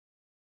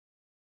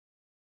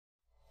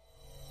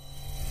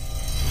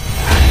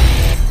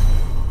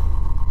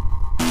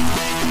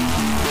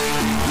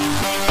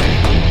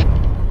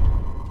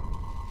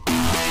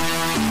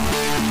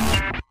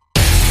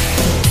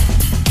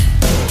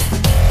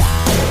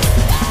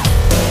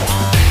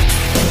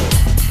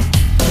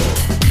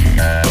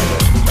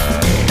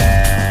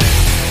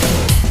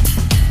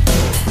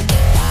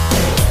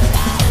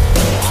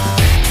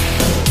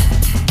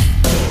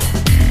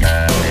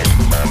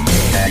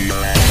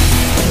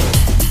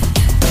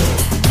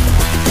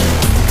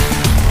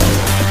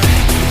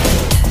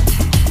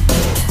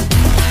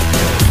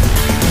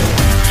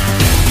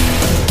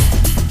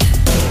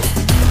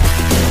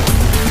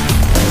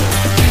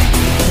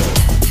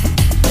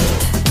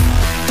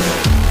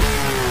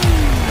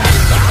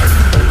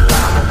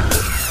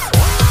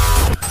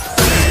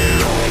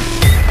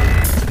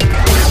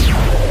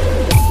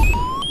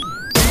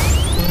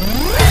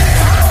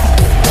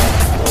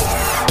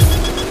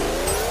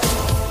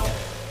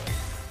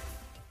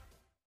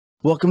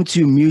Welcome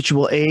to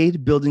Mutual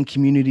Aid, building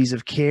communities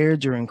of care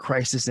during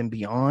crisis and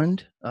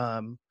beyond.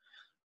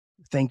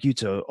 Thank you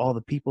to all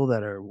the people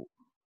that are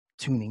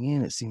tuning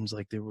in. It seems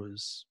like there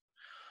was,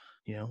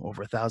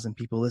 over 1,000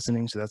 people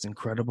listening, so that's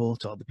incredible.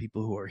 To all the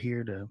people who are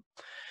here to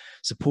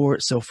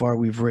support. So far,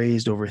 we've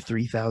raised over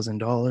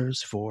 $3,000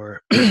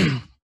 for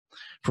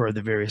for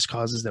the various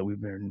causes that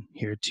we've been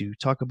here to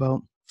talk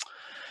about.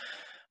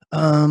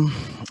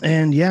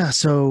 And yeah,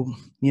 so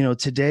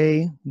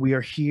today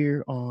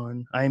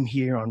I'm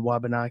here on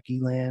Wabanaki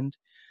land.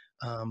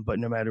 But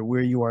no matter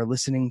where you are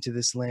listening to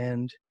this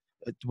land,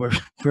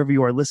 wherever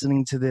you are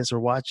listening to this or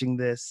watching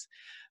this,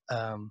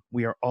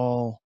 we are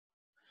all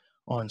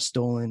on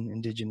stolen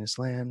indigenous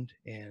land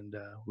and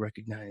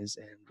recognize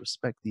and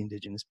respect the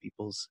indigenous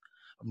peoples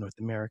of North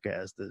America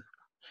as the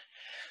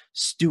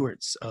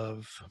stewards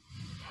of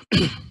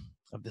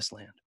of this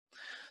land.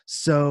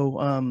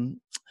 So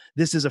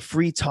this is a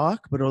free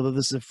talk, but although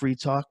this is a free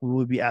talk, we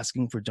will be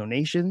asking for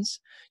donations.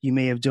 You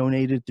may have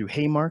donated through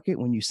Haymarket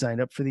when you signed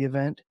up for the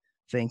event.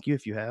 Thank you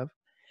if you have.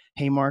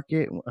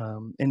 Haymarket,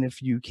 and if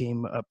you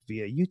came up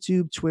via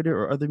YouTube, Twitter,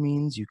 or other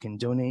means, you can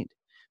donate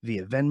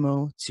via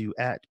Venmo to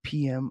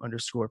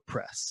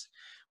 @PM_press.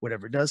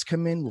 Whatever does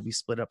come in will be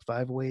split up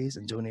 5 ways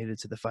and donated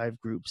to the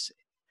 5 groups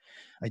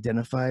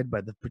identified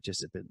by the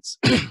participants.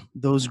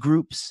 Those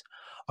groups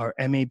are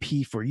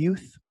MAP for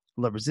Youth,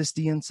 La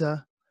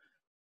Resistencia,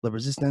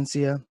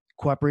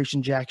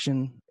 Cooperation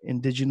Jackson,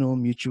 Indigenous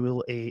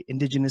Mutual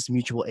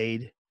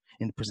Aid,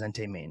 and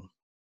Presente, Maine.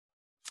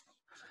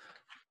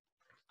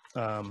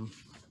 I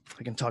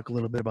can talk a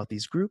little bit about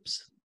these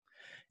groups.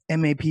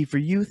 MAP for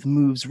Youth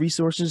moves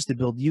resources to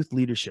build youth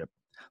leadership.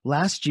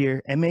 Last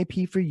year,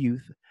 MAP for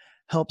Youth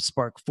helped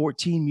spark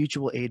 14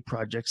 mutual aid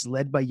projects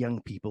led by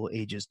young people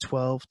ages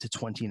 12 to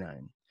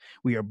 29.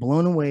 We are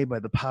blown away by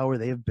the power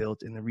they have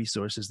built and the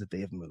resources that they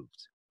have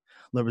moved.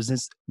 La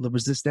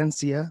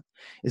Resistencia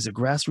is a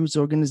grassroots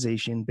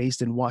organization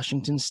based in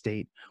Washington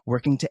state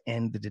working to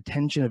end the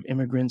detention of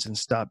immigrants and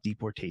stop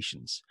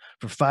deportations.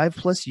 For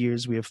 5+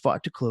 years, we have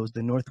fought to close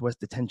the Northwest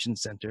Detention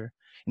Center,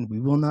 and we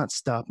will not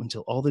stop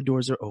until all the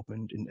doors are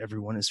opened and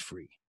everyone is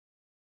free.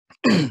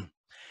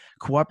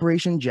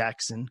 Cooperation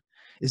Jackson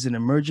is an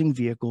emerging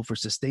vehicle for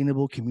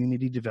sustainable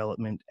community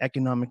development,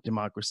 economic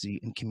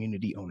democracy, and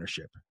community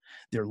ownership.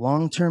 Their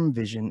long-term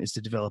vision is to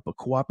develop a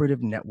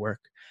cooperative network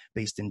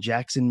based in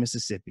Jackson,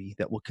 Mississippi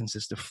that will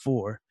consist of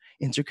 4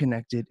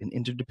 interconnected and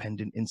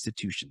interdependent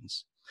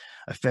institutions: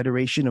 a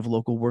federation of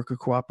local worker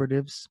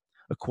cooperatives,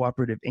 a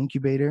cooperative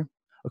incubator,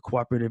 a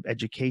cooperative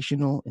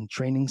educational and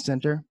training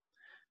center,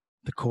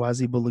 the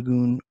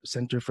Quasi-Balagoon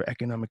Center for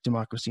Economic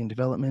Democracy and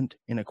Development,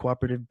 and a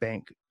cooperative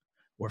bank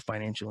or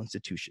financial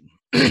institution.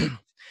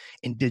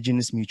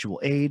 Indigenous Mutual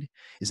Aid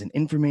is an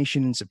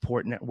information and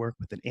support network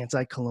with an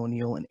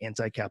anti-colonial and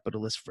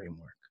anti-capitalist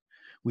framework.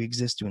 We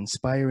exist to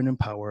inspire and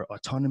empower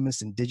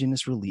autonomous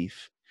indigenous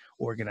relief,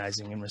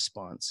 organizing in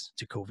response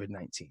to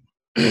COVID-19.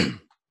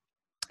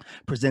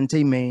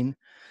 Presente, Maine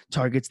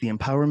targets the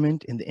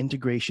empowerment and the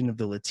integration of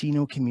the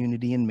Latino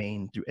community in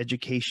Maine through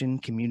education,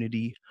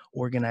 community,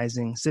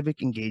 organizing,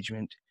 civic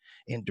engagement,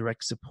 and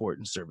direct support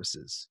and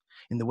services.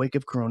 In the wake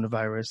of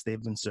coronavirus,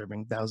 they've been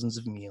serving thousands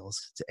of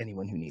meals to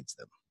anyone who needs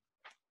them.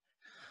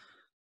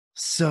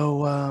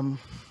 So,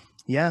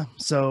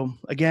 so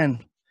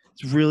again,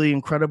 it's really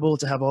incredible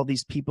to have all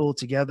these people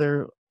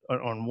together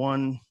on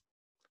one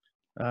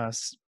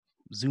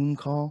Zoom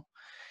call.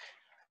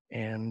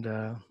 And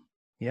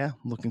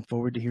looking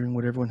forward to hearing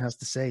what everyone has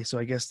to say. So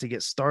I guess to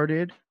get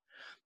started,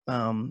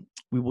 we're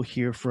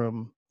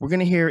going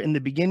to hear in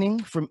the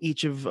beginning from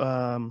each of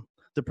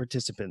the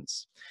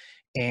participants,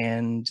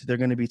 and they're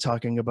going to be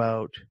talking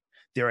about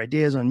their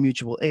ideas on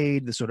mutual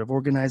aid, the sort of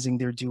organizing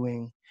they're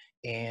doing,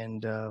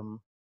 and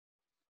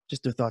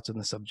just their thoughts on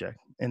the subject.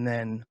 And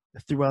then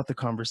throughout the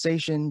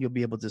conversation, you'll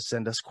be able to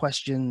send us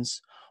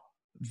questions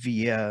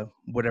via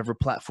whatever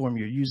platform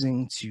you're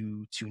using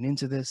to tune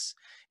into this,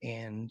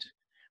 and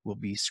we'll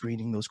be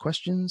screening those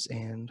questions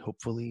and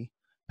hopefully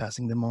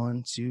passing them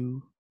on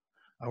to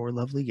our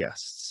lovely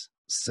guests.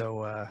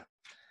 So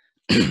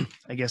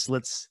I guess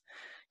let's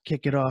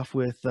kick it off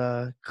with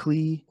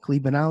Klee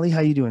Benally.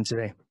 How you doing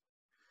today?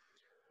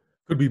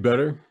 Could be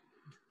better.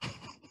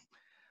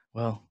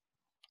 Well,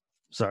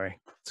 sorry.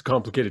 It's a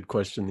complicated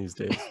question these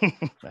days.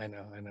 I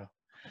know.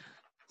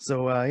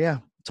 So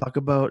talk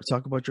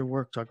about your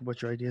work, talk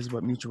about your ideas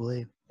about mutual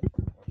aid.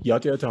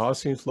 Yatia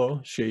Tahasin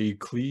Flo, Shay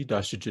Klee,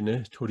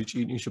 Dashajine,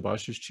 Torichi,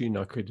 Nishabashichi,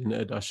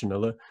 Nakadina,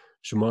 Dashanella,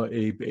 Shema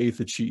A,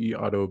 Beathachi,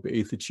 Auto,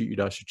 Beathachi,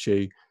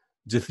 Dashache,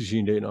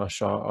 Dithajine,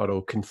 Nasha,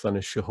 Auto, Kinthana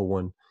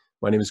Shihawan.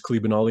 My name is Klee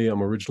Benally.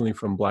 I'm originally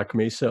from Black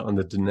Mesa on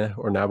the Diné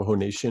or Navajo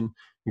Nation,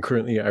 and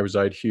currently I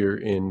reside here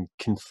in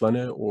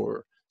Kinthana,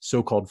 or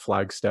so-called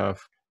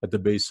Flagstaff, at the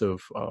base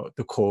of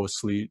the Ko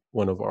Sleet,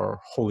 one of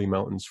our holy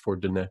mountains for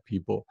Diné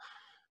people.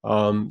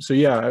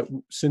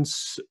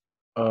 Since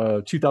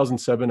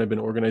 2007, I've been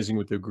organizing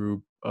with a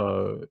group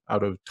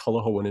out of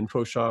Tullahoe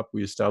Info Shop.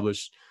 We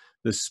established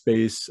this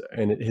space,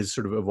 and it has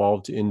sort of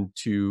evolved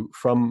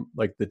from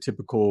like the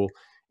typical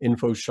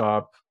info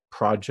shop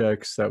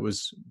projects that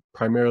was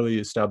primarily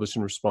established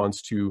in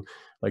response to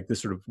like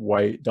this sort of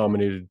white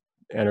dominated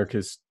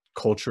anarchist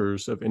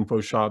cultures of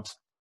info shops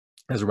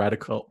as a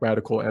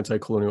radical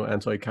anti-colonial,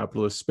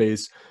 anti-capitalist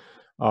space.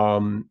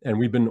 And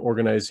we've been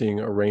organizing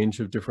a range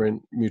of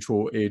different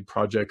mutual aid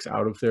projects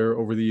out of there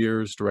over the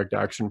years, direct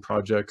action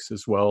projects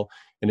as well.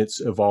 And it's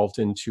evolved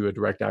into a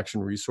direct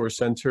action resource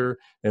center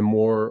and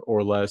more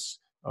or less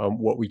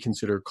what we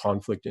consider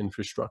conflict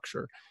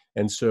infrastructure.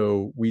 And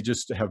so we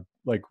just have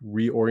like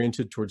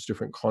reoriented towards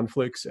different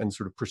conflicts and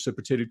sort of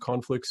precipitated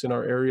conflicts in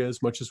our area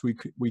as much as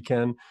we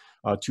can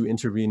to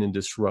intervene and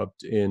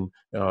disrupt in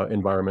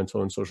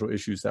environmental and social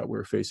issues that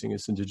we're facing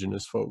as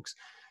Indigenous folks.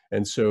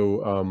 And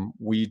so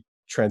we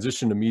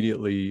transitioned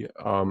immediately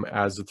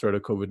as the threat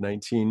of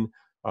COVID-19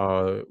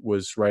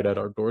 was right at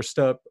our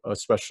doorstep,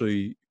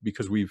 especially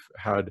because we've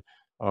had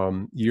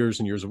years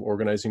and years of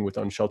organizing with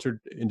unsheltered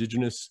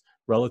Indigenous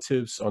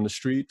relatives on the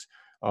street.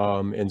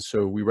 And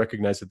so we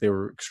recognized that they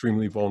were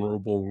extremely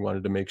vulnerable. We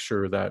wanted to make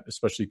sure that,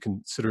 especially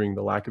considering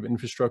the lack of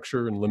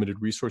infrastructure and limited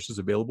resources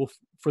available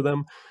for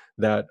them,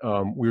 that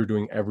we were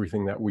doing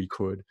everything that we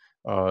could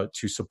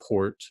to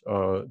support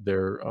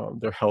their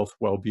health,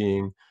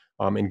 well-being,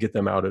 and get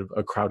them out of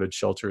a crowded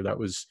shelter that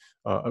was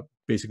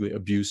basically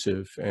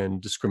abusive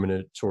and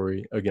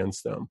discriminatory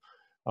against them.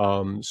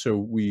 So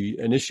we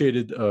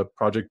initiated a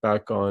project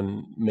back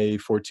on May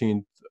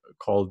 14th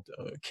called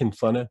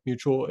Kinflena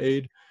Mutual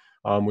Aid,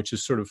 which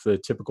is sort of the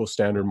typical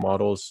standard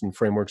models and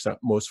frameworks that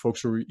most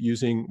folks are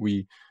using.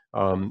 We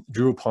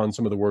drew upon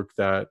some of the work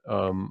that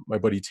my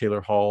buddy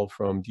Taylor Hall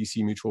from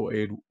DC Mutual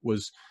Aid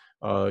was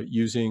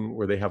using,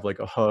 where they have like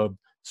a hub,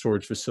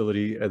 storage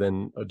facility, and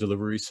then a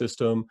delivery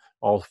system,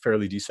 all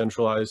fairly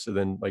decentralized, and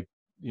then like,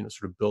 you know,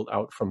 sort of built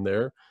out from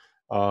there.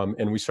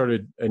 And we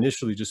started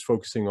initially just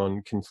focusing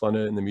on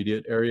Kinflena in the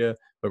immediate area,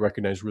 but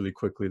recognized really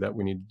quickly that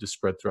we needed to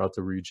spread throughout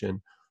the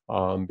region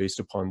based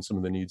upon some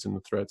of the needs and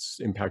the threats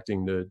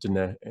impacting the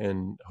Diné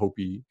and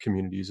Hopi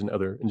communities and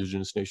other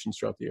Indigenous nations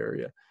throughout the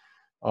area.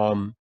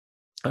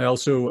 I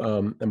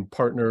also am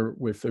partner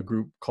with a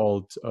group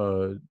called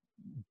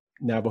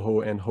Navajo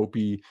and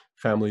Hopi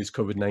Families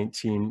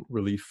COVID-19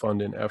 Relief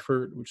Fund and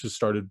Effort, which was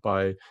started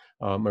by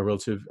my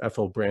relative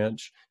Ethel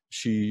Branch.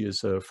 She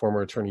is a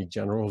former Attorney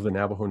General of the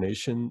Navajo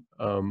Nation,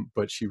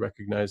 but she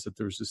recognized that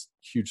there was this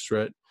huge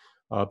threat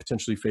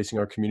potentially facing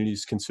our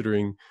communities,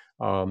 considering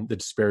the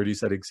disparities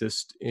that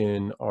exist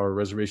in our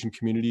reservation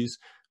communities.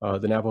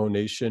 The Navajo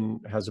Nation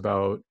has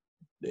about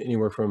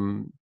anywhere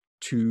from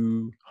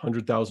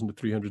 200,000 to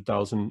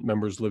 300,000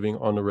 members living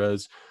on the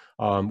res.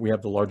 We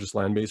have the largest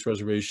land-based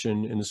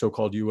reservation in the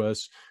so-called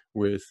US,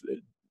 with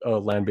a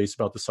land base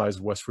about the size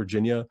of West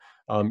Virginia,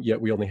 yet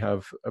we only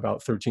have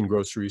about 13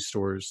 grocery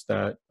stores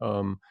that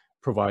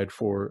provide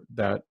for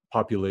that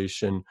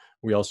population.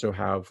 We also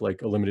have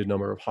like a limited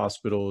number of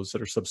hospitals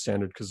that are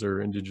substandard because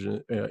they're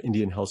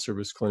Indian Health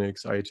Service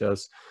clinics,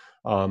 IHS.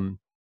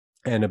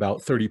 And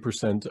about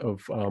 30%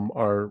 of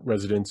our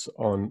residents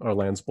on our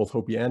lands, both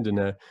Hopi and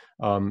Diné,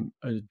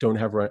 don't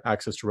have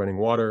access to running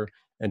water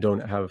and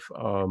don't have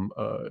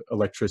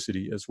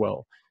electricity as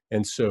well.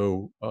 And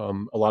so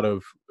a lot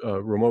of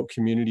remote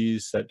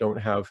communities that don't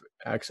have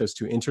access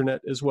to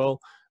internet as well.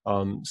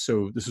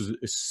 So this is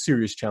a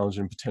serious challenge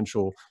and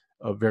potential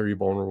a very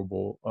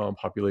vulnerable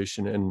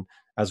population. And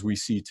as we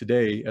see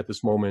today, at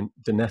this moment,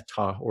 Diné,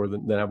 or the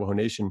Navajo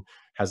Nation,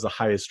 has the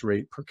highest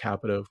rate per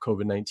capita of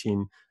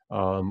COVID-19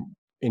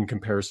 in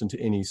comparison to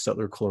any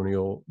settler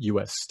colonial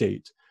US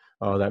state.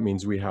 That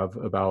means we have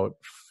about,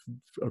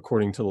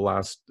 according to the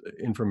last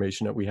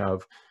information that we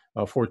have,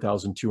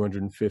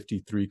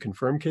 4,253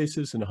 confirmed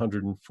cases and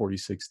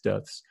 146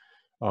 deaths.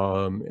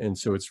 And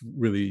so it's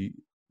really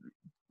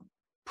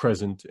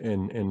present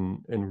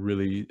and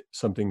really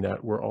something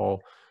that we're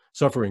all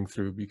suffering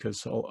through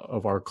because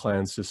of our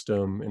clan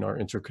system and our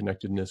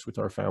interconnectedness with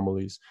our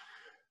families.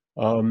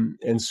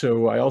 And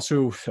so I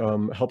also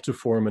helped to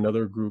form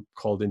another group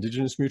called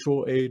Indigenous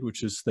Mutual Aid,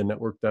 which is the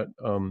network that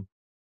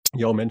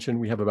y'all mentioned.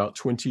 We have about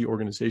 20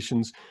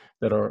 organizations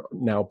that are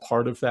now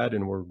part of that,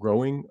 and we're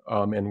growing.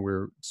 And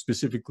we're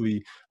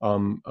specifically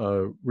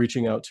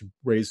reaching out to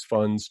raise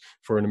funds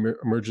for an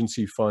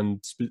emergency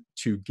fund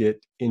to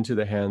get into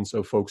the hands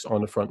of folks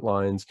on the front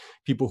lines,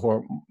 people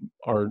who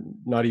are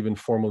not even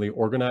formally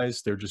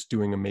organized. They're just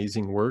doing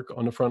amazing work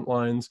on the front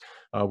lines.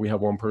 We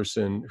have one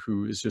person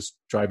who is just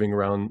driving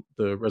around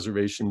the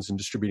reservations and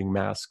distributing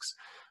masks.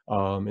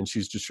 And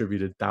she's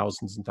distributed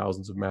thousands and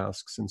thousands of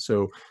masks. And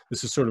so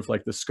this is sort of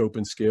like the scope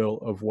and scale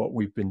of what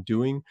we've been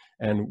doing.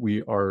 And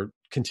we are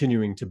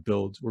continuing to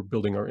build. We're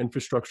building our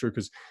infrastructure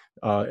because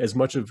as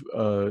much of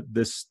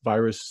this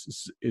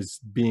virus is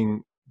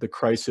being the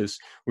crisis,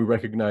 we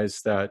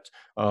recognize that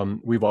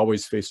we've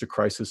always faced a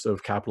crisis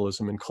of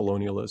capitalism and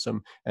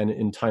colonialism. And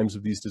in times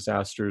of these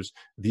disasters,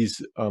 these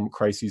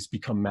crises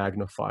become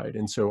magnified.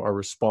 And so our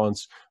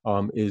response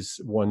is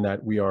one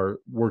that we are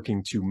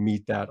working to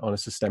meet that on a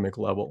systemic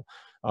level.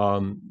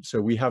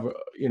 So we have,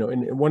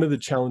 and one of the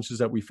challenges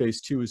that we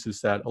face too is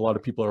that a lot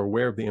of people are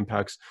aware of the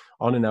impacts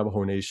on the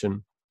Navajo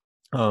Nation.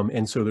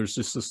 And so there's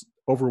just this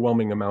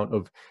overwhelming amount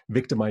of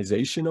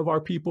victimization of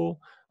our people,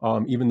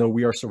 even though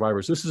we are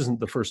survivors. This isn't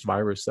the first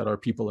virus that our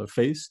people have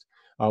faced.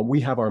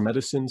 We have our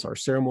medicines, our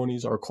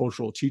ceremonies, our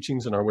cultural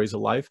teachings, and our ways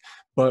of life,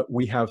 but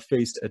we have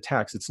faced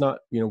attacks. It's not,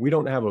 we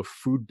don't have a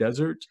food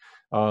desert.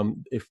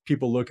 If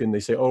people look and they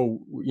say, oh,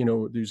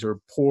 these are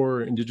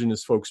poor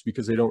indigenous folks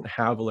because they don't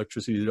have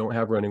electricity, they don't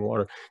have running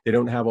water, they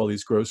don't have all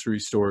these grocery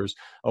stores.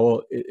 Oh,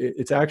 well,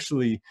 it's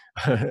actually,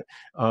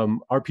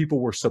 our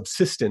people were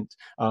subsistent.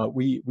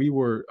 We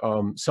were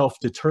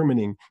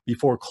self-determining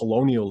before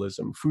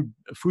colonialism.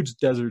 Food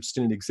deserts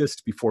didn't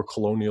exist before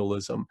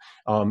colonialism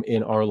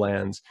in our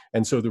lands.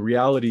 And so the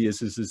reality is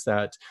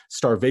that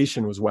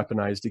starvation was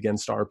weaponized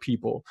against our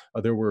people.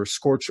 There were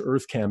scorched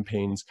earth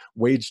campaigns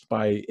waged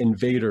by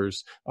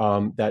invaders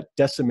that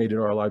decimated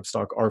our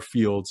livestock, our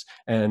fields,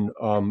 and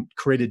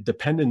created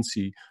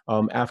dependency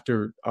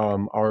after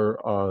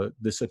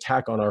this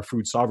attack on our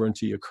food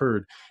sovereignty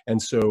occurred.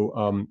 And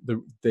so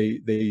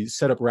they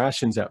set up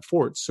rations at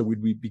forts, so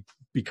we'd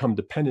become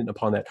dependent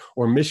upon that.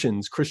 Or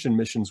missions, Christian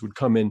missions would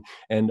come in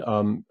and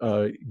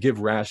give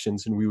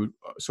rations, and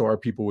so our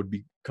people would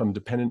become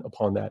dependent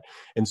upon that.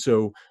 And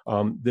so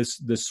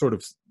this sort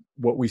of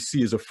what we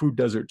see as a food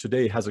desert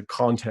today has a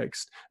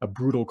context, a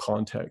brutal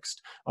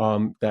context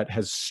that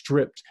has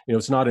stripped,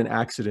 it's not an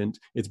accident,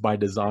 it's by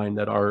design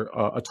that our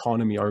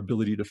autonomy, our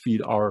ability to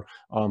feed our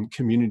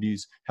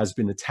communities has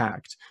been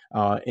attacked.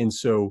 And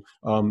so,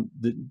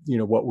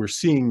 what we're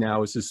seeing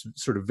now is this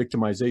sort of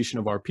victimization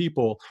of our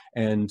people,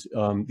 and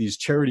these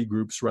charity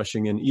groups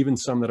rushing in, even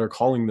some that are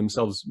calling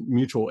themselves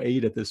mutual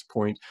aid at this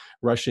point,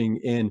 rushing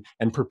in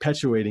and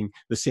perpetuating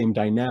the same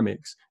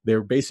dynamics.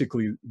 They're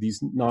basically,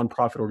 these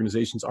nonprofit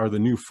organizations are the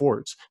new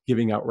forts,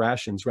 giving out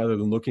rations rather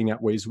than looking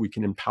at ways we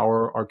can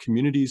empower our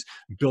communities,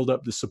 build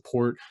up the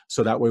support,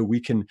 so that way we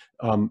can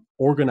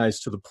organize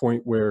to the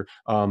point where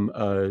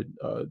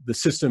the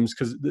systems,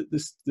 because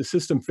the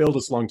system failed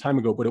us a long time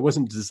ago, but it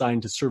wasn't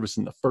designed to serve us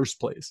in the first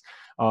place.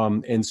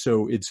 And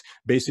so it's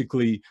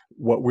basically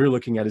what we're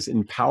looking at is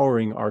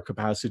empowering our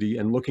capacity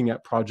and looking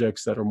at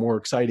projects that are more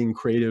exciting,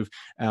 creative,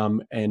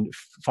 and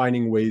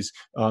finding ways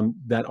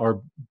that are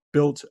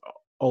built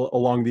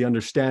along the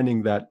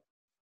understanding that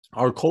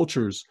our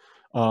cultures,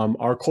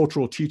 our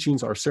cultural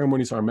teachings, our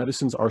ceremonies, our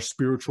medicines, our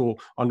spiritual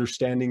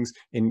understandings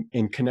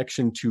in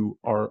connection to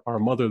our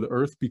mother, the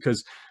earth,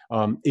 because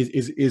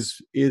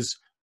is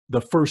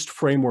the first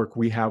framework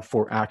we have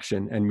for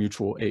action and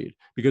mutual aid.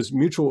 Because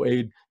mutual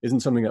aid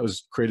isn't something that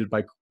was created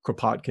by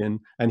Kropotkin,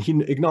 and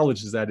he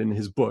acknowledges that in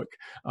his book,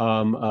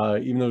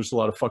 even though there's a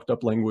lot of fucked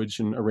up language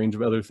and a range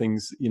of other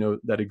things,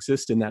 that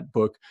exist in that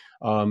book,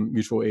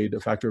 Mutual Aid, A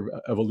Factor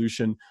of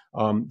Evolution.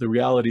 The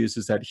reality is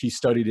that he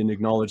studied and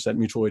acknowledged that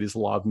mutual aid is a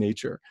law of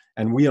nature.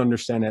 And we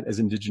understand that as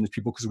Indigenous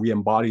people because we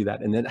embody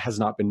that, and that has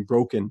not been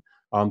broken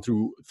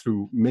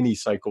through many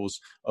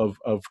cycles of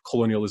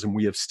colonialism.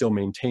 We have still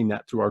maintained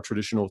that through our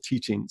traditional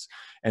teachings.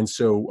 And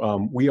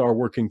so we are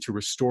working to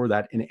restore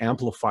that and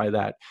amplify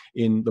that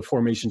in the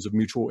formations of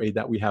mutual aid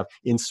that we have,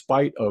 in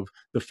spite of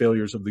the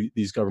failures of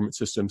these government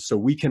systems. So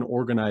we can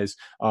organize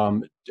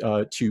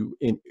to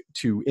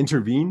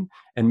intervene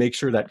and make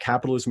sure that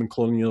capitalism and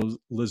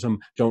colonialism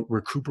don't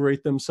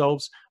recuperate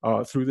themselves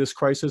through this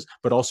crisis,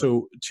 but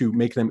also to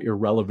make them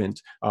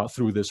irrelevant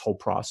through this whole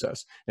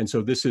process. And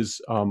so this is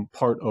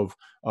part of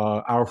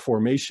our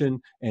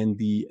formation and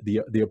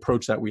the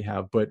approach that we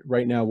have. But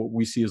right now, what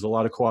we see is a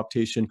lot of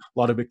co-optation, a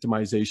lot of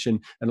victimization,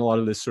 and a lot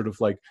of this sort of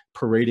like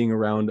parading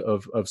around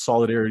of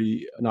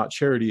solidarity, not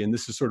charity. And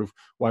this is sort of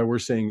why we're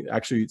saying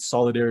actually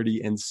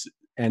solidarity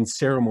and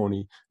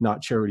ceremony,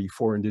 not charity,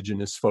 for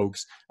Indigenous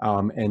folks,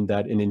 and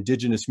that an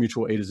Indigenous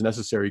mutual aid is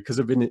necessary. Because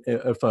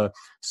if a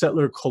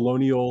settler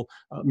colonial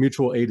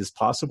mutual aid is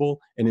possible,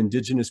 an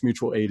Indigenous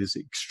mutual aid is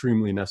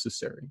extremely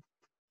necessary.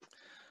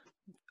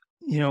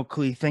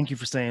 Klee, thank you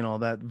for saying all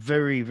that.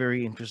 Very,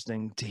 very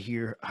interesting to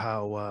hear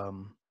how,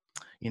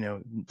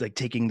 like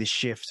taking the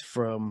shift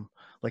from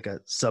like a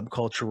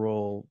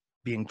subcultural,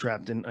 being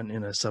trapped in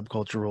a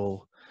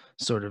subcultural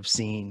sort of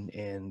scene,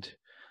 and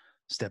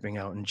stepping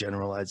out and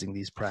generalizing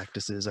these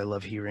practices. I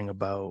love hearing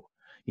about,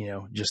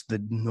 just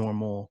the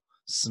normal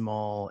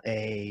small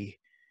a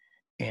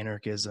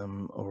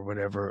anarchism or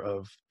whatever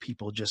of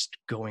people just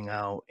going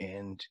out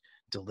and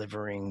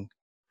delivering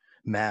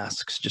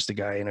masks, just a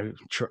guy in a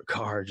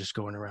car just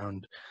going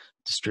around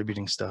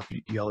distributing stuff.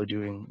 Y'all are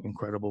doing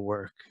incredible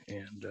work.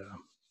 And,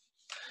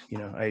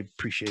 I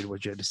appreciated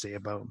what you had to say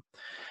about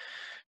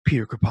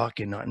Peter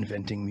Kropotkin not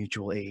inventing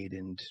mutual aid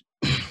and,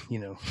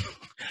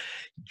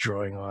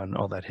 drawing on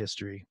all that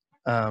history.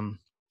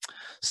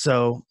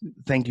 So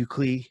thank you,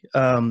 Klee.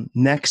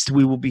 Next,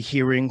 we will be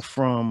hearing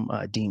from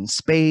Dean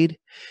Spade.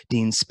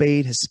 Dean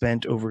Spade has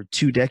spent over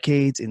 2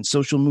 decades in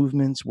social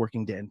movements,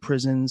 working to end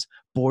prisons,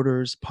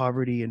 borders,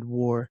 poverty, and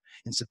war,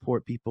 and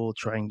support people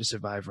trying to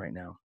survive right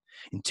now.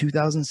 In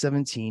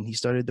 2017, he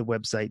started the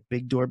website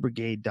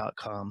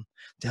bigdoorbrigade.com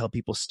to help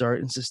people start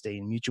and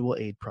sustain mutual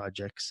aid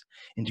projects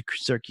and to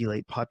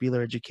circulate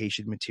popular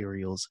education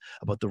materials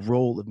about the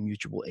role of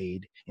mutual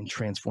aid in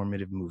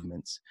transformative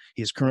movements.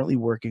 He is currently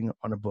working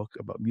on a book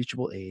about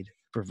mutual aid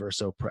for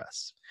Verso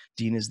Press.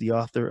 Dean is the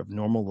author of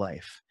Normal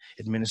Life,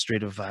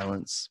 Administrative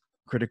Violence,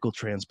 Critical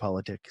Trans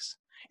Politics,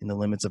 and the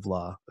Limits of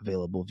Law,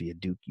 available via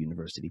Duke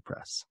University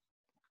Press.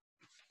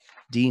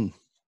 Dean,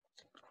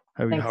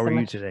 how are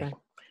you today?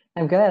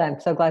 I'm good. I'm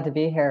so glad to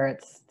be here.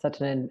 It's such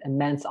an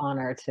immense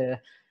honor to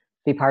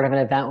be part of an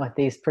event with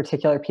these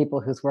particular people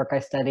whose work I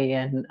study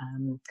and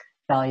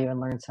value and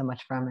learn so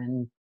much from.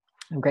 And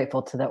I'm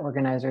grateful to the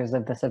organizers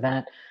of this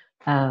event.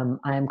 I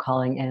am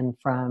calling in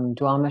from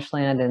Duwamish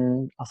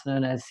and also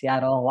known as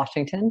Seattle,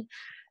 Washington.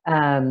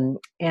 And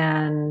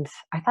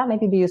I thought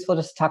maybe it'd be useful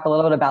just to talk a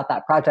little bit about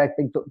that project,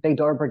 Big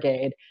Door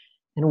Brigade,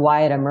 and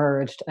why it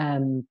emerged.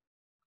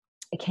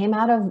 It came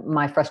out of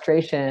my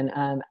frustration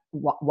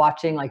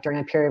watching, like during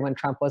a period when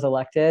Trump was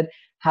elected,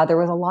 how there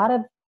was a lot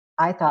of,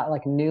 I thought,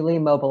 like newly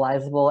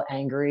mobilizable,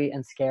 angry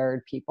and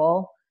scared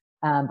people.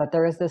 But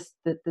there is the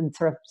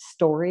sort of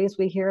stories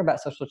we hear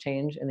about social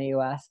change in the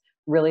US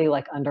really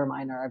like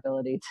undermine our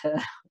ability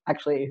to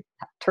actually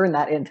turn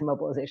that into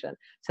mobilization.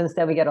 So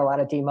instead we get a lot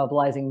of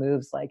demobilizing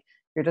moves like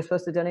you're just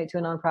supposed to donate to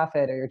a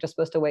nonprofit, or you're just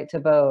supposed to wait to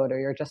vote, or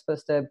you're just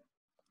supposed to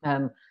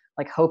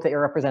like hope that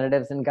your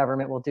representatives in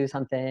government will do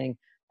something.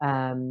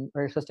 Or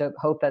you're supposed to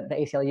hope that the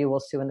ACLU will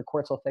sue and the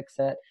courts will fix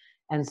it.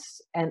 And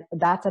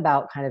that's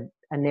about kind of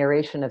a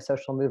narration of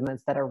social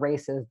movements that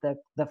erases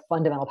the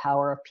fundamental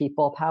power of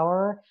people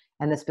power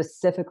and the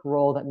specific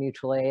role that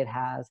mutual aid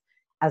has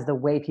as the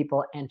way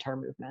people enter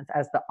movements,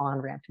 as the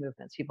on-ramp to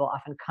movements. People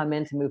often come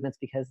into movements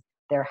because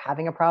they're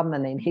having a problem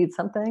and they need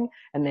something,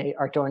 and they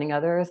are joining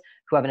others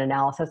who have an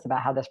analysis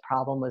about how this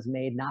problem was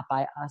made not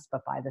by us, but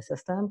by the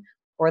system.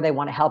 Or they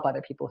want to help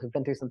other people who've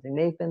been through something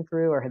they've been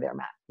through, or they're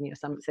mad,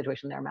 some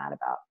situation they're mad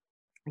about.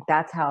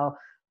 That's how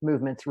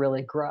movements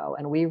really grow.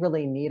 And we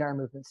really need our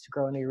movements to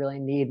grow, and we really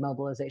need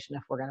mobilization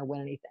if we're going to win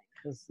anything,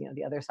 because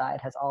the other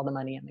side has all the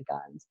money and the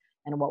guns,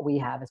 and what we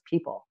have is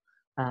people.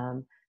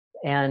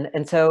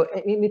 And so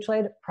mutual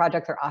aid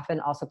projects are often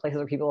also places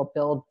where people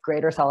build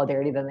greater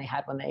solidarity than they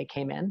had when they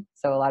came in.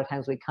 So a lot of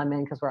times we come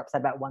in because we're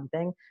upset about one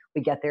thing.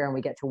 We get there and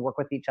we get to work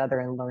with each other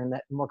and learn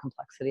that more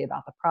complexity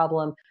about the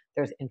problem.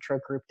 There's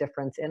intra-group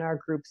difference in our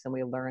groups, and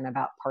we learn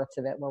about parts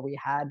of it where we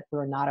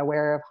were not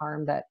aware of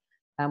harm that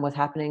was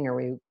happening, or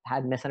we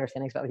had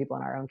misunderstandings about people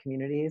in our own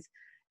communities.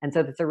 And so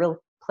it's a real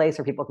place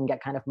where people can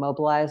get kind of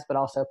mobilized, but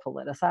also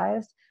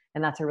politicized.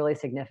 And that's a really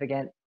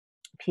significant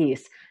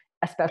piece,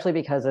 especially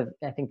because of,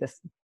 I think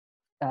this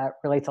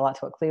relates a lot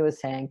to what Clea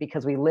was saying,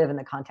 because we live in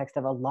the context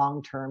of a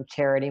long-term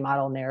charity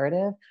model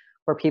narrative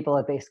where people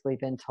have basically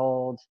been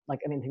told, like,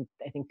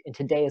 I think in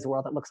today's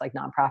world, it looks like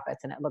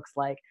nonprofits, and it looks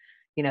like,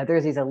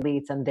 there's these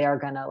elites and they're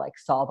gonna like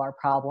solve our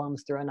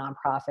problems through a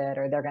nonprofit,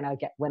 or they're gonna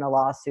win a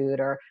lawsuit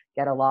or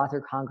get a law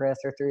through Congress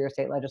or through your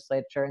state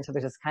legislature. And so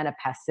there's this kind of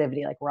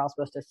passivity, like we're all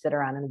supposed to sit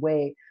around and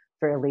wait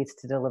for elites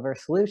to deliver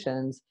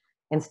solutions,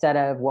 instead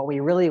of what we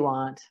really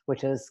want,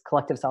 which is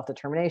collective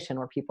self-determination,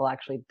 where people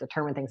actually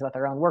determine things about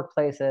their own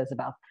workplaces,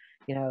 about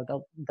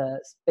the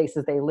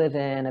spaces they live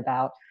in,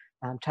 about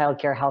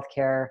childcare,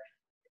 healthcare,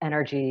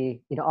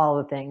 energy, all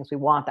the things. We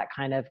want that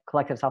kind of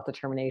collective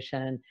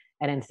self-determination,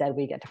 and instead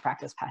we get to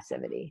practice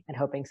passivity and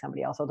hoping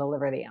somebody else will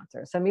deliver the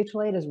answer. So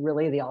mutual aid is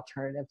really the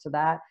alternative to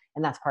that,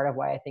 and that's part of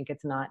why I think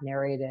it's not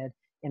narrated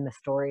in the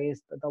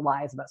stories, the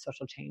lies about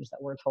social change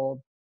that we're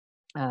told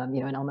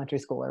in elementary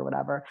school or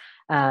whatever.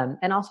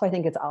 And also I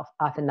think it's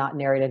often not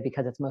narrated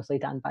because it's mostly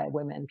done by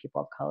women,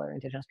 people of color,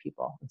 Indigenous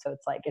people. And so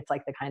it's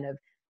like the kind of,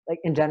 like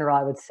in general,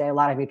 I would say a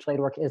lot of mutual aid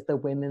work is the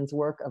women's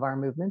work of our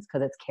movements,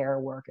 because it's care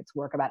work. It's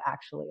work about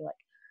actually like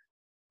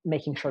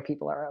making sure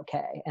people are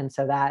okay. And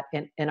so that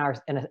in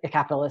a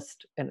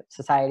capitalist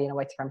society, in a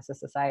white supremacist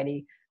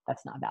society,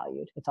 that's not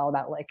valued. It's all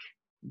about like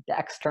the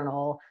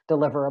external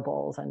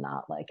deliverables and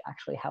not like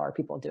actually how are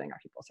people doing, are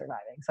people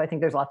surviving. So I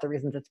think there's lots of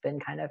reasons it's been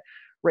kind of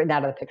written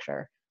out of the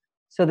picture.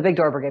 So the Big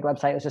Door Brigade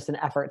website was just an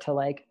effort to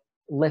like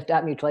lift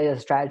up mutual aid as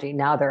a strategy.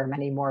 Now there are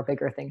many more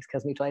bigger things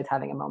because mutual aid's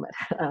having a moment.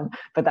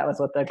 But that was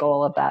what the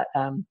goal of that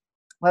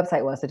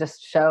website was, to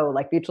just show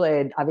like mutual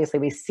aid. Obviously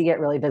we see it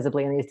really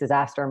visibly in these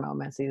disaster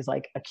moments, these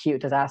like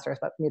acute disasters,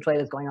 but mutual aid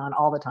is going on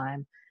all the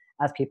time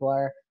as people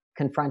are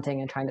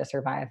confronting and trying to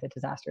survive the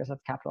disasters of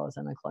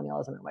capitalism and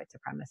colonialism and white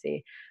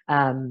supremacy.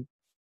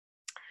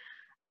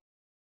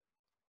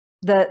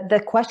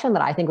 The question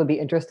that I think would be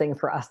interesting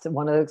for us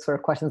one of the sort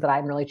of questions that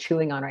I'm really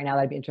chewing on right now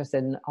that I'd be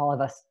interested in all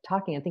of us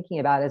talking and thinking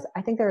about is,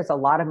 I think there's a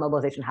lot of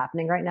mobilization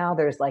happening right now.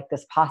 There's like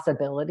this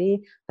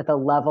possibility that the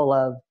level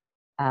of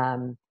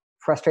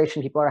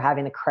frustration people are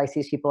having, the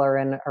crises people are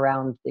in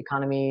around the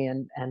economy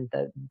and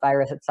the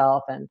virus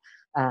itself, and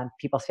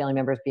people's family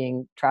members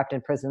being trapped in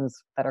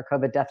prisons that are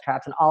COVID death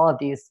traps, and all of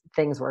these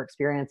things we're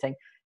experiencing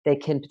they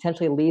can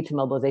potentially lead to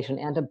mobilization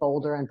and to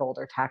bolder and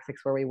bolder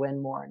tactics where we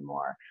win more and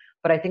more.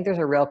 But I think there's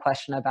a real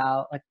question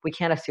about, like, we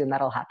can't assume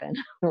that'll happen,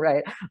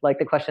 right? Like,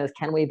 the question is,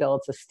 can we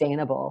build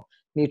sustainable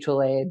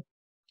mutual aid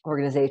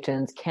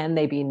organizations? Can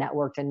they be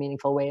networked in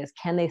meaningful ways?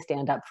 Can they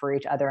stand up for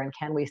each other? And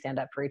can we stand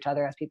up for each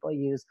other as people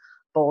use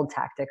bold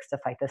tactics to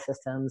fight the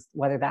systems,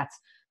 whether that's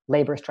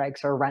labor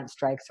strikes or rent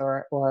strikes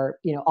or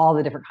all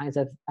the different kinds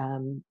of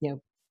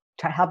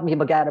helping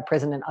people get out of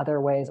prison in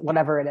other ways,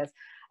 whatever it is.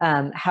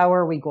 How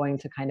are we going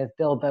to kind of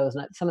build those?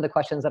 And some of the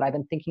questions that I've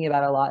been thinking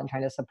about a lot and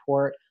trying to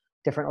support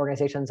different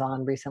organizations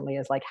on recently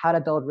is like how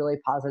to build really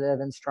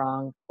positive and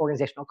strong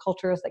organizational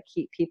cultures that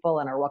keep people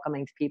and are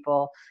welcoming to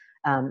people.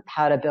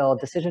 How to build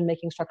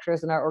decision-making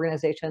structures in our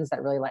organizations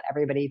that really let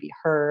everybody be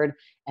heard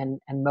and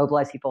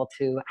mobilize people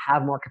to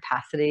have more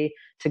capacity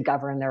to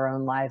govern their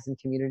own lives and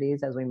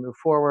communities as we move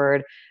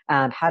forward.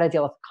 How to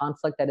deal with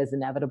conflict that is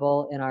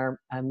inevitable in our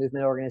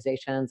movement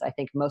organizations. I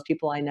think most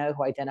people I know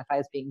who identify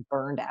as being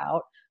burned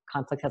out,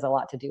 conflict has a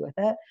lot to do with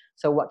it.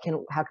 So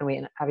how can we,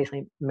 and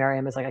obviously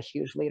Miriam is like a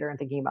huge leader in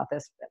thinking about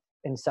this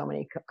in so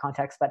many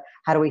contexts, but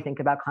how do we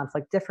think about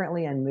conflict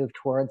differently and move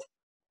towards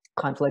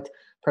conflict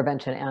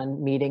prevention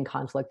and meeting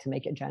conflict to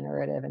make it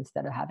generative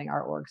instead of having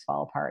our orgs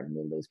fall apart and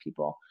we lose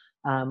people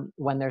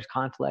when there's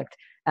conflict.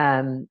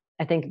 I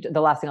think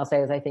the last thing I'll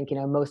say is I think,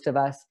 most of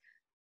us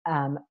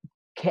have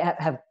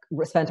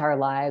spent our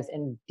lives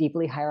in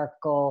deeply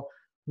hierarchical,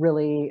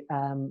 really,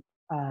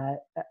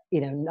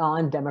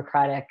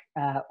 non-democratic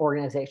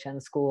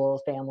organizations,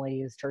 schools,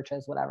 families,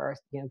 churches, whatever,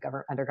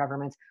 under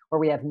governments, where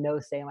we have no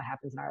say in what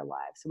happens in our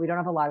lives. So we don't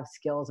have a lot of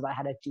skills about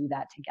how to do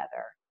that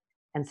together.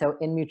 And so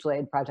in mutual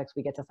aid projects,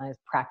 we get to sometimes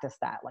practice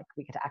that. Like,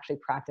 we get to actually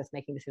practice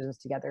making decisions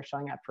together,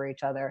 showing up for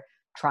each other,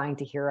 trying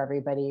to hear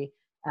everybody.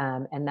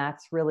 And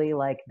that's really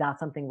that's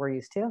something we're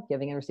used to,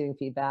 giving and receiving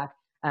feedback.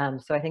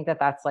 So I think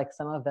that's like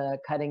some of the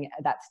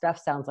that stuff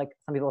sounds like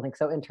some people think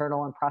so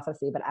internal and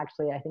processy, but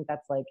actually I think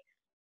that's like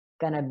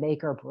going to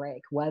make or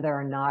break whether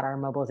or not our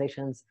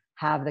mobilizations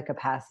have the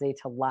capacity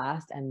to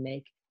last and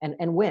make and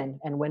win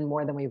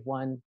more than we've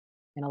won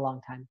in a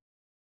long time.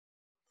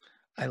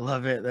 I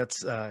love it.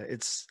 That's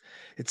it's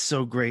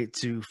so great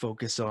to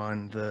focus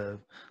on the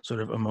sort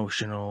of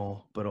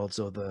emotional, but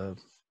also the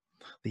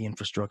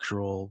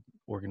infrastructural,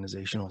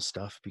 organizational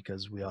stuff,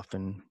 because we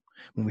often,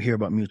 when we hear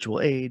about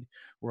mutual aid,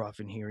 we're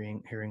often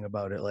hearing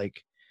about it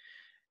like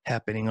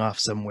happening off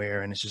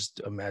somewhere, and it's just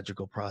a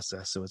magical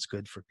process. So it's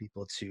good for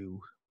people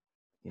to,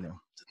 to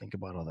think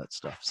about all that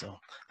stuff. So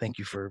thank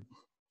you.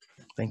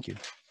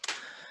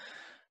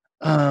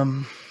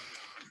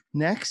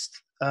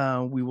 Next,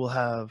 we will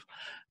have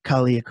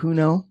Callie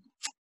Akuno.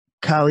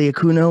 Callie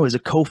Akuno is a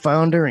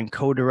co-founder and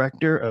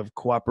co-director of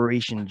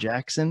Cooperation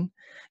Jackson.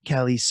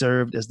 Callie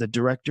served as the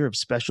Director of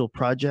Special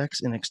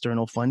Projects and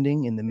External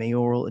Funding in the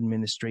mayoral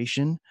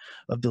administration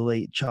of the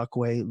late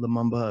Chokwe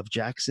Lumumba of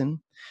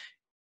Jackson.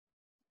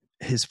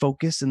 His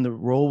focus in the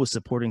role was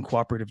supporting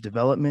cooperative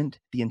development,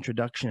 the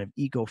introduction of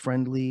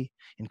eco-friendly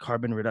and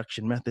carbon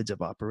reduction methods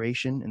of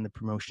operation, and the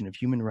promotion of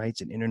human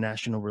rights and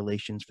international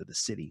relations for the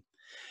city.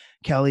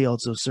 Callie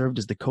also served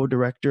as the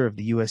co-director of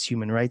the U.S.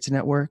 Human Rights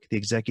Network, the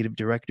executive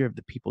director of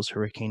the People's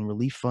Hurricane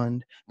Relief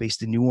Fund,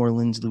 based in New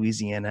Orleans,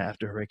 Louisiana,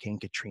 after Hurricane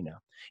Katrina,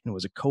 and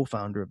was a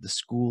co-founder of the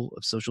School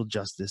of Social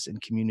Justice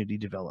and Community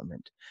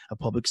Development, a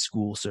public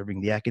school serving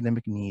the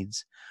academic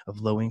needs of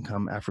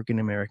low-income African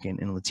American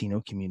and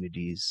Latino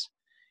communities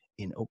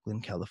in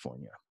Oakland,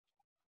 California.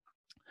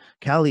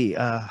 Callie,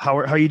 how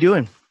are you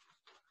doing?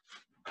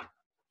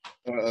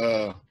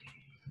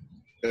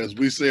 As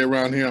we say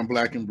around here, I'm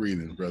black and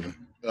breathing, brother.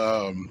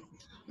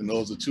 And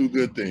those are two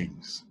good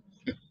things.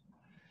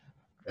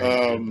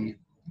 Well,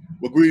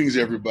 greetings,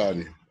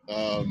 everybody.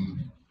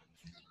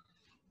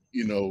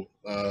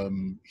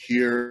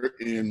 Here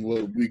in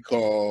what we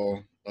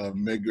call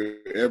Medgar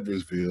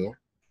Eversville,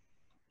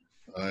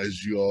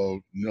 as you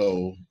all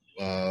know,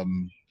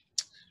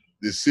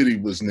 this city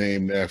was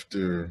named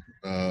after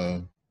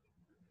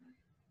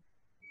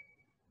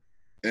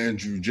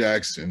Andrew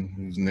Jackson,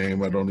 whose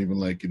name I don't even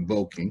like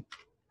invoking.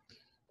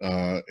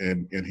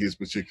 And his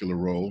particular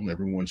role.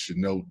 Everyone should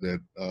note that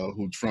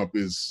who Trump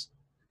is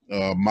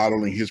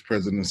modeling his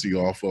presidency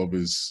off of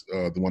is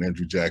the one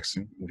Andrew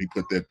Jackson. When he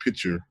put that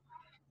picture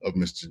of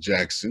Mr.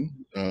 Jackson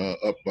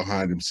up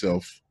behind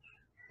himself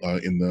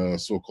in the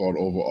so-called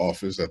Oval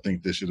Office, I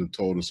think they should have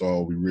told us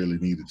all we really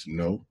needed to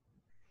know.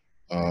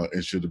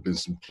 It should have been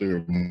some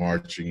clear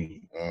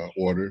marching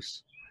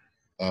orders.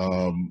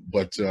 The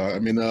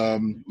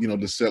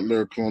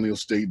settler colonial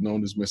state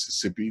known as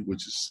Mississippi,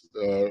 which is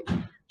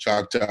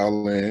Choctaw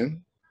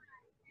land.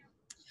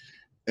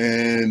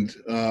 And,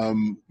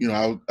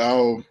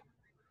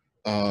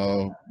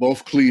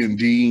 both Clee and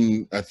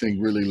Dean, I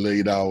think, really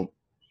laid out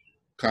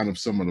kind of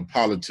some of the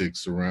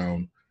politics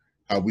around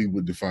how we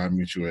would define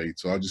mutual aid.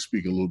 So I'll just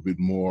speak a little bit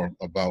more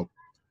about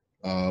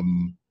our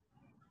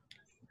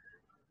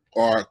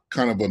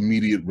kind of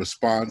immediate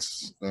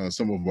response,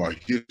 some of our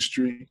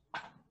history,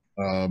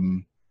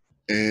 and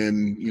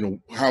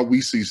how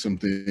we see some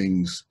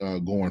things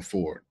going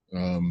forward.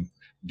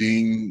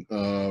 Dean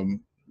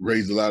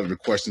raised a lot of the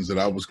questions that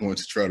I was going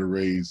to try to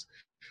raise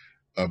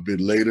a bit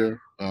later,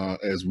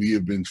 as we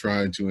have been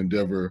trying to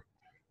endeavor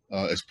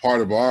as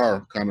part of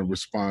our kind of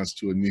response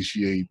to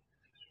initiate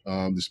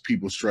this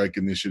People Strike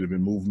initiative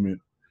and movement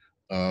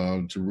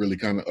to really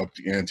kind of up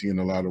the ante in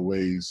a lot of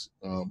ways.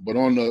 But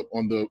on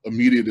the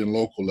immediate and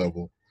local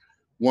level,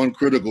 one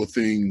critical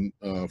thing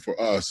for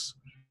us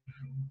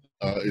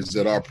is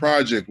that our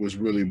project was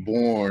really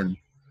born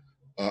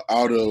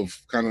out of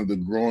kind of the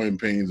growing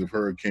pains of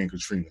Hurricane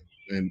Katrina.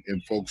 And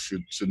folks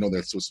should know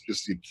that. So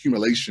it's the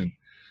accumulation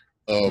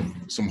of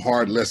some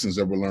hard lessons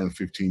that were learned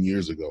 15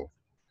 years ago,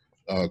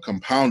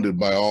 compounded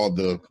by all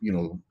the,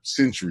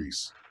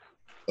 centuries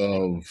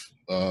of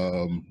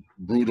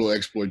brutal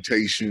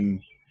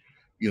exploitation,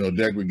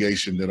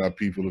 degradation that our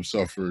people have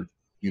suffered,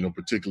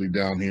 particularly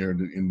down here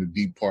in the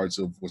deep parts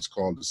of what's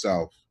called the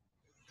South.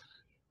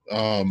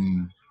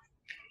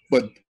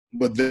 But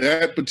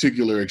that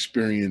particular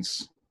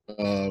experience,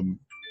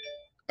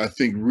 I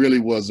think, really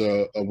was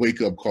a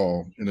wake-up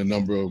call in a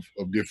number of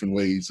different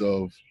ways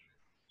of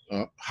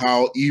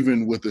how,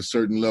 even with a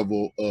certain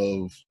level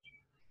of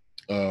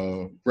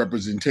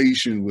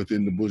representation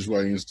within the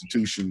bourgeois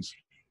institutions,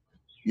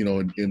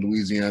 in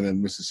Louisiana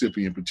and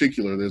Mississippi in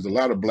particular, there's a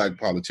lot of Black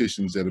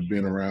politicians that have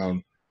been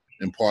around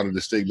and part of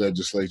the state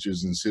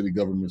legislatures and city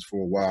governments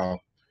for a while,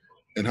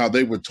 and how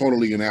they were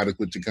totally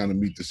inadequate to kind of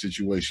meet the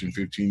situation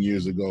 15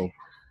 years ago.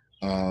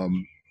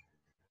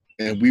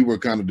 And we were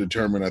kind of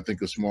determined, I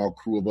think, a small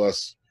crew of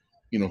us,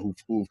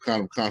 who've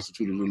kind of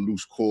constituted a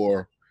loose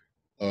core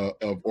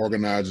of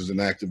organizers and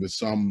activists,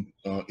 some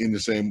in the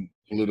same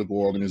political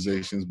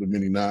organizations, but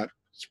many not,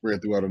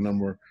 spread throughout a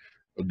number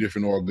of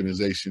different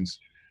organizations,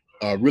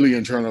 really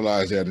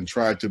internalized that and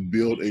tried to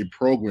build a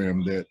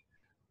program that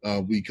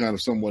we kind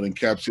of somewhat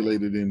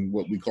encapsulated in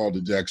what we call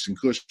the Jackson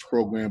Kush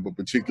program, but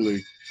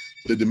particularly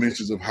the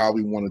dimensions of how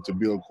we wanted to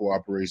build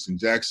Cooperation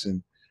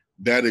Jackson.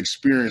 That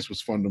experience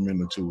was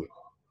fundamental to it.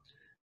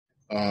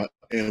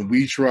 And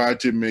we tried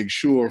to make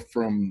sure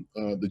from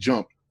the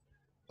jump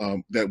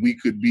that we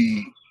could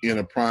be in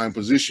a prime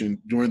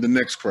position during the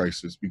next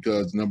crisis,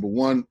 because number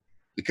one,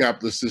 the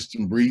capitalist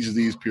system breeds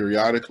these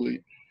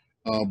periodically,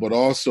 but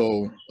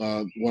also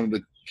one of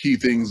the key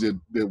things that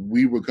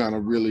we were kind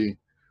of really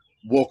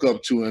woke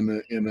up to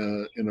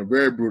in a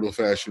very brutal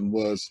fashion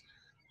was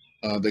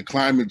that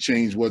climate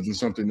change wasn't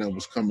something that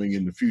was coming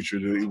in the future,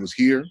 that it was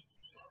here,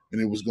 and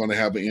it was going to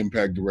have an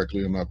impact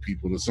directly on our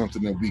people. It's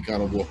something that we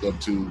kind of woke up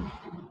to,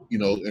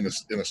 in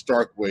a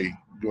stark way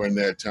during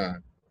that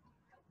time.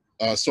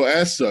 So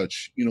as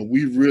such,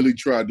 we've really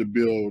tried to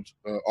build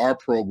our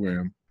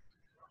program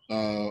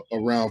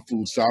around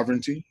food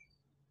sovereignty,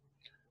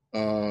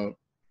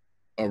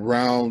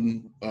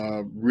 around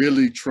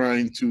really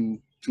trying to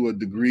a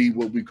degree,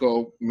 what we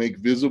call make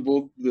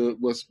visible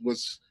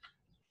what's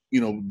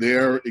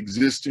there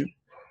existing.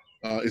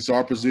 It's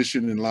our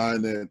position in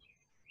line that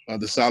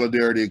the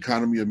solidarity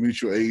economy of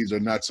mutual aids are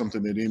not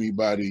something that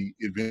anybody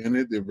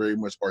invented. They're very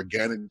much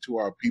organic to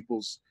our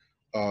people's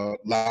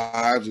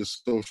lives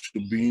as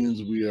social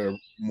beings. We are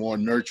more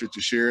nurtured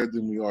to share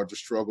than we are to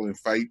struggle and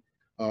fight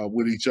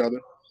with each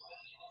other.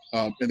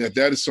 And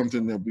that is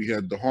something that we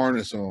had to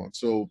harness on.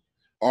 So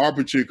our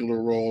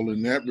particular role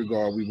in that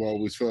regard, we've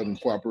always felt in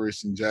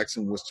Cooperation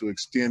Jackson, was to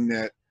extend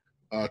that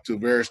to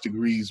various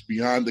degrees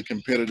beyond the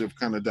competitive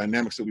kind of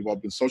dynamics that we've all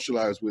been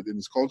socialized with in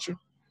this culture.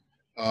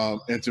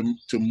 And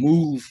to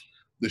move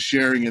the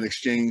sharing and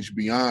exchange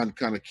beyond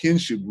kind of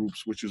kinship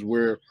groups, which is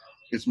where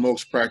it's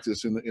most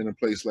practiced in a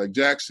place like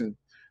Jackson,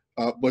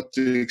 but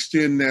to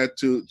extend that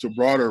to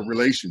broader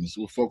relations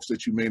with folks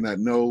that you may not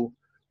know,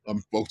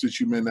 folks that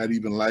you may not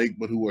even like,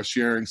 but who are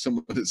sharing some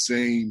of the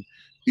same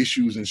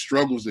issues and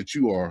struggles that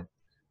you are,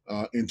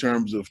 in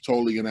terms of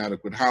totally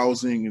inadequate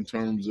housing, in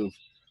terms of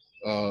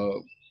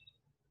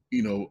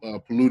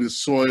polluted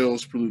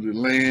soils, polluted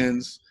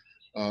lands,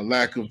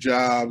 lack of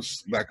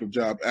jobs, lack of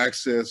job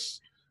access,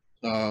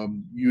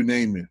 you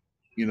name it.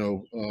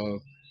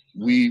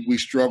 We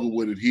struggle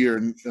with it here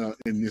in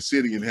the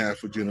city and have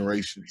for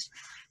generations.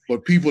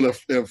 But people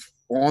have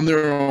on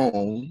their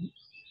own,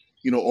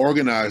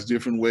 organized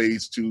different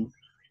ways to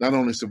not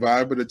only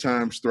survive, but at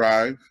times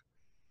thrive,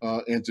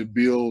 and to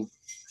build,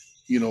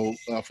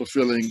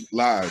 fulfilling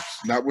lives,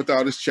 not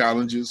without its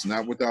challenges,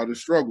 not without its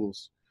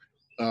struggles.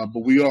 But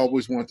we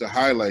always want to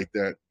highlight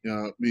that.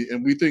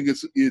 And we think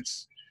it's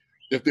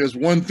if there's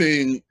one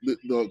thing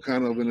that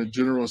kind of in a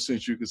general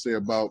sense you could say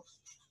about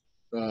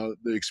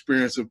the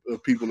experience of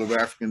people of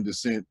African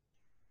descent,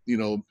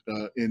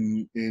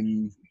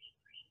 in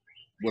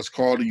what's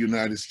called the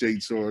United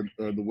States or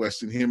the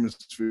Western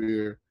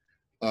Hemisphere,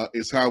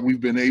 is how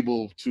we've been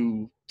able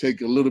to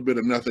take a little bit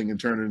of nothing and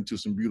turn it into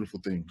some beautiful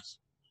things.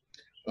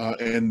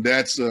 And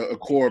that's a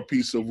core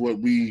piece of what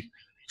we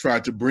try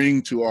to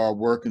bring to our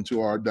work and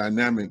to our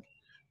dynamic,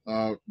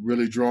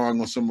 really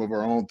drawing on some of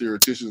our own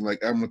theoreticians like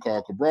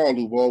Amilcar Cabral,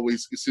 who've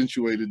always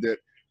accentuated that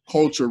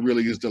culture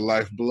really is the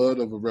lifeblood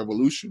of a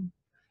revolution,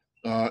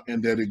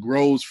 and that it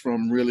grows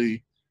from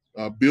really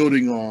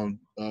building on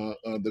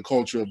the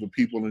culture of the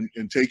people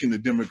and taking the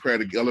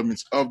democratic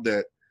elements of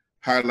that,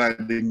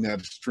 highlighting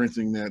that,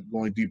 strengthening that,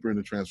 going deeper in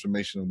the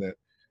transformation of that.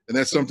 And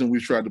that's something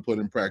we've tried to put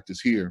in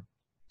practice here.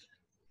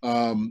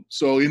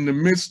 So in the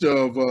midst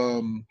of,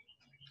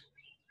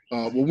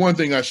 well, one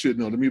thing I should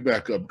know, let me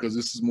back up because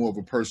this is more of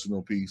a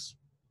personal piece.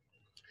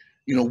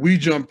 You know, we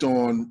jumped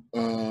on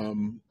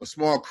a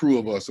small crew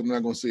of us. I'm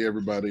not going to say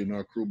everybody in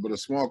our crew, but a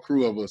small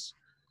crew of us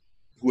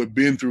who had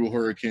been through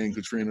Hurricane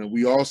Katrina.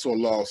 We also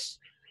lost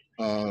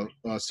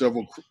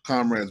several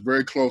comrades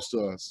very close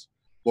to us,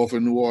 both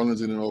in New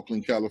Orleans and in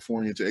Oakland,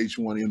 California, to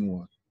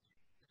H1N1.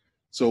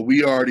 So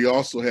we already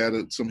also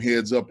had some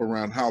heads up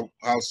around how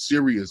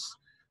serious,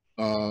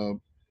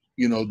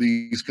 you know,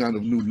 these kind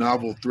of new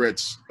novel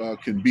threats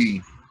can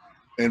be,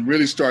 and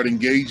really start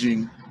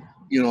engaging,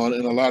 you know,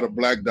 in a lot of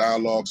Black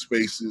dialogue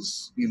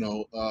spaces, you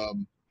know,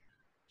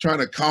 trying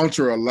to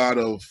counter a lot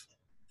of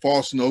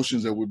false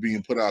notions that were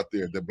being put out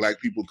there, that Black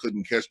people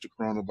couldn't catch the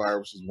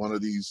coronavirus is one of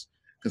these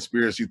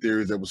conspiracy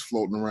theories that was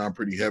floating around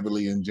pretty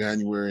heavily in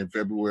January and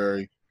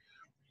February,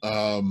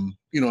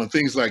 you know, and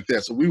things like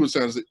that. So we would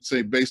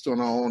say, based on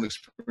our own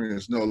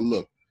experience, no,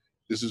 look,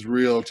 this is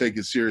real, take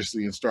it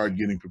seriously and start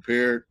getting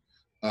prepared.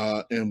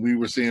 And we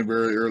were saying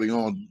very early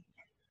on,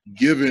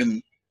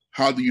 given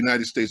how the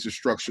United States is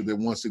structured, that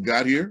once it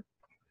got here,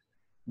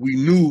 we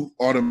knew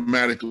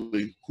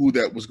automatically who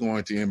that was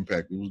going to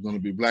impact. It was going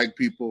to be Black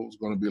people, it was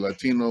going to be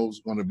Latinos, it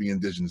was going to be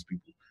indigenous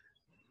people.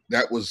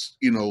 That was,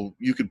 you know,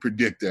 you could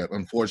predict that,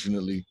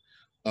 unfortunately,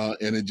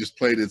 and it just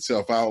played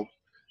itself out.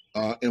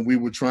 And we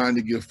were trying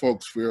to give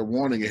folks fair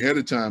warning ahead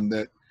of time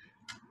that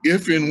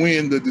if and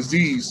when the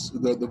disease,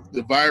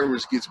 the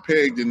virus gets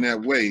pegged in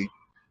that way,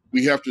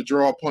 we have to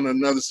draw upon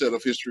another set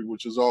of history,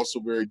 which is also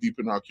very deep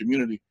in our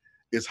community,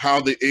 is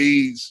how the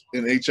AIDS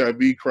and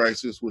HIV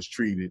crisis was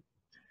treated,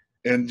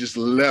 and just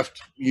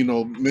left, you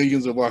know,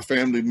 millions of our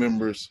family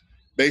members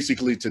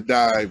basically to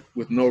die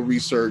with no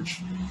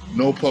research,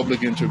 no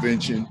public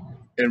intervention,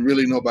 and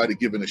really nobody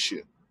giving a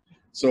shit.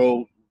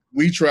 So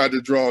we tried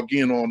to draw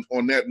again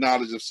on that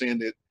knowledge of saying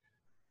that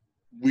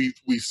we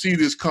see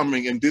this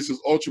coming, and this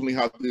is ultimately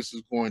how this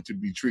is going to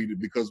be treated,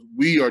 because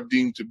we are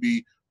deemed to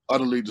be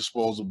utterly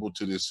disposable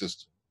to this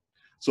system.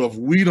 So if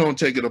we don't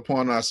take it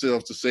upon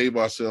ourselves to save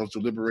ourselves, to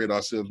liberate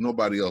ourselves,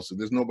 nobody else.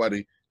 There's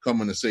nobody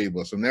coming to save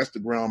us. And that's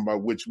the ground by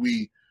which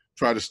we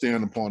try to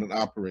stand upon and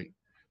operate.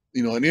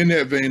 You know, and in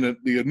that vein,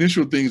 the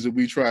initial things that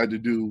we tried to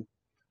do,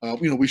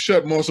 you know, we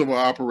shut most of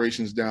our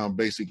operations down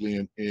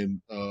basically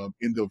in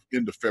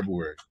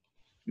February.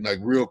 Like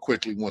real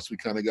quickly, once we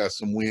kind of got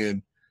some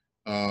wind,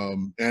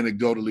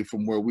 anecdotally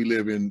from where we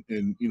live in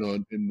you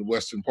know, in the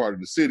western part of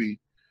the city,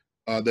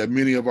 that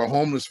many of our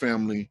homeless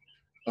family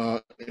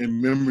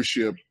in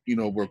membership, you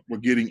know, were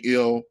getting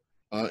ill,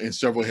 and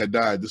several had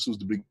died. This was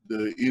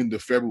the end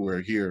of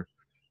February here,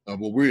 where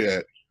we're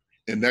at,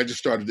 and that just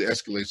started to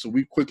escalate. So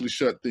we quickly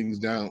shut things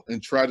down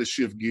and try to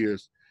shift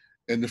gears.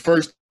 And the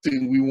first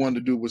thing we wanted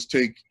to do was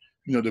take,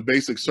 you know, the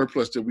basic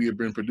surplus that we had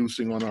been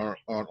producing on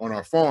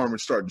our farm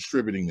and start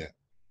distributing that.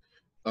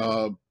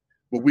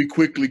 But we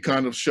quickly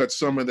kind of shut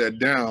some of that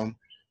down,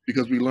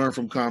 because we learned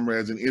from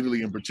comrades in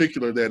Italy in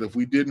particular that if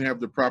we didn't have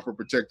the proper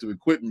protective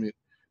equipment,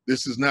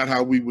 this is not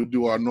how we would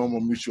do our normal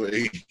mutual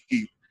aid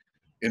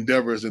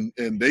endeavors, and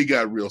they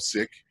got real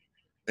sick,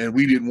 and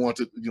we didn't want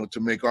to, you know, to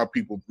make our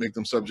people, make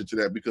them subject to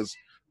that, because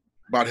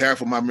about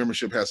half of my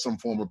membership has some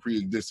form of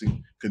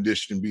pre-existing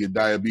condition, be it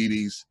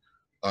diabetes,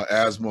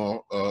 asthma,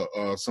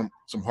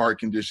 some heart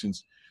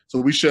conditions. So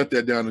we shut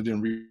that down and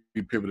then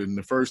re-pivoted. And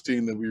the first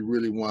thing that we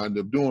really wound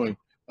up doing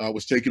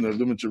was taking the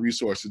limited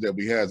resources that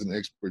we had and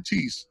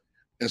expertise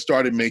and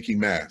started making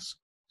masks,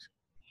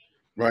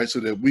 right? So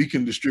that we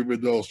can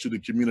distribute those to the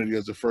community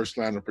as the first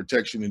line of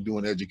protection and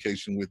doing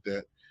education with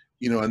that,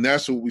 you know, and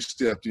that's what we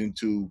stepped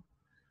into.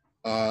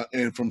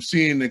 And from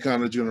seeing the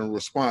kind of general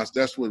response,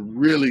 that's what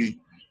really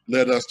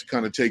led us to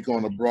kind of take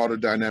on a broader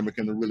dynamic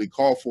and to really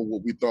call for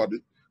what we thought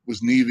it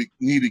was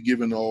needed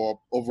given our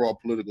overall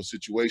political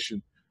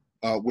situation,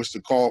 was to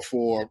call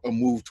for a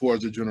move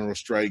towards a general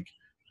strike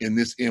in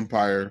this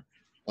empire,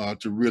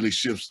 to really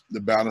shift the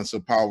balance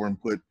of power and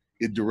put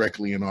it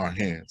directly in our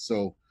hands.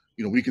 So,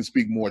 you know, we can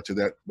speak more to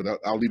that, but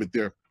I'll leave it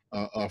there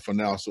for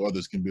now so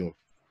others can build.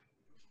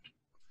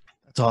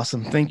 That's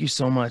awesome. Thank you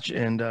so much.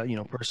 And, you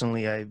know,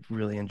 personally, I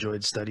really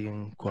enjoyed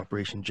studying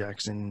Cooperation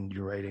Jackson,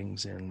 your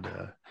writings, and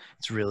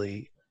it's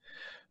really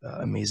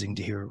amazing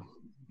to hear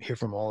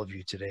from all of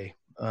you today.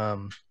 I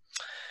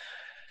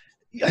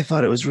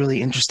thought it was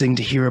really interesting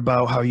to hear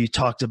about how you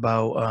talked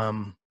about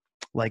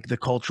like the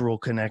cultural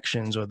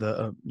connections or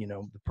the, you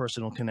know, the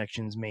personal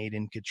connections made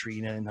in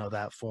Katrina, and how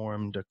that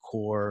formed a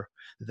core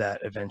that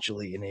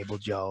eventually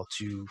enabled y'all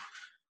to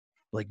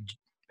like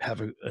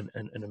have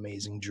an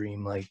amazing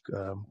dream like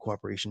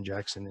Cooperation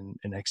Jackson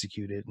and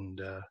execute it. And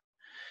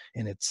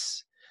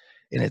it's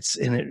I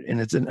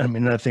mean,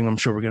 another thing I'm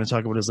sure we're going to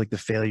talk about is like the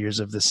failures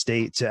of the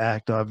state to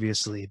act,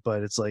 obviously,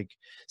 but it's like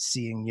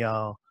seeing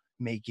y'all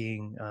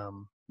making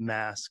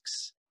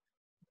masks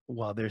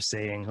while they're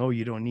saying, "Oh,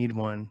 you don't need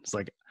one," it's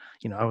like,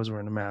 I was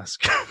wearing a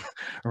mask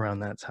around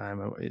that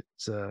time. It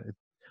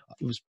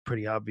was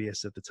pretty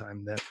obvious at the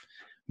time that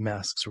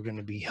masks were going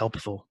to be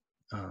helpful,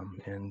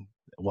 and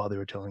while they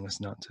were telling us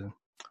not to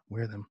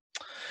wear them.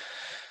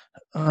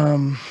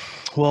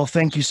 Well,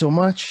 thank you so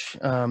much.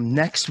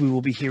 Next, we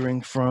will be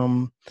hearing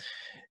from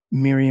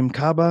Miriam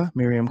Kaba.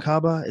 Miriam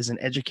Kaba is an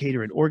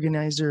educator and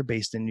organizer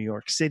based in New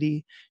York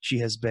City. She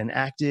has been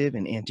active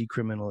in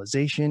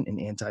anti-criminalization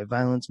and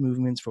anti-violence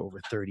movements for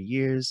over 30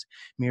 years.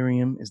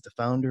 Miriam is the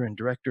founder and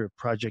director of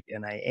Project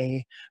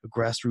NIA, a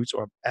grassroots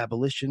or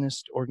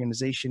abolitionist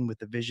organization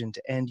with a vision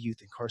to end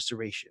youth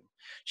incarceration.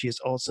 She is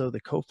also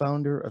the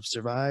co-founder of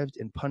Survived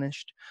and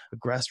Punished, a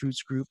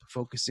grassroots group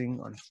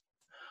focusing on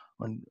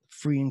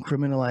freeing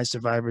criminalized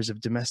survivors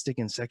of domestic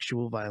and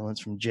sexual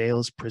violence from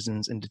jails,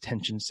 prisons, and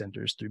detention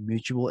centers through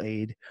mutual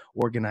aid,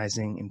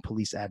 organizing, and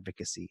police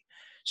advocacy.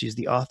 She is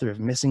the author of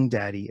Missing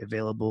Daddy,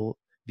 available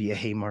via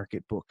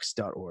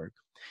haymarketbooks.org.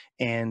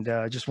 And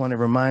I just want to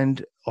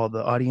remind all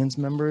the audience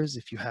members,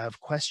 if you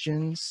have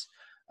questions,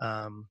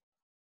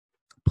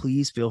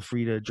 please feel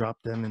free to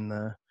drop them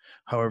in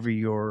however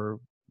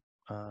you're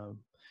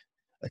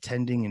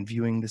attending and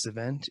viewing this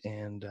event,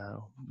 and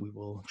we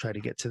will try to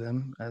get to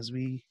them as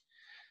we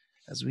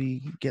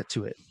get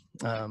to it.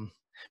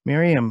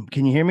 Miriam,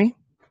 can you hear me?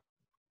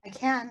 I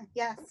can,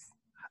 yes.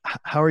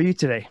 How are you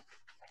today?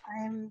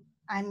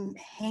 I'm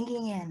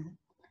hanging in.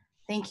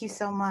 Thank you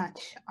so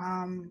much.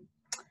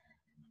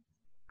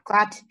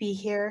 Glad to be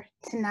here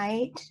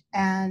tonight,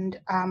 and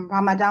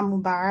Ramadan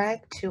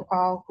Mubarak to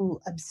all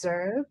who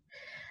observe.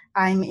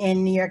 I'm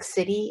in New York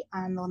City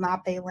on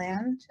Lenape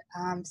land.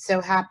 I'm so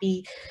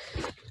happy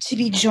to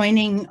be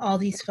joining all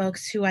these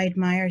folks who I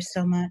admire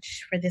so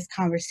much for this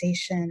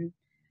conversation.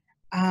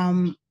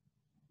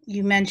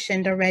 You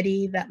mentioned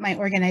already that my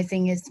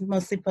organizing is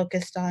mostly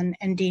focused on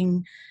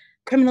ending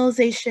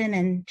criminalization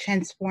and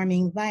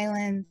transforming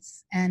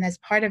violence. And as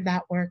part of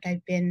that work,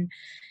 I've been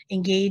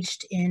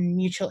engaged in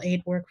mutual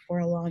aid work for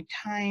a long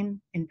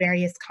time in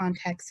various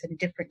contexts and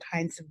different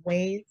kinds of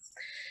ways.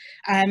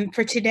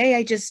 For today,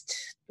 I just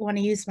want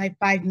to use my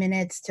 5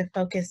 minutes to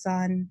focus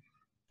on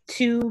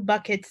 2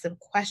 buckets of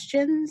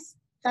questions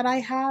that I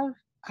have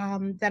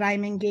that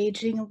I'm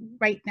engaging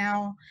right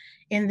now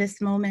in this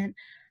moment.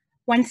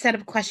 One set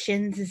of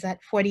questions is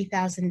at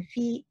 40,000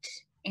 feet,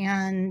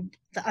 and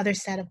the other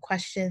set of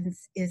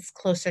questions is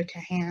closer to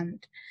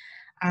hand.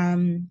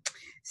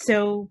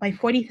 So my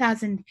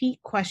 40,000 feet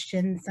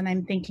questions that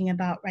I'm thinking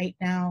about right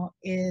now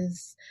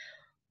is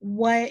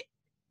what's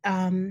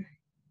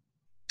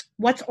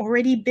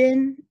already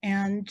been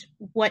and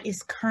what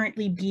is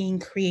currently being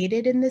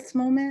created in this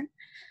moment.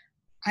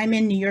 I'm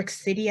in New York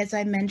City, as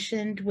I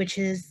mentioned, which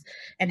is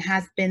and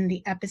has been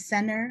the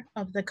epicenter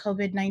of the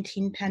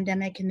COVID-19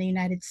 pandemic in the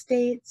United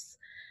States.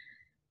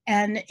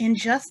 And in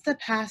just the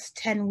past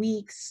 10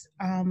 weeks,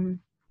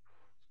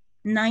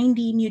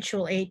 90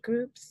 mutual aid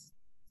groups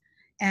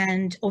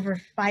and over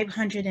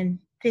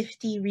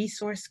 550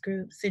 resource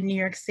groups in New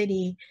York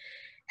City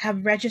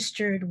have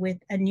registered with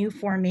a new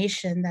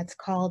formation that's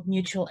called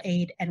Mutual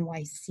Aid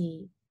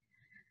NYC.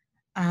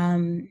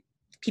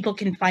 People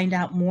can find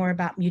out more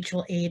about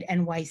Mutual Aid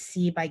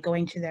NYC by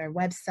going to their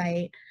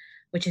website,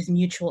 which is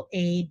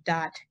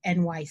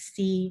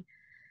mutualaid.nyc.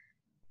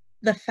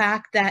 The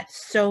fact that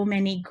so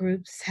many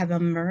groups have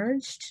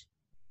emerged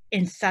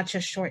in such a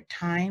short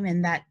time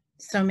and that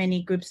so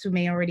many groups who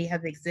may already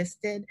have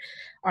existed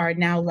are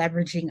now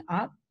leveraging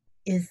up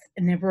is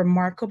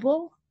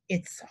remarkable.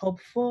 It's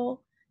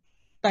hopeful.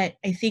 But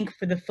I think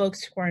for the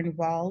folks who are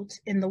involved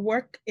in the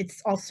work,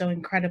 it's also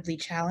incredibly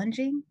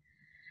challenging.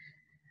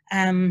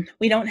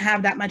 We don't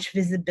have that much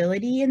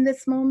visibility in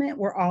this moment.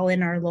 We're all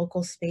in our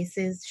local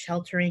spaces,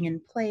 sheltering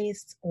in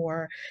place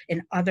or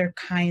in other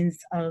kinds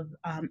of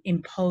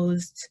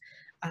imposed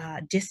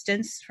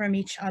distance from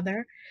each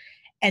other.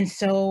 And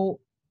so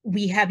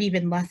we have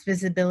even less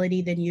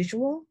visibility than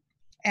usual.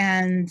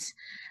 And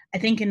I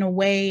think in a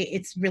way,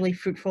 it's really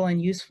fruitful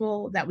and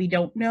useful that we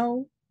don't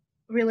know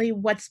really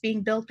what's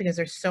being built because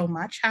there's so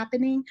much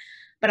happening.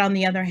 But on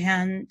the other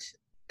hand,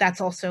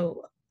 that's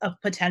also a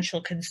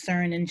potential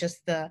concern, and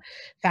just the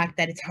fact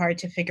that it's hard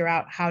to figure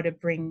out how to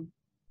bring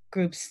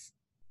groups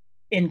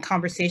in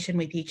conversation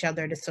with each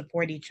other to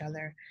support each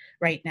other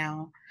right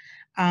now.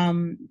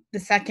 The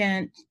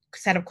second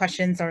set of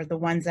questions are the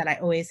ones that I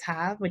always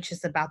have, which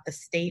is about the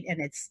state and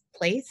its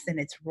place and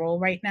its role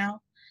right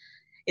now.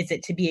 Is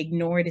it to be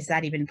ignored? Is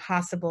that even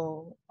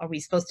possible? Are we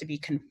supposed to be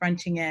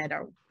confronting it,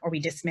 or are we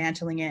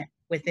dismantling it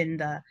within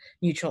the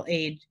mutual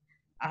aid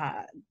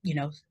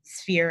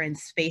sphere and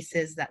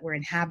spaces that we're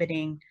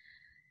inhabiting?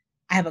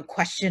 I have a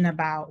question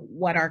about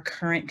what our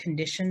current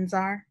conditions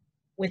are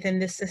within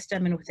this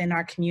system and within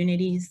our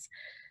communities.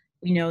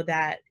 We know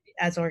that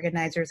as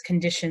organizers,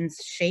 conditions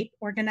shape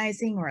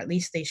organizing, or at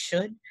least they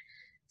should.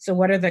 So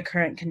what are the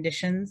current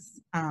conditions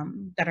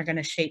that are going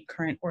to shape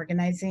current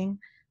organizing?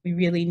 We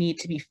really need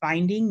to be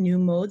finding new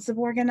modes of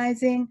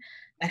organizing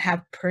that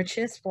have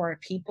purchase for our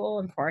people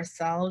and for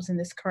ourselves in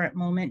this current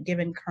moment,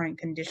 given current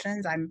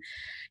conditions. I'm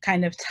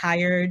kind of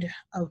tired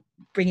of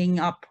bringing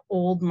up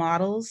old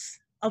models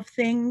of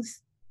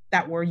things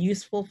that were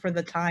useful for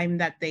the time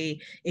that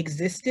they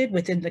existed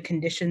within the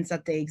conditions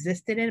that they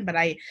existed in. But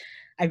I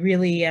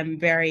really am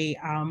very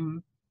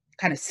kind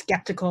of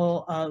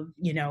skeptical of,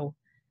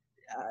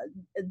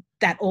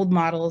 that old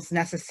models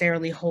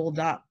necessarily hold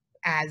up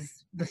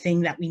as the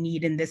thing that we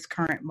need in this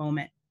current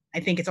moment. I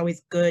think it's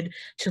always good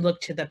to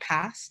look to the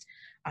past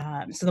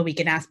so that we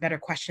can ask better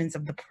questions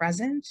of the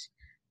present,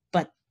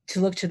 but to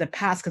look to the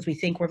past because we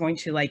think we're going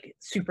to like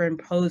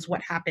superimpose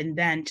what happened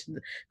then to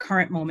the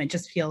current moment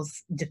just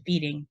feels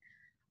defeating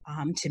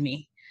to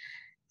me.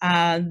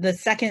 The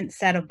second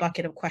set of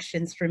bucket of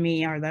questions for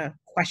me are the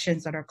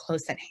questions that are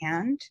close at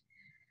hand.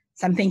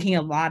 So I'm thinking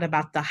a lot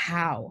about the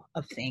how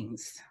of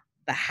things,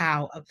 the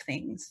how of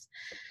things.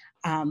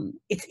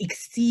 It's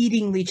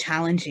exceedingly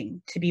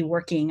challenging to be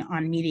working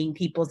on meeting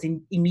people's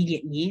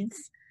immediate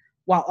needs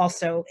while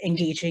also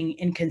engaging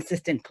in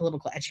consistent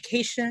political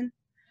education,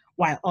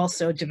 while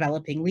also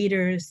developing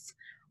leaders,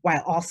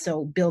 while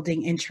also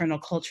building internal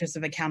cultures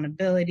of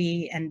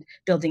accountability and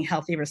building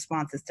healthy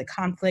responses to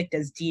conflict,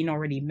 as Dean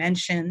already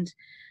mentioned.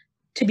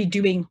 To be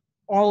doing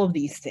all of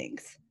these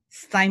things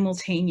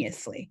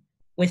simultaneously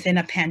within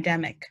a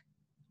pandemic,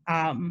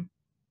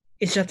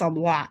 it's just a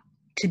lot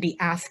to be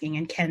asking.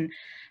 And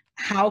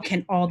how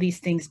can all these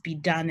things be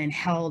done and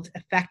held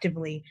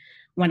effectively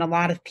when a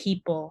lot of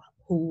people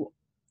who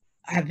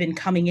have been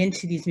coming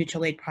into these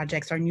mutual aid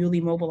projects are newly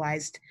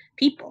mobilized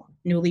people,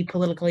 newly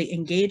politically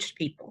engaged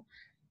people?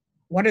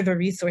 What are the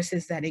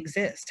resources that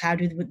exist? How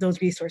do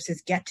those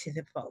resources get to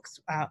the folks?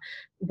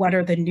 What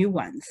are the new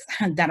ones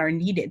that are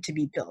needed to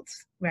be built,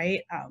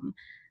 right?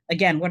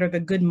 Again, what are the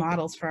good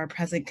models for our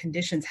present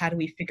conditions? How do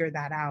we figure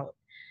that out?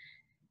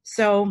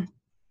 So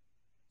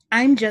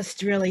I'm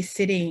just really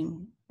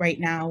sitting right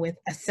now with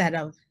a set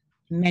of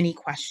many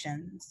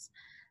questions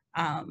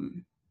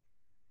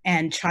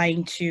and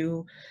trying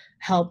to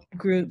help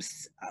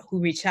groups who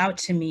reach out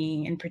to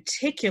me, in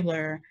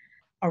particular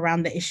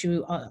around the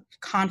issue of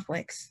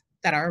conflicts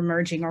that are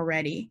emerging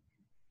already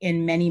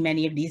in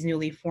many of these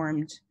newly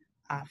formed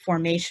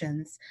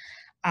formations.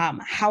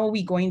 How are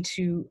we going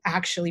to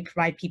actually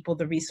provide people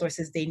the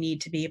resources they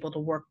need to be able to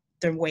work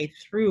their way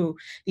through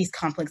these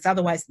conflicts?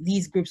 Otherwise,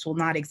 these groups will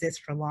not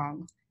exist for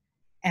long.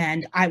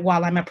 And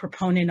while I'm a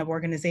proponent of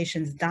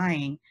organizations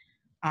dying,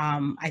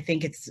 I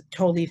think it's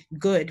totally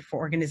good for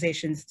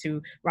organizations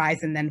to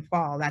rise and then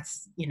fall.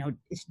 That's,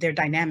 they're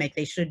dynamic.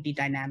 They should be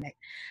dynamic.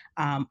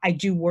 I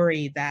do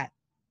worry that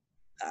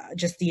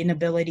just the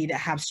inability to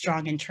have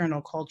strong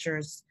internal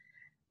cultures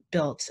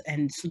built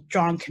and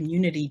strong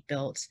community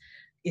built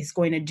is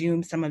going to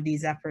doom some of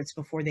these efforts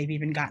before they've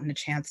even gotten a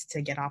chance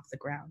to get off the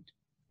ground.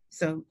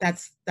 So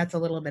that's a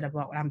little bit of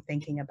what I'm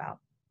thinking about.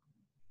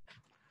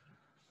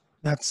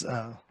 That's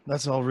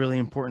all really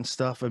important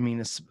stuff. I mean,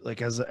 it's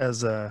like as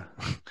I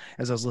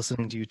was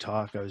listening to you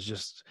talk, I was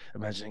just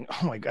imagining,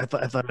 oh my God,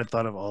 I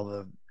thought of all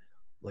the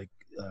like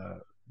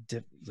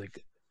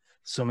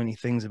so many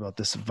things about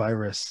this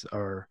virus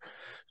are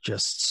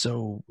just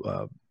so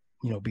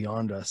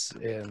beyond us,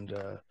 and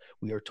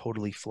we are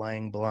totally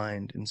flying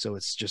blind. And so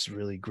it's just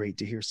really great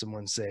to hear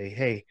someone say,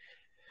 hey,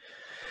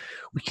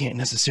 we can't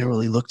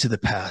necessarily look to the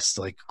past.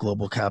 Like,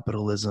 global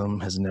capitalism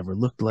has never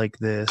looked like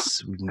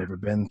this. We've never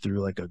been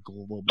through like a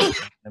global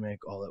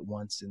pandemic all at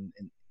once in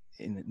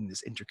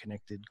this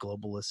interconnected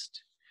globalist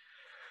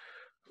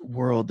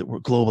world that we're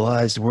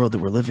globalized world that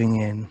we're living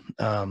in.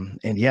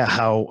 And yeah,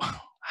 how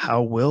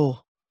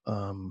will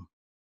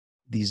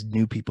these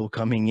new people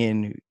coming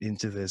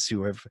into this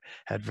who have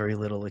had very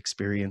little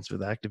experience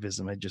with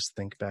activism? I just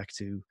think back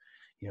to,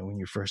 when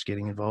you're first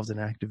getting involved in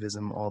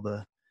activism, all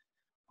the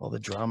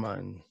drama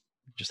and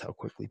just how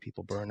quickly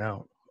people burn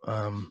out.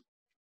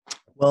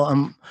 Well,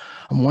 I'm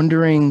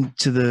wondering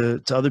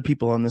to other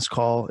people on this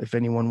call if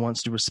anyone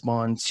wants to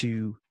respond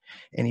to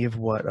any of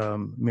what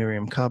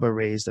Miriam Kaba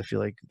raised. I feel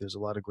like there's a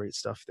lot of great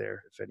stuff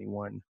there. If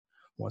anyone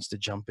wants to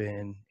jump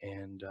in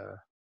and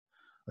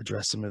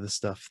address some of the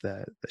stuff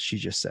that she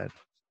just said.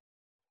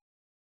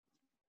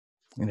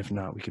 And if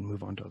not, we can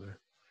move on to other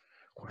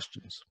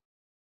questions.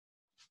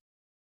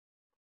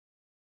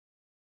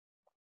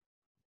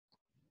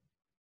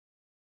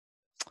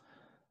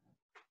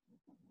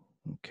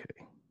 Okay.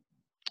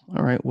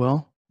 All right.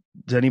 Well,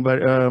 does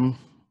anybody I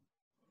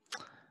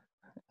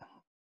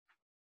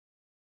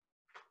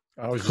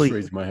was just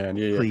raising my hand.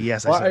 Yeah.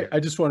 Yes. Well, I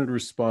just wanted to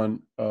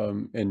respond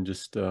and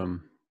just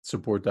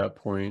support that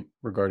point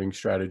regarding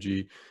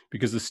strategy,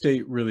 because the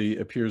state really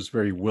appears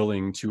very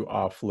willing to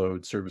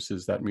offload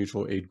services that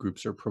mutual aid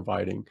groups are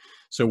providing.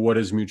 So what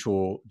does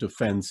mutual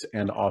defense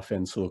and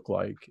offense look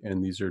like?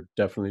 And these are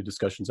definitely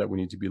discussions that we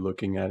need to be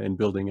looking at and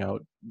building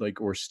out,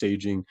 or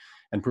staging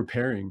and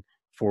preparing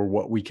for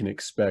what we can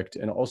expect,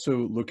 and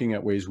also looking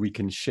at ways we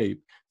can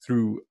shape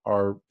through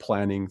our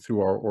planning, through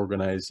our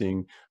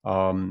organizing,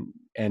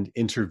 and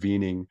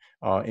intervening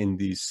in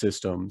these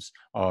systems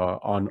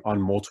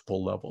on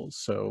multiple levels.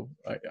 So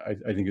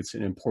I think it's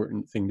an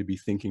important thing to be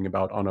thinking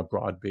about on a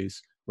broad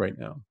base right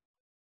now.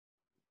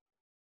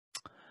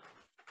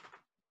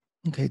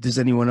 Okay, does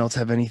anyone else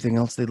have anything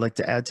else they'd like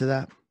to add to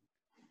that?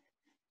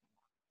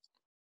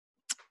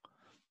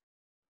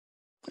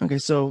 Okay,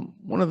 so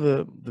one of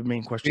the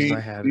main questions I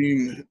had.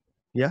 Dean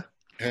Yeah?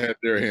 had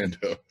their hand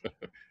up.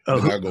 Oh,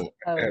 And I go,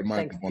 I Oh, had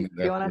mine thanks. on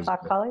Do you want to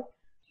talk, Polly?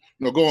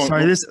 No, go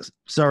on.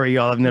 sorry,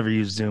 y'all. I've never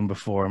used Zoom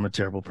before. I'm a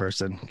terrible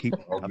person. Keep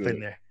up in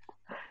there.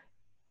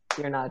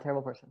 You're not a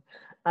terrible person.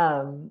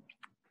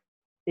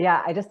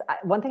 Yeah,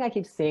 one thing I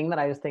keep seeing that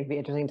I just think would be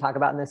interesting to talk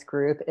about in this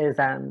group is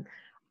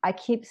I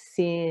keep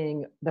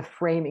seeing the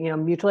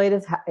framing, mutual aid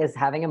is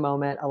having a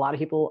moment. A lot of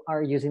people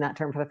are using that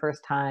term for the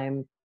first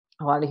time.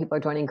 A lot of people are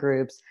joining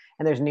groups,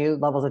 and there's new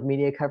levels of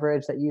media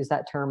coverage that use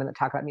that term and that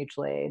talk about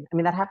mutual aid. I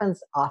mean, that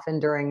happens often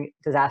during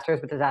disasters,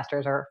 but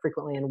disasters are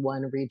frequently in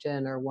one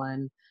region or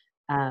one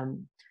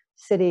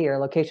city or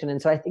location.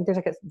 And so I think there's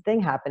like a thing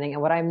happening.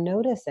 And what I'm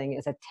noticing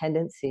is a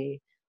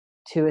tendency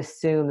to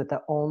assume that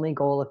the only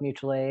goal of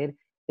mutual aid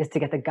is to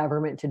get the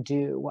government to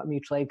do what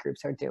mutual aid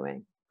groups are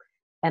doing.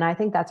 And I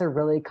think that's a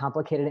really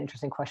complicated,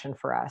 interesting question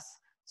for us.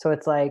 So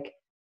it's like,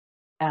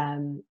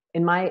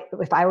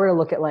 if I were to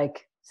look at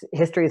like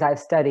histories I've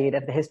studied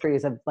of the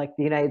histories of like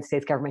the United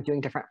States government doing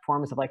different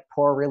forms of like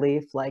poor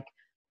relief, like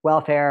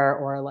welfare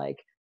or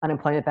like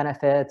unemployment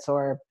benefits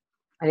or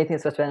anything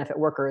that's supposed to benefit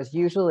workers,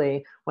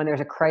 usually when there's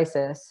a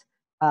crisis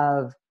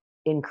of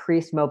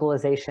increased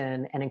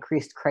mobilization and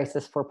increased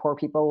crisis for poor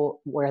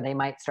people where they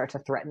might start to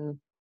threaten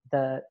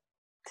the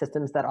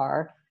systems that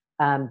are,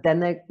 then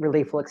the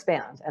relief will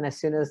expand. And as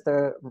soon as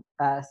the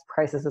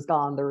crisis is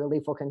gone, the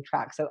relief will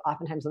contract. So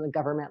oftentimes when the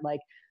government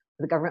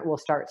will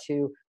start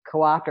to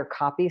co-opt or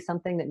copy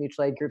something that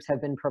mutual aid groups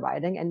have been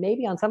providing. And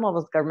maybe on some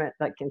levels, government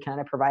can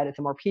kind of provide it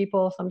to more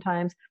people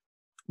sometimes.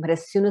 But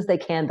as soon as they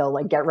can, they'll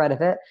get rid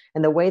of it.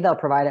 And the way they'll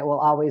provide it will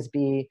always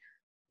be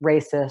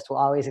racist, will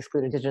always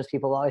exclude indigenous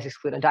people, will always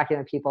exclude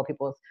undocumented people,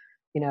 people with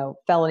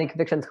felony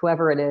convictions,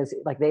 whoever it is.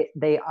 Like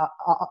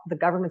the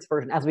government's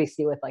version, as we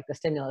see with like the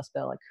stimulus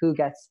bill, like who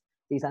gets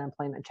these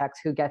unemployment checks,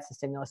 who gets the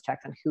stimulus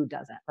checks, and who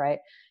doesn't, right?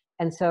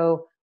 And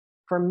so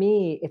for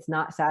me, it's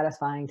not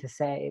satisfying to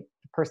say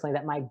personally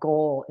that my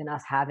goal in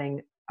us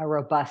having a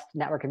robust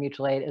network of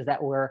mutual aid is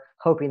that we're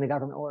hoping the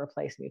government will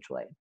replace mutual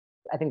aid.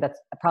 I think that's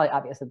probably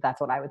obvious that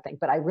that's what I would think,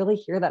 but I really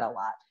hear that a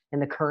lot in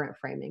the current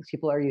framings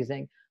people are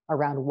using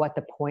around what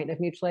the point of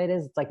mutual aid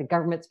is. It's like the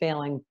government's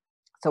failing,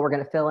 so we're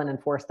going to fill in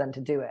and force them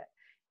to do it.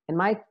 And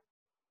my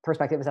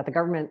perspective is that the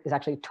government is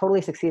actually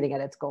totally succeeding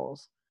at its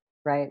goals,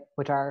 right?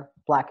 Which are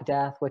Black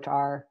death, which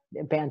are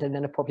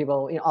abandonment of poor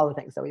people, all the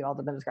things that we've all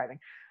been describing.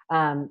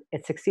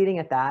 It's succeeding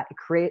at that.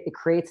 It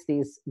creates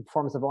these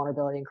forms of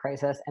vulnerability and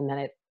crisis, and then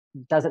it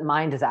doesn't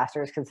mind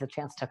disasters because it's a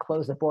chance to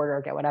close the border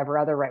or get whatever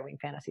other right-wing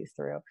fantasies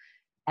through.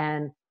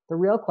 And the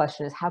real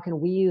question is, how can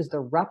we use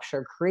the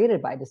rupture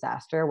created by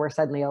disaster, where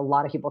suddenly a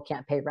lot of people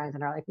can't pay rent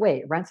and are like,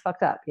 wait, rent's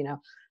fucked up,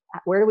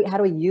 how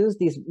do we use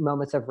these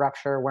moments of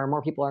rupture where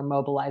more people are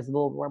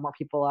mobilizable, where more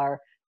people are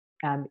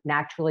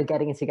naturally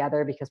getting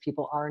together because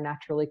people are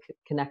naturally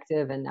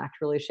connective and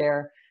naturally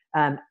share,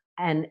 and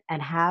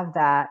have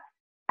that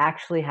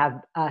actually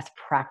have us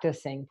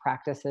practicing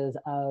practices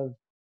of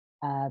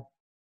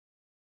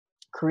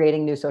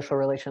creating new social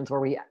relations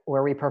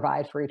where we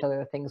provide for each other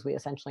the things we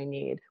essentially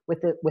need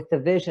with the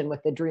vision,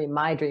 with the dream.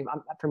 My dream,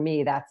 for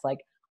me, that's like,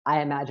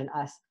 I imagine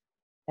us,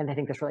 and I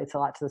think this relates a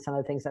lot to some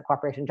of the things that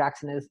Cooperation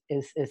Jackson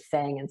is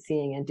saying and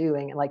seeing and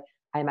doing. And like,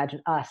 I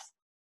imagine us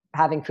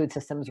having food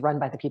systems run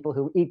by the people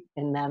who eat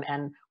in them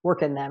and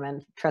work in them,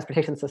 and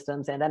transportation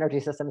systems and energy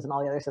systems and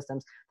all the other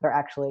systems that are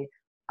actually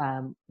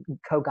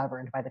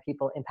co-governed by the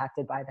people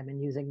impacted by them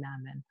and using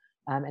them,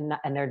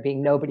 and there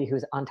being nobody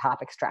who's on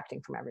top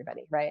extracting from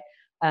everybody, right?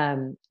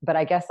 But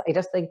I guess I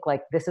just think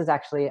like this is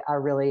actually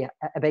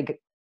a big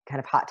kind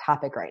of hot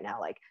topic right now,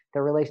 like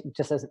the relation,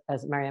 just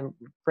as Miriam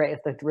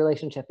phrased, the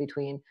relationship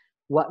between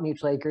what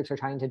mutual aid groups are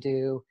trying to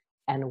do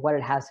and what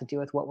it has to do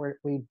with what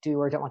we do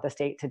or don't want the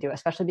state to do,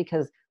 especially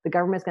because the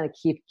government's going to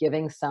keep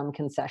giving some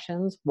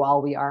concessions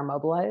while we are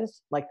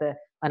mobilized, like the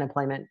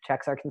unemployment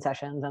checks are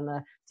concessions and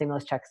the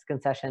stimulus checks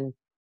concession,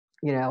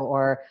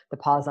 or the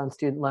pause on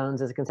student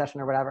loans is a concession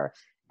or whatever.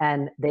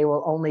 And they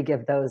will only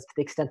give those to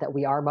the extent that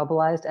we are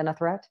mobilized and a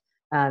threat,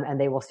 and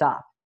they will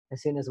stop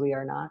as soon as we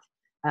are not.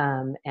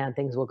 And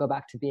things will go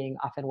back to being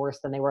often worse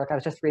than they were. Like I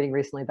was just reading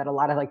recently that a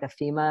lot of like the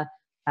FEMA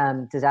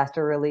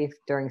disaster relief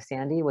during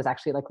Sandy was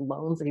actually like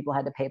loans that people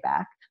had to pay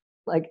back,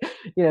 like,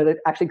 that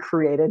actually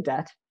created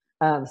debt.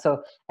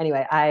 So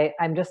anyway,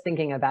 I'm just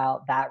thinking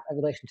about that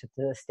relationship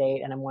to the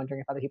state, and I'm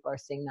wondering if other people are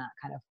seeing that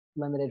kind of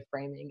limited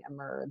framing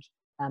emerge.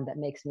 That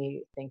makes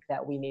me think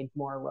that we need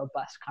more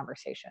robust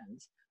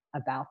conversations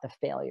about the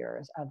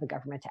failures of the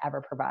government to ever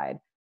provide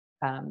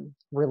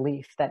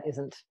relief that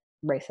isn't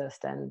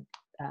racist and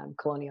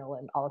colonial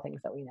and all the things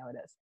that we know it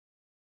is.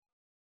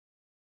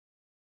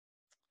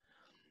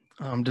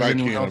 Does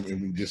anyone else? I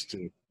mean, just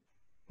to.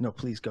 No,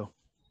 please go.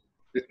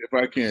 If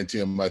I can,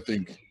 Tim, I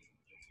think.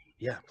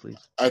 Yeah, please.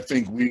 I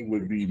think we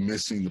would be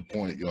missing the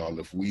point, y'all,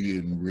 if we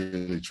didn't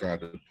really try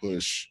to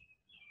push,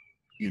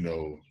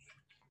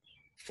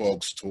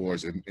 folks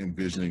towards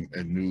envisioning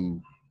a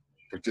new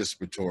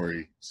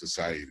participatory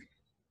society.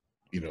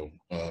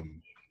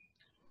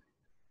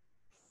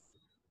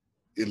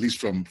 At least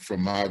from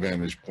my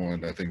vantage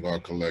point, I think our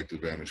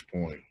collective vantage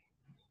point,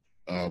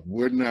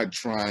 we're not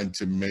trying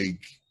to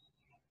make,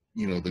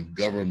 the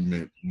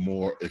government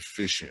more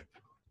efficient.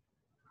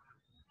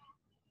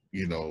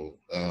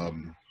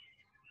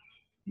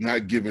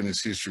 Not given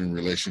its history and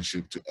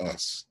relationship to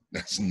us.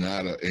 That's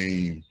not an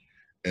aim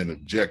and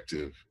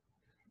objective.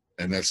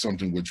 And that's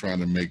something we're trying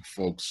to make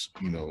folks,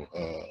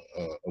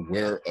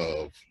 aware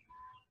of.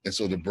 And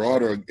so the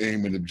broader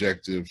aim and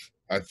objective,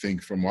 I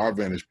think from our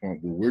vantage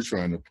point, what we're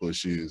trying to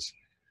push is,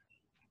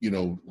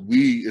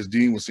 we, as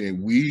Dean was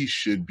saying, we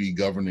should be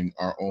governing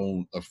our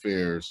own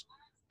affairs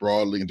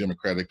broadly and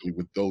democratically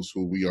with those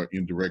who we are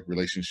in direct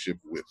relationship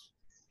with,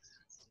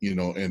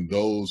 and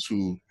those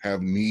who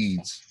have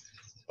needs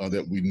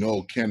that we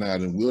know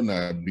cannot and will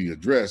not be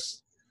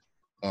addressed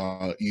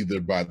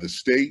either by the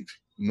state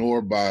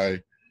nor by,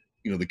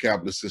 the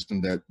capitalist system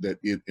that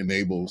it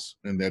enables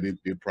and that it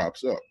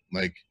props up.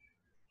 Like,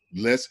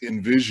 let's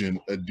envision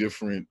a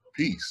different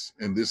piece.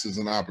 And this is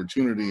an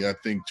opportunity, I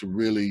think, to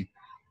really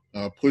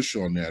push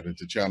on that and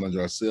to challenge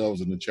ourselves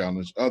and to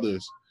challenge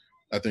others,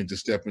 I think, to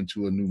step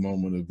into a new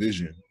moment of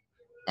vision.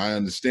 I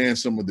understand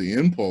some of the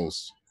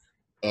impulse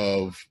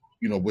of,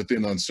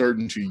 within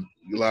uncertainty,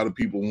 a lot of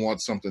people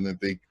want something that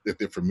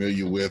they're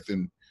familiar with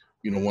and,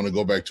 want to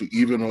go back to,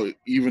 even if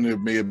it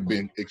may have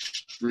been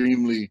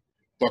extremely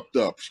fucked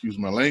up, excuse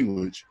my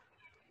language,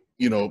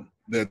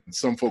 that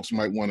some folks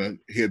might want to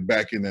head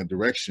back in that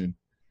direction.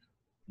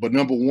 But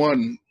number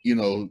one,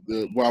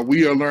 while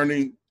we are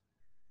learning,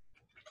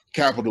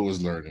 capital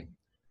is learning,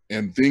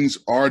 and things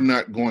are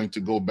not going to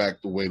go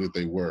back the way that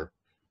they were.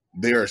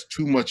 There's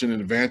too much an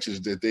advantage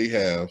that they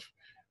have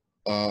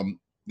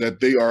that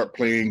they are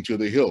playing to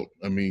the hilt.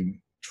 I mean,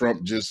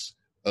 Trump just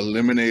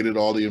eliminated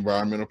all the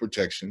environmental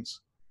protections.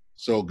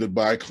 So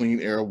goodbye clean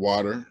air,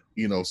 water,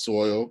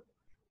 soil.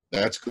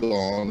 That's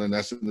gone, and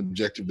that's an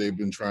objective they've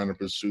been trying to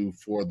pursue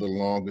for the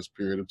longest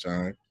period of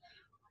time.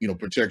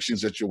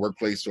 Protections at your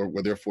workplace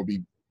will therefore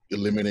be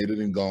eliminated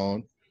and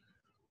gone.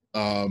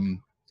 They're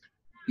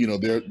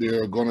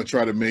going to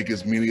try to make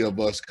as many of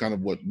us kind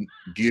of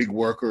gig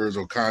workers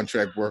or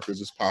contract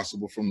workers as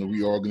possible from the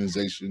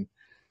reorganization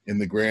and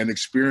the grand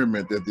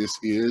experiment that this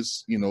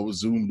is,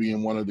 Zoom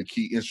being one of the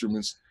key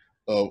instruments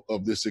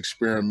of this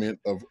experiment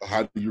of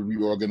how do you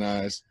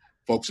reorganize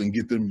folks and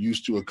get them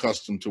used to,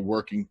 accustomed to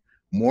working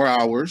more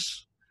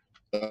hours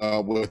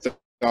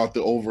without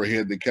the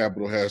overhead that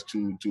capital has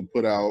to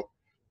put out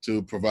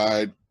to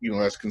provide,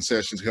 as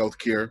concessions,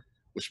 healthcare,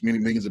 which many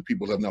millions of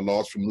people have now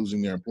lost from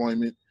losing their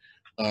employment.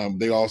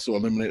 They also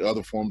eliminate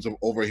other forms of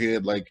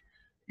overhead, like,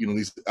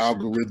 these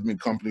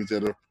algorithmic companies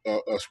that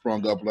are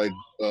sprung up, like,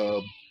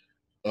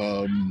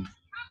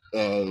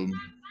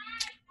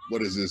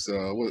 what is this,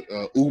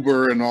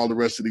 Uber and all the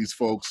rest of these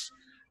folks,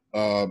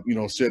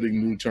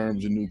 setting new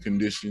terms and new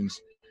conditions.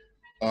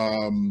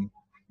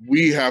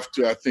 We have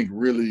to, I think,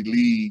 really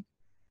lead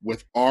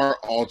with our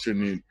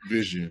alternate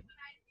vision.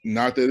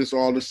 Not that it's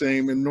all the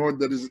same, and nor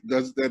that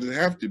it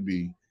have to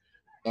be.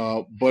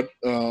 But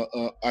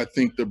I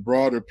think the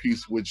broader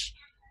piece, which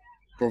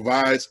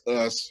provides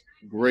us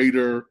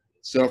greater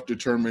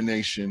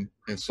self-determination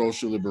and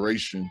social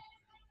liberation,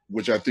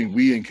 which I think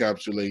we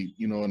encapsulate,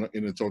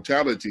 in a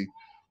totality,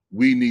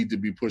 we need to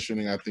be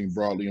pushing, I think,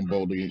 broadly and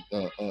boldly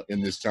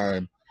in this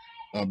time,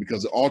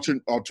 because the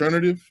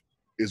alternative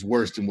is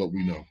worse than what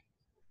we know.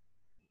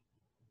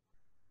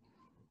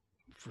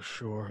 For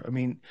sure. I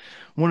mean,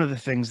 one of the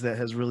things that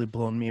has really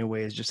blown me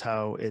away is just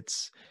how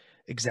it's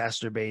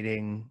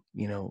exacerbating,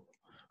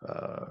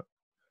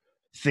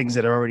 things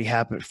that are already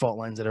happening, fault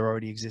lines that are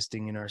already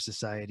existing in our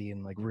society,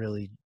 and like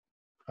really,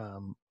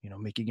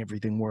 making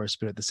everything worse.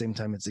 But at the same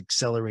time, it's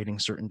accelerating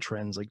certain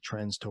trends, like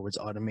trends towards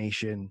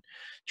automation,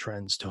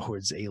 trends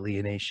towards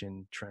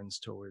alienation, trends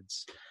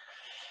towards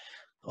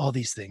all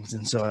these things.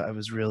 And so I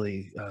was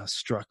really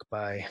struck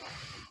by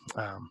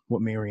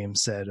what Miriam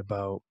said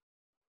about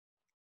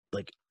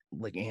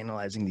like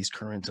analyzing these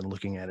currents and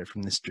looking at it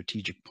from this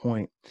strategic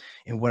point.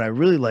 And what I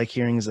really like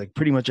hearing is like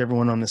pretty much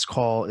everyone on this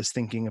call is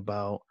thinking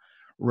about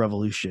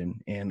revolution,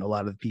 and a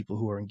lot of the people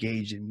who are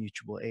engaged in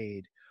mutual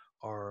aid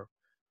are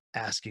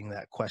asking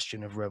that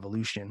question of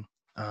revolution.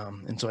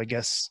 And so I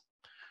guess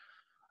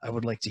I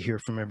would like to hear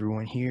from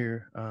everyone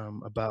here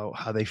about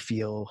how they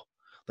feel,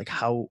 like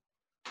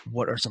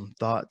what are some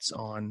thoughts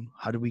on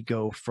how do we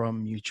go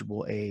from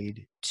mutual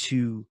aid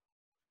to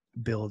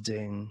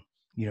building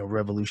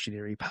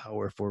revolutionary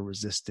power for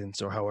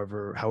resistance, or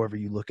however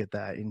you look at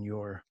that in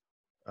your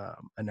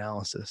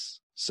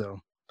analysis. So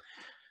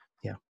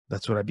yeah,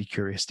 that's what I'd be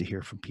curious to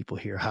hear from people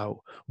here.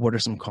 What are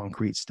some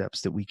concrete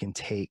steps that we can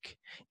take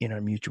in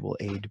our mutual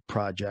aid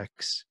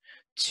projects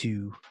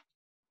to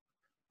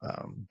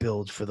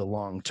build for the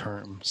long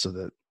term, so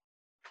that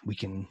we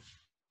can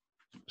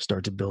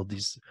start to build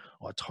these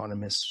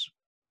autonomous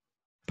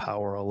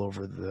power all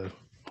over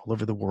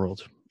the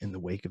world in the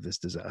wake of this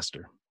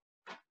disaster.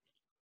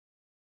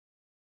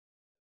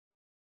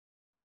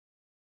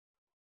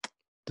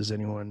 Does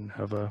anyone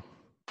have a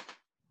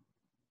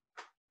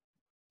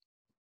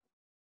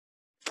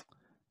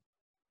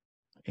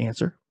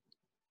answer?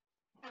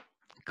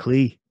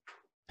 Clee.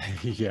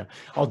 Yeah,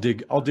 I'll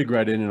dig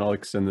right in, and I'll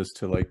extend this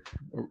to like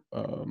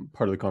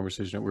part of the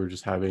conversation that we were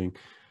just having,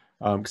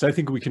 because I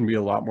think we can be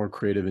a lot more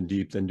creative and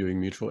deep than doing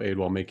mutual aid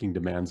while making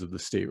demands of the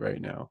state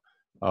right now.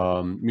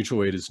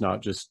 Mutual aid is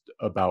not just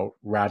about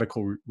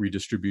radical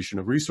redistribution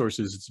of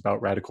resources, it's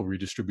about radical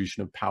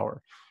redistribution of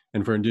power.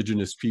 And for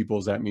Indigenous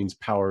peoples, that means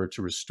power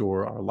to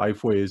restore our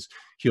lifeways,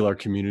 heal our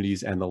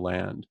communities and the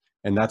land.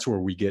 And that's where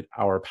we get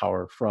our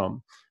power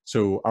from.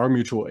 So our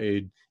mutual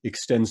aid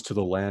extends to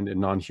the land and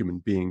non-human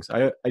beings.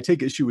 I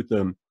take issue with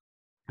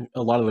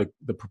a lot of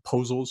the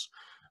proposals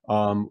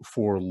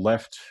for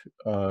left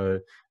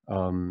like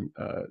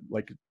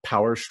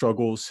power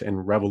struggles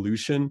and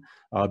revolution,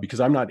 because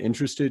I'm not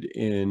interested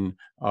in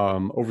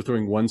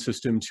overthrowing one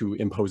system to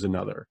impose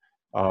another.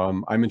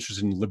 I'm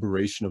interested in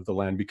liberation of the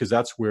land, because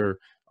that's where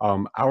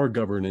our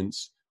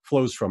governance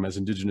flows from. As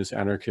Indigenous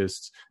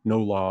anarchists, no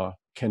law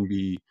can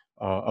be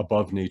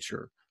above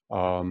nature.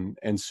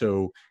 And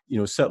so,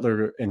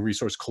 settler and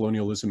resource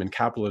colonialism and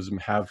capitalism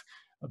have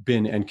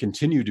been and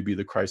continue to be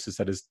the crisis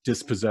that has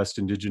dispossessed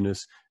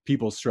Indigenous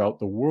peoples throughout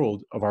the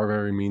world of our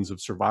very means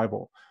of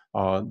survival.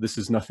 This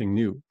is nothing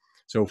new.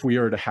 So if we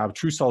are to have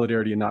true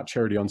solidarity and not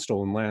charity on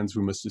stolen lands,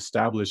 we must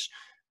establish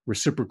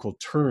reciprocal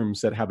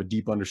terms that have a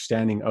deep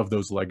understanding of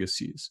those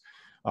legacies.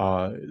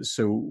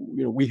 So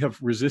we have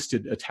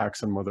resisted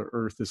attacks on Mother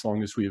Earth as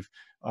long as we have,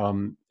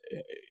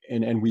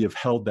 and we have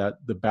held that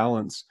the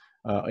balance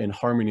and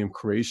harmony of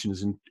creation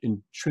is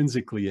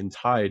intrinsically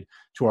tied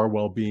to our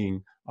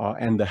well-being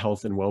and the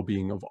health and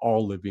well-being of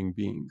all living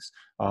beings.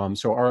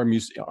 So our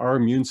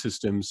immune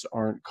systems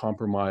aren't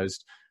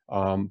compromised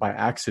by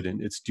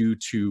accident. It's due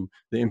to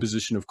the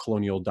imposition of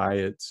colonial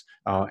diets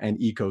and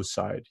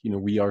ecocide.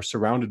 We are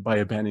surrounded by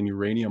abandoned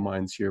uranium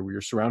mines here. We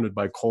are surrounded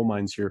by coal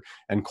mines here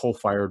and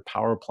coal-fired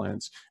power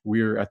plants.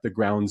 We're at the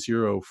ground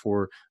zero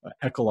for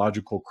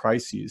ecological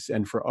crises.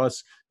 And for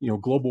us,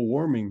 global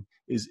warming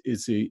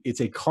it's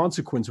a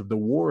consequence of the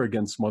war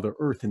against Mother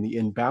Earth and the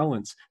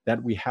imbalance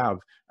that we have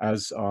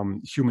as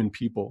human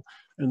people.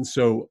 And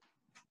so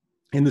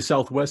in the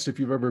Southwest, if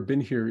you've ever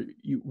been here,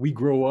 we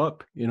grow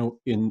up,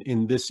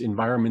 in this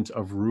environment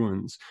of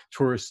ruins.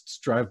 Tourists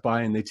drive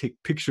by and they take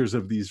pictures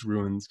of these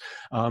ruins.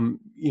 An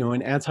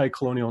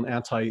anti-colonial and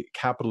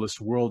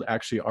anti-capitalist world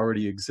actually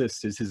already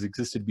exists. It has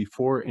existed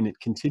before, and it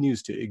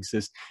continues to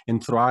exist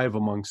and thrive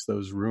amongst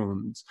those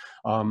ruins.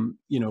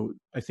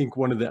 I think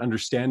one of the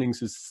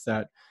understandings is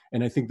that,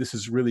 and I think this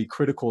is really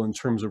critical in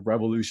terms of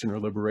revolution or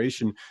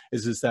liberation,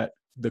 is that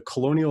the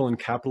colonial and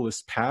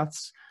capitalist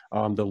paths,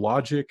 the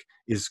logic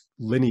is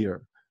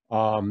linear.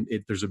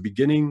 There's a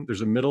beginning,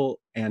 there's a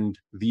middle, and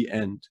the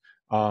end.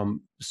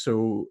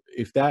 So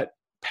if that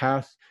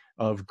path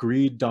of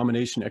greed,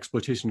 domination,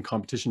 exploitation,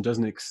 competition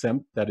doesn't accept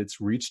that it's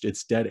reached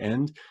its dead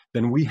end,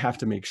 then we have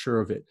to make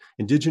sure of it.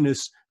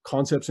 Indigenous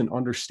concepts and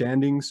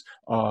understandings,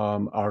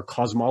 our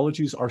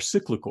cosmologies are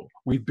cyclical.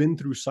 We've been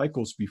through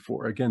cycles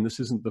before. Again, this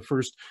isn't the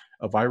first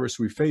virus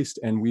we faced,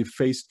 and we've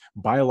faced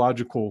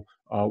biological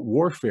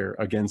warfare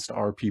against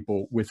our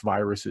people with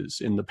viruses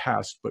in the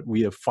past, but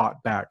we have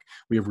fought back,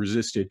 we have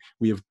resisted,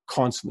 we have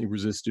constantly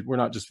resisted. We're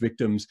not just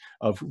victims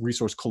of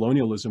resource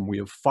colonialism, we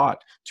have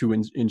fought to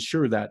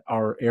ensure that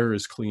our air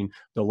is clean,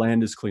 the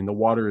land is clean, the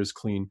water is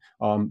clean,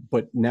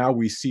 but now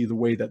we see the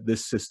way that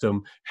this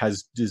system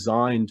has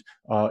designed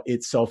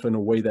itself in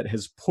a way that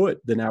has put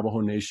the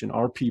Navajo Nation,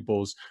 our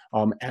peoples,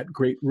 at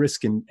great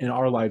risk and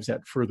our lives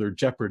at further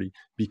jeopardy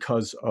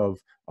because of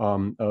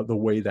the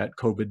way that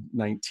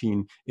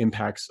COVID-19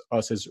 impacts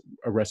us as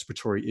a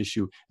respiratory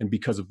issue, and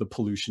because of the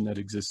pollution that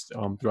exists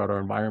throughout our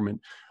environment.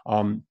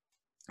 I'm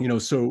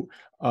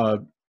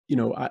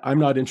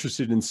not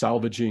interested in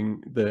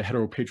salvaging the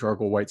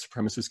heteropatriarchal, white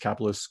supremacist,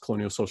 capitalist,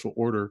 colonial social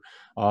order.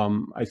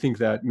 I think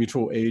that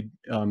mutual aid,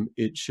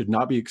 it should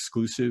not be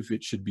exclusive.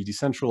 It should be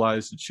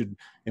decentralized. It should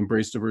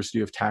embrace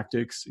diversity of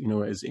tactics,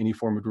 as any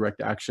form of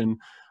direct action.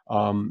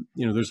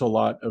 There's a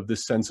lot of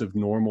this sense of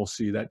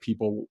normalcy that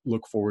people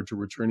look forward to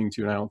returning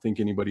to, and I don't think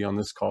anybody on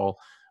this call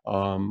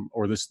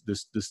or this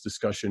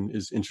discussion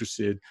is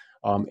interested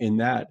in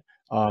that.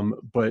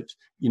 But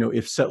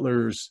if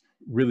settlers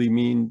really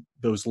mean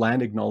those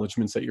land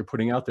acknowledgements that you're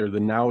putting out there,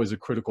 then now is a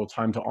critical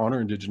time to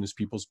honor Indigenous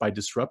peoples by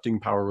disrupting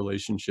power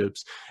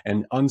relationships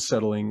and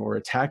unsettling or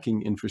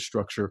attacking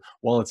infrastructure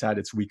while it's at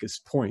its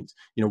weakest point.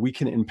 We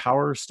can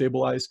empower,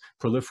 stabilize,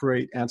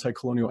 proliferate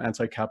anti-colonial,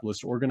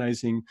 anti-capitalist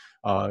organizing,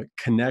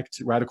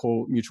 connect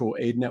radical mutual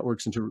aid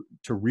networks into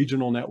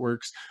regional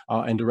networks,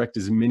 and direct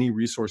as many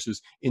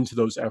resources into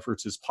those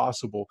efforts as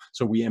possible,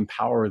 so we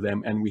empower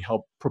them and we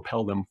help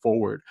propel them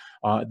forward.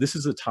 This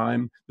is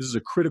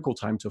a critical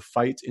time to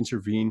fight,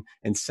 intervene,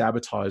 and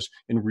sabotage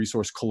in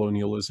resource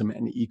colonialism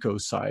and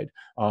ecocide.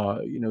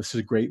 This is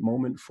a great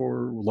moment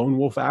for lone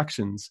wolf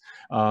actions.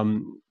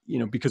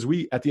 Because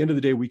at the end of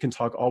the day, we can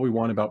talk all we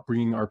want about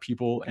bringing our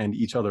people and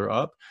each other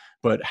up,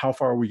 but how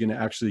far are we going to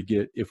actually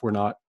get if we're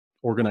not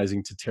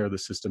organizing to tear the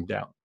system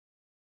down?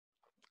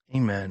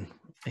 Amen.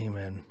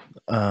 Amen.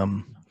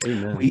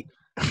 Amen.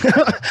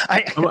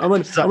 I'm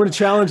going to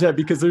challenge that,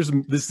 because there's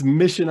this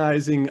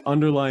missionizing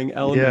underlying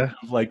element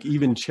of like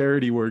even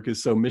charity work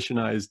is so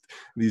missionized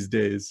these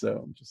days.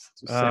 So I'm just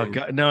saying.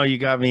 God, no, you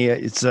got me.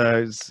 It's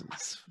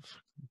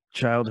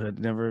childhood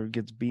never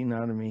gets beaten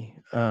out of me.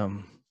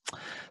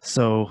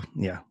 So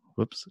yeah,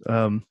 whoops.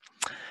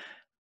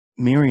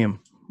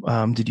 Miriam,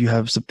 did you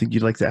have something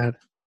you'd like to add?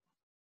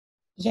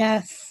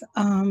 Yes,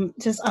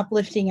 just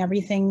uplifting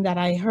everything that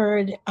I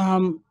heard.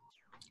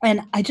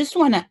 And I just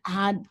want to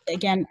add,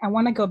 again, I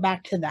want to go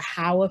back to the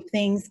how of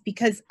things,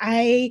 because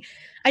I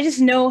just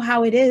know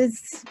how it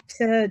is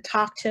to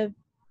talk to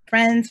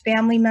friends,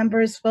 family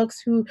members, folks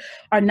who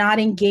are not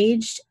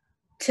engaged.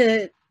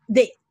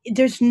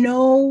 There's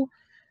no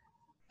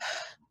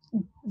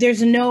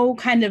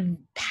kind of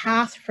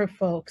path for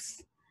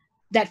folks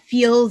that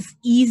feels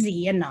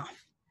easy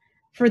enough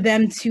for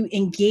them to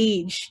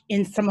engage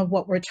in some of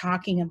what we're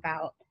talking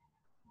about,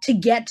 to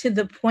get to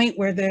the point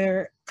where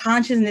their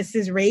consciousness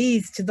is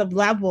raised to the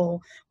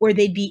level where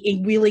they'd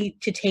be willing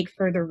to take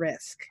further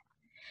risk.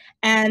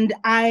 And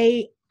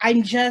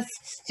I'm just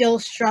still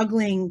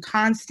struggling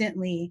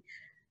constantly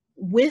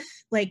with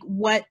like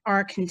what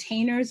our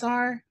containers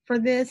are for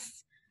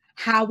this,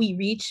 how we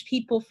reach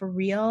people for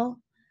real,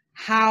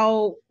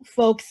 how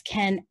folks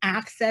can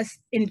access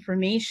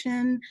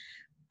information.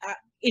 I'm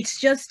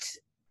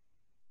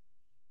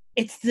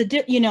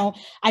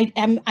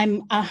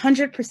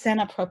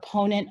 100% a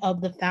proponent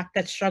of the fact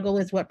that struggle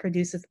is what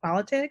produces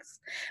politics,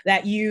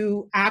 that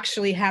you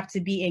actually have to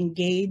be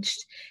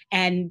engaged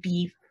and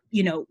be,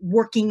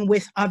 working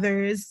with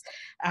others,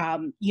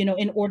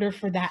 in order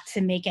for that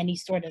to make any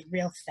sort of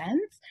real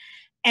sense.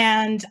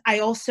 And I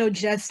also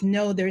just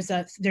know there's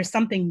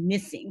something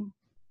missing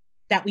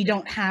that we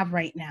don't have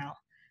right now,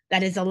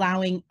 that is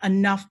allowing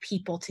enough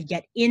people to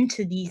get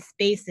into these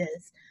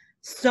spaces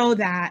so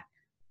that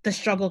the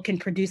struggle can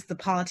produce the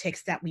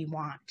politics that we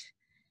want.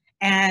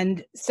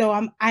 And so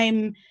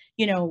I'm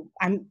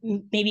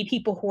maybe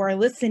people who are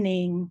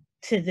listening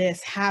to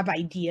this have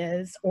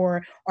ideas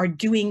or are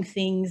doing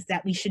things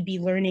that we should be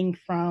learning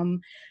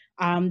from,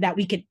 that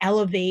we could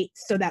elevate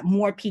so that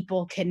more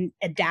people can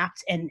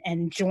adapt and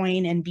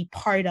join and be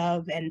part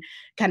of and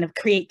kind of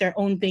create their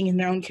own thing in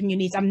their own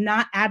communities. I'm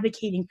not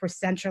advocating for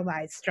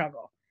centralized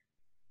struggle.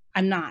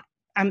 I'm not.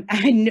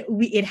 I know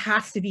it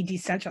has to be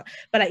decentralized,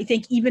 but I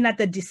think even at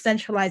the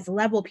decentralized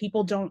level,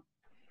 people don't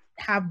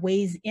have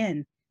ways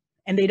in,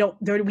 and we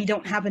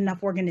don't have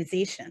enough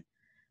organization.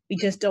 We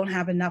just don't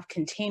have enough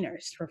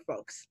containers for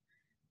folks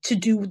to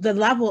do the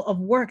level of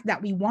work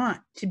that we want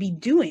to be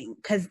doing,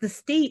 because the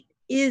state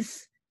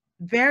is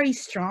very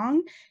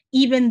strong,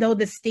 even though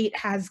the state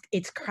has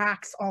its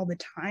cracks all the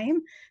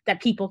time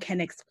that people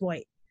can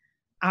exploit.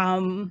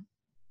 And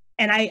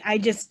I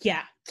just,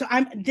 yeah. So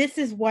this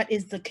is what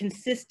is the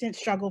consistent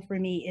struggle for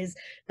me, is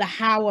the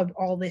how of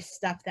all this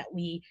stuff that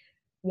we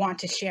want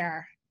to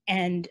share,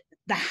 and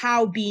the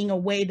how being a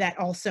way that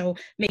also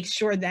makes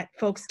sure that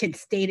folks can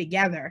stay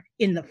together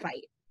in the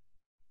fight.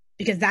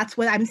 Because that's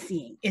what I'm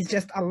seeing, is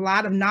just a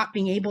lot of not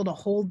being able to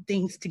hold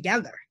things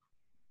together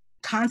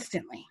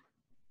constantly.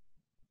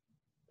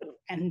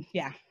 And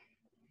yeah.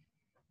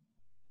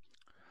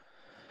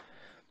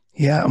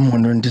 Yeah, I'm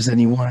wondering, does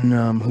anyone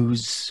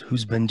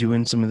who's been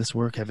doing some of this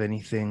work have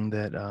anything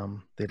that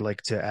they'd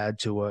like to add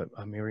to what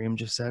Miriam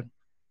just said?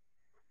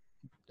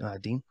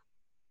 Dean?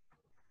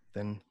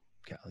 Then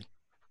Callie.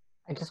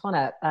 I just want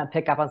to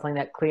pick up on something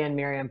that Clea and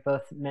Miriam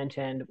both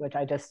mentioned, which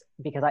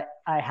because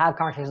I have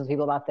conversations with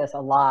people about this a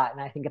lot,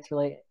 and I think it's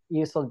really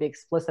useful to be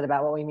explicit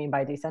about what we mean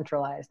by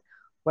decentralized.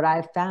 What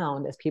I've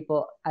found is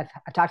I've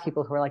talked to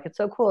people who are like, it's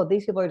so cool,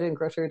 these people are doing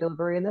grocery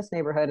delivery in this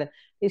neighborhood, and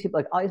these people,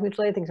 like all these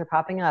mutual aid things are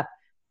popping up.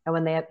 And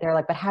when they're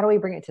like, but how do we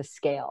bring it to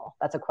scale?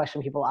 That's a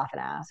question people often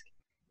ask.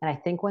 And I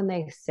think when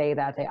they say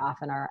that, they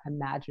often are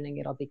imagining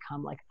it'll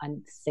become like a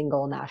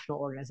single national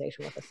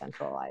organization with a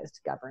centralized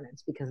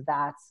governance, because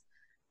that's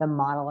the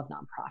model of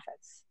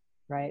nonprofits,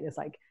 right? It's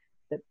like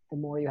the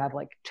more you have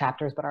like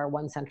chapters but are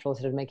one central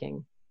decision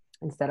making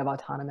instead of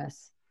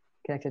autonomous,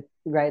 connected,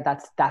 right?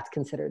 That's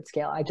considered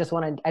scale. I just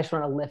want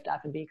to lift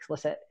up and be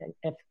explicit,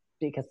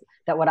 because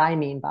that what I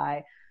mean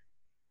by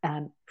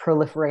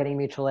proliferating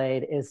mutual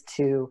aid is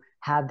to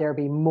have there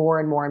be more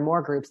and more and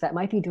more groups that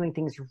might be doing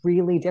things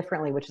really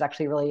differently, which is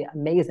actually really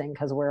amazing,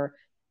 because we're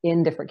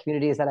in different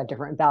communities that have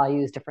different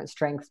values, different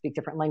strengths, speak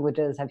different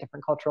languages, have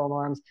different cultural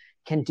norms,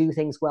 can do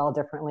things well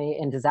differently.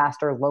 In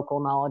disaster, local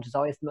knowledge is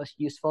always the most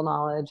useful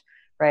knowledge,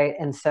 right?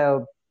 And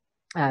so,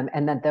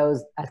 and that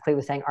those, as Clea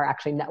was saying, are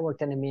actually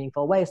networked in a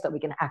meaningful way so that we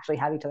can actually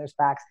have each other's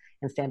backs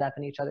and stand up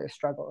in each other's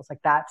struggles. Like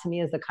that to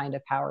me is the kind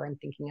of power I'm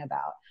thinking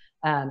about.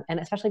 And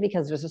especially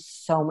because there's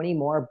just so many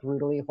more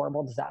brutally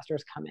horrible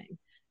disasters coming.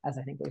 as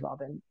I think we've all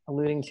been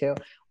alluding to.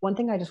 One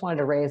thing I just wanted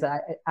to raise,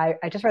 I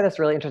just read this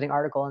really interesting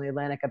article in the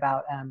Atlantic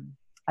about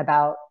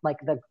like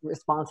the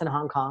response in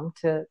Hong Kong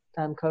to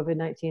COVID-19.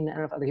 I don't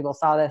know if other people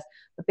saw this,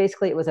 but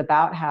basically it was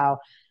about how,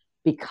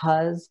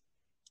 because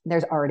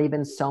there's already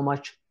been so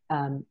much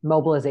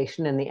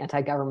mobilization in the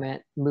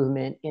anti-government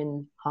movement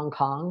in Hong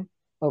Kong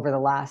over the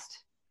last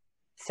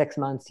 6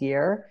 months,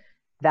 year,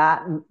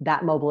 that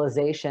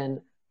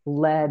mobilization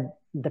led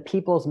the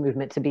people's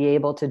movement to be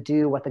able to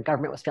do what the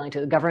government was failing to.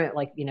 The government,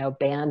 like,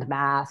 banned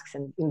masks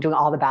and doing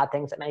all the bad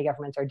things that many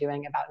governments are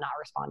doing about not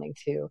responding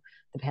to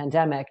the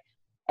pandemic.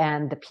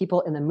 And the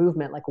people in the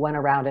movement like went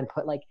around and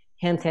put like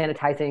hand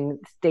sanitizing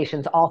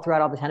stations all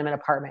throughout all the tenement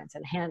apartments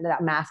and handed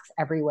out masks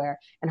everywhere.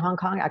 And Hong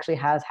Kong actually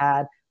has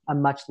had a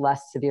much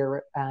less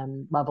severe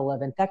level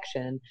of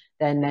infection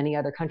than many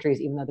other countries.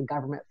 Even though the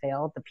government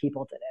failed, the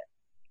people did it.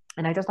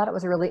 And I just thought it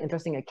was a really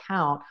interesting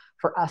account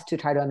for us to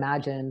try to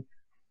imagine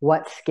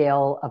what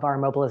scale of our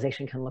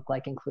mobilization can look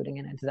like, including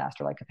in a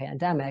disaster like a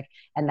pandemic.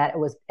 And that it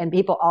was, and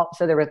people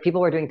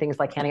were doing things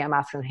like handing out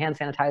masks and hand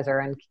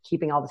sanitizer and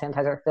keeping all the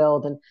sanitizer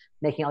filled and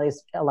making all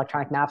these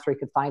electronic maps where you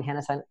could find hand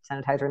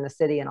sanitizer in the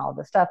city and all of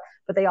this stuff.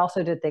 But they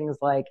also did things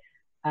like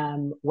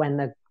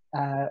when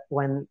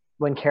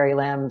Carrie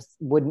Lam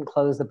wouldn't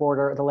close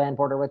the land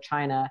border with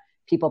China,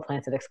 people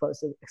planted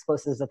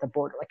explosives at the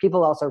border. Like,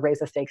 people also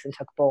raised the stakes and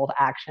took bold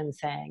action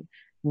saying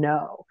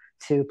no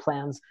to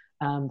plans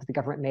that the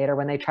government made, or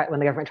when the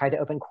government tried to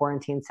open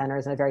quarantine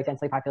centers in a very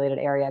densely populated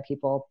area,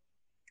 people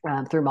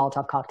threw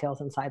Molotov cocktails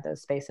inside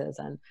those spaces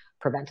and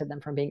prevented them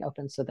from being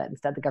opened, so that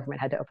instead the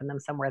government had to open them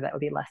somewhere that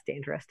would be less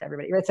dangerous to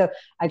everybody, right? So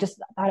I just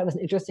thought it was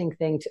an interesting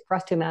thing for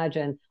us to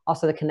imagine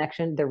also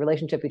the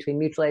relationship between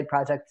mutual aid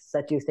projects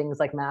that do things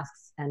like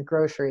masks and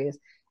groceries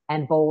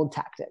and bold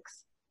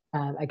tactics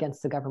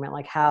against the government,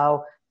 like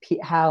how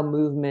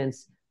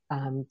movements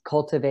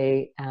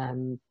cultivate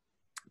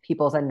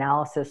people's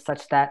analysis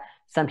such that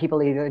some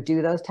people either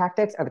do those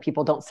tactics or the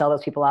people don't sell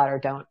those people out or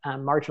don't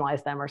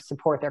marginalize them or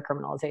support their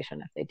criminalization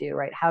if they do,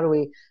 right? How do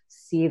we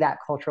see that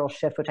cultural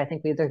shift, which I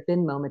think there's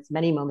been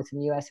many moments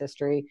in US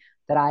history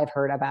that I've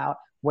heard about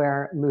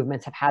where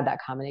movements have had that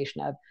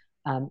combination of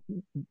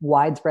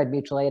widespread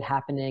mutual aid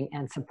happening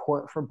and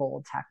support for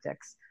bold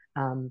tactics.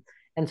 And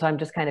so I'm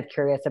just kind of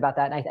curious about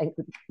that. And I think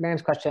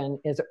Miriam's question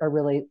is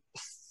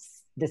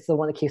this is the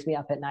one that keeps me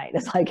up at night.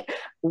 It's like,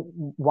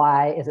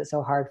 why is it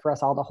so hard for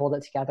us all to hold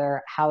it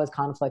together? How is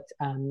conflict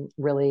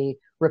really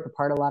rip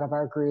apart a lot of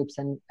our groups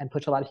and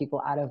push a lot of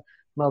people out of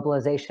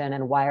mobilization?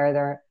 And why is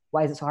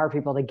it so hard for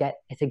people to get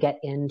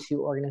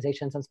into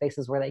organizations and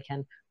spaces where they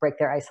can break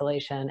their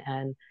isolation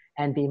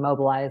and be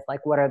mobilized?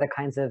 Like, what are the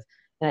kinds of,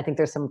 and I think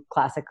there's some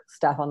classic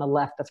stuff on the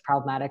left that's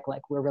problematic.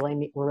 Like, we're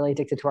really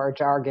addicted to our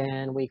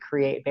jargon. We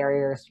create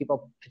barriers to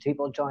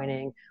people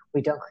joining.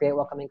 We don't create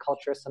welcoming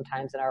cultures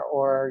sometimes in our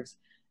orgs.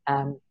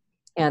 And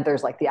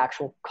there's like the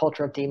actual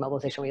culture of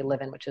demobilization we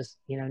live in, which is,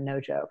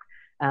 no joke.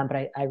 But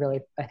I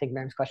think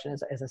Miriam's question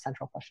is a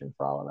central question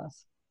for all of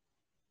us.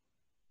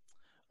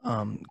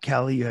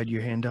 Callie, you had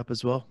your hand up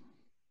as well.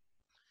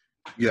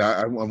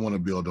 Yeah, I want to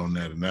build on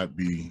that and not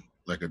be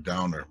like a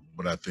downer,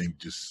 but I think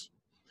just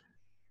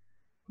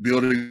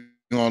building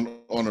on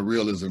a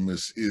realism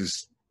is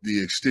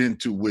the extent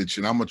to which,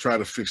 and I'm gonna try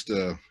to fix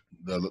the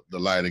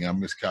lighting. I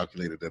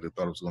miscalculated that. I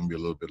thought it was gonna be a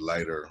little bit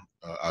lighter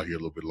out here, a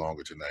little bit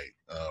longer tonight.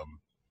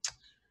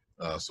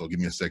 So give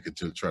me a second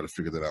to try to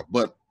figure that out.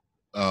 But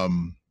I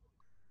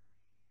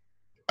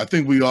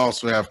think we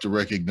also have to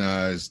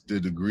recognize the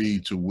degree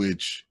to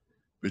which,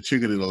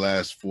 particularly the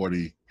last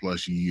 40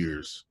 plus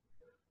years,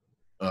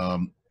 I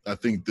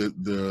think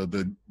that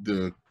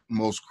the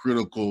most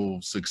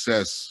critical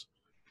success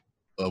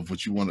of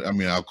what you want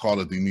to, I'll call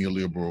it the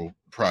neoliberal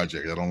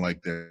project. I don't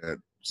like that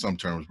some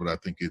terms, but I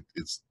think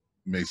it's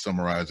may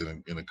summarize it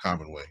in a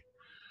common way.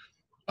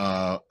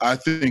 I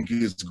think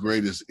its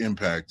greatest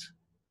impact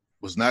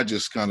was not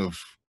just kind of,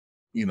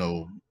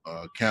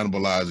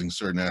 cannibalizing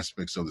certain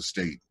aspects of the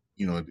state,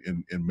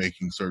 and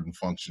making certain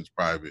functions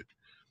private.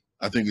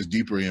 I think its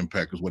deeper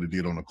impact is what it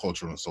did on a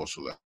cultural and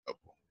social level,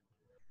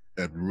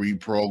 at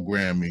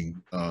reprogramming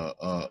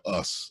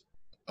us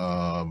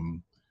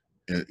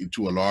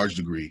to a large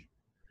degree,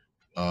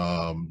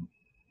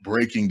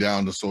 breaking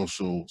down the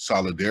social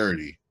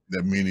solidarity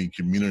that many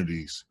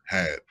communities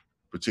had,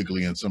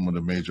 particularly in some of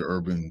the major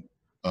urban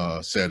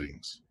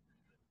settings.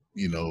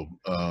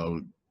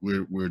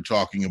 We're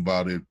talking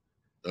about it,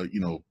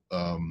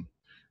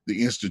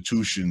 the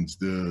institutions,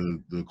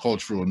 the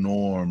cultural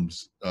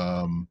norms,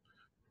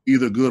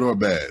 either good or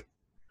bad,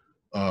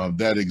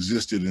 that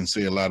existed in,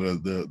 say, a lot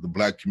of the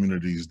Black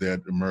communities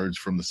that emerged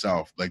from the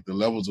South. Like, the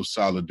levels of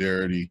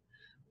solidarity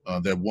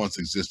that once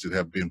existed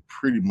have been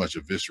pretty much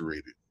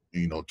eviscerated,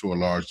 to a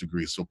large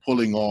degree. So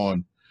pulling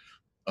on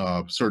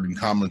certain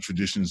common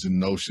traditions and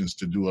notions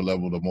to do a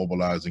level of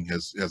mobilizing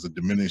has a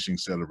diminishing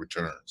set of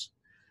returns.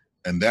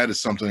 And that is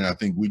something I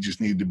think we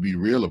just need to be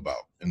real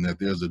about, and that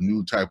there's a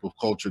new type of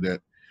culture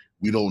that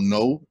we don't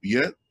know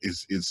yet.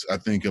 It's I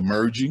think,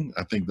 emerging.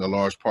 I think the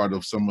large part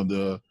of some of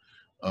the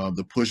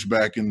the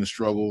pushback in the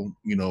struggle,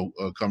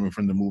 coming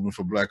from the movement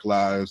for Black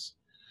Lives,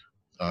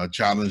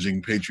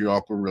 challenging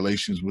patriarchal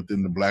relations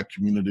within the Black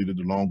community that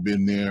had long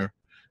been there,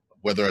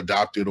 whether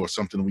adopted or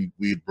something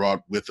we had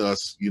brought with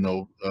us,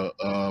 before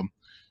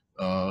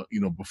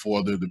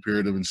the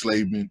period of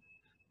enslavement.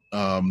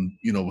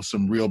 With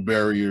some real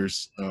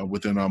barriers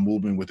within our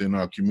movement, within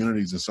our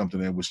communities, and something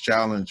that was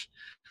challenged.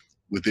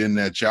 Within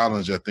that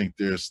challenge, I think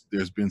there's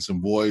been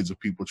some voids of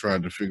people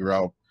trying to figure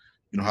out,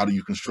 how do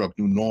you construct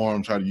new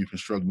norms? How do you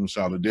construct new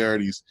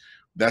solidarities?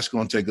 That's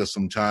going to take us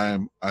some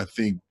time, I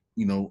think,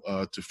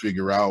 to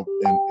figure out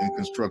and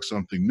construct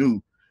something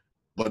new.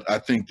 But I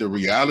think the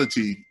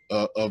reality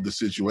of the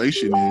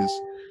situation is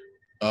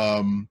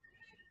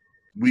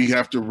we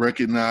have to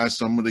recognize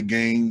some of the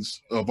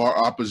gains of our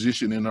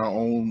opposition in our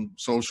own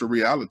social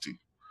reality.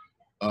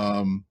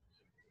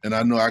 And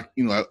I know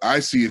I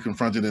see it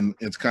confronted, and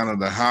it's kind of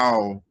the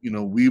how,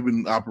 we've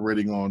been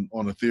operating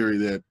on a theory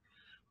that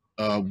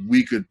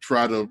we could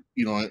try to,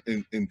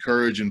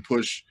 encourage and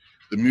push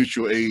the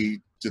mutual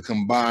aid to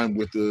combine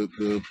with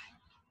the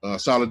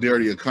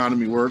solidarity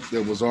economy work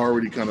that was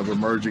already kind of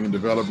emerging in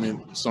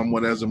development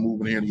somewhat as a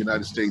movement here in the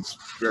United States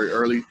very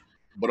early,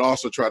 but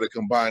also try to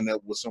combine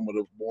that with some of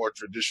the more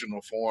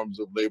traditional forms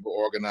of labor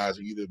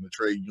organizing, either in the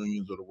trade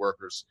unions or the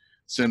workers'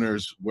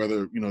 centers,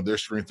 whether, their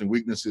strengths and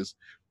weaknesses,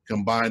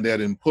 combine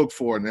that and put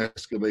for an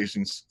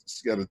escalation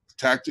set of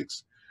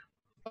tactics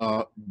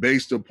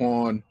based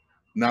upon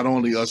not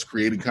only us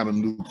creating kind of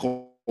new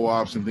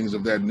co-ops and things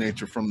of that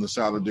nature from the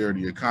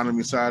solidarity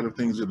economy side of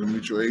things or the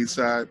mutual aid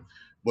side,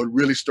 but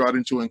really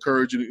starting to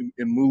encourage and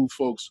move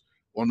folks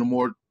on the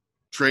more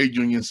trade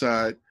union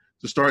side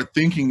to start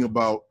thinking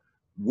about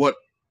what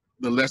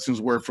the lessons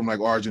were from like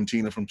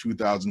Argentina from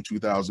 2000,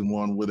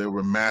 2001, where there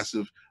were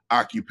massive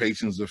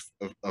occupations of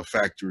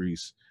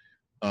factories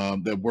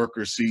that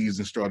workers seized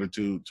and started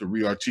to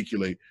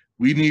re-articulate.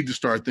 We need to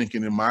start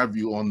thinking, in my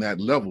view, on that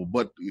level.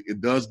 But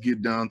it does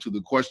get down to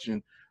the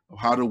question of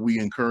how do we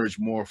encourage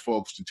more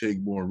folks to take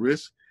more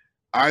risks.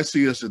 I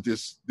see us at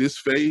this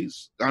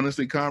phase,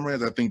 honestly,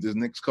 comrades. I think this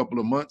next couple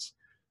of months,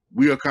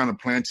 we are kind of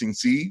planting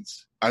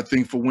seeds. I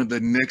think for when the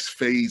next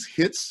phase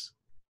hits,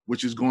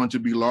 which is going to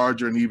be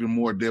larger and even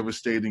more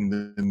devastating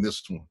than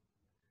this one,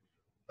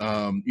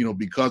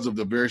 because of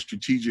the very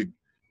strategic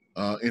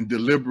and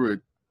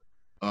deliberate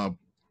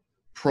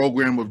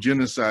program of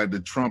genocide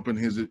that Trump and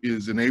his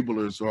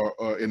enablers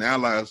and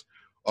allies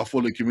are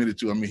fully committed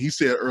to. I mean, he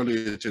said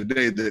earlier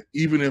today that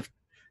even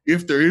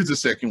if there is a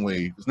second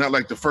wave, it's not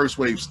like the first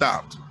wave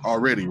stopped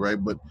already,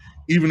 right? But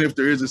even if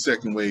there is a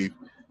second wave,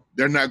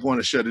 they're not going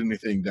to shut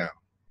anything down.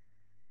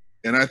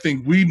 And I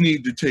think we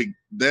need to take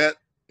that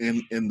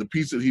and the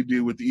piece that he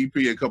did with the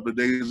EPA a couple of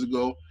days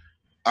ago,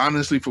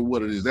 honestly, for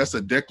what it is. That's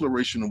a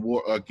declaration of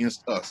war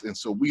against us. And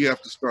so we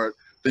have to start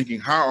thinking,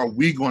 how are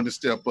we going to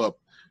step up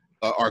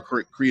our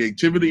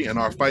creativity and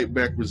our fight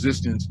back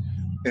resistance,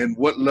 and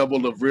what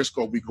level of risk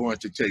are we going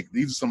to take?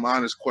 These are some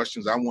honest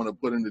questions I want to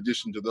put in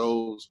addition to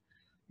those,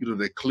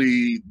 that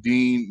Clee,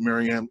 Dean,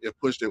 Miriam have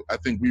pushed. I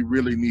think we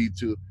really need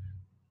to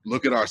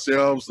look at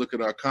ourselves, look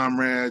at our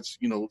comrades,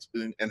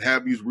 and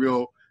have these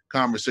real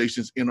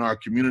conversations in our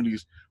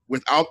communities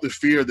without the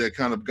fear that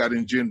kind of got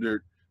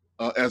engendered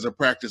as a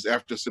practice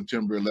after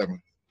September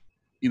 11th.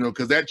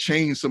 Because that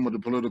changed some of the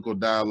political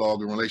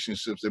dialogue and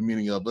relationships that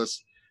many of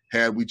us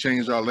had. We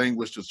changed our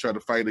language to try to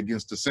fight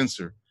against the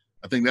censor.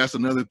 I think that's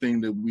another thing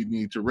that we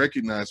need to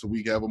recognize, so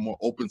we have a more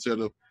open set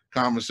of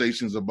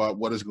conversations about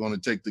what it's going to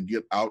take to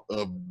get out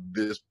of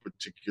this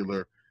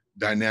particular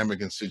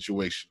dynamic and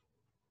situation.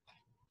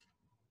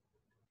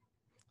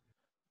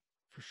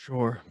 For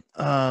sure.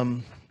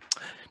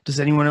 Does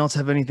anyone else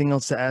have anything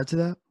else to add to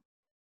that?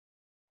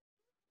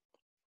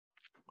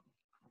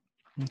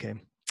 Okay.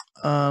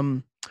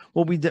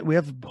 Well, we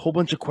have a whole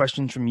bunch of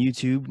questions from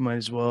YouTube. Might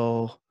as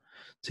well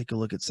take a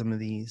look at some of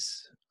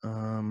these.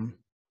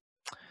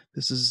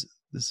 This is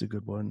a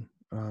good one.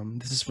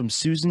 This is from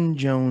Susan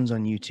Jones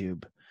on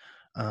YouTube.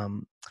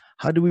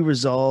 How do we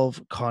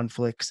resolve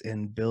conflicts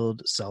and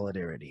build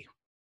solidarity?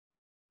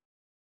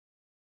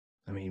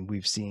 I mean,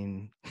 we've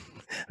seen,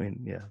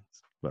 yeah,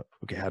 but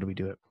okay, how do we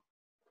do it?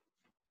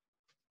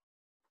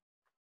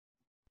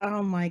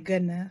 Oh my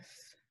goodness.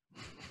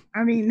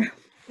 I mean,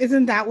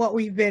 isn't that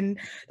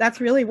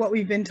that's really what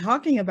we've been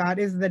talking about,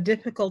 is the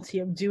difficulty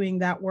of doing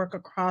that work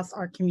across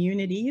our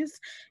communities,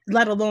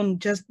 let alone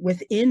just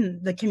within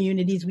the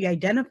communities we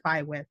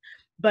identify with.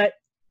 But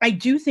I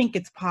do think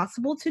it's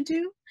possible to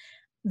do.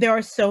 There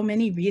are so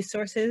many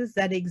resources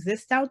that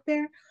exist out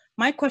there.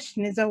 My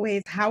question is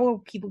always, how are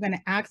people going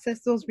to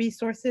access those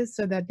resources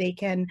so that they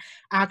can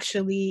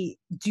actually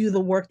do the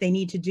work they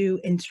need to do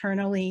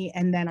internally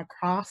and then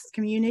across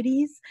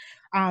communities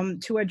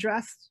to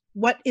address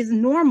what is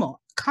normal?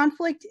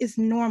 Conflict is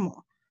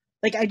normal.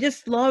 Like, I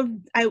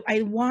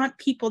want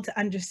people to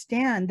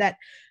understand that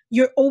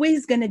you're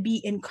always going to be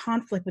in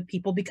conflict with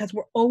people because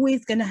we're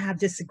always going to have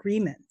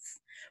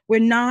disagreements. We're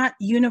not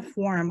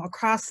uniform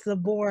across the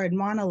board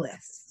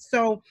monoliths.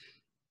 So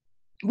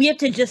we have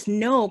to just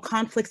know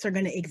conflicts are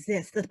going to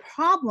exist. The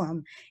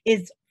problem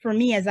is for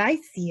me, as I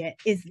see it,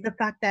 is the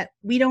fact that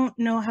we don't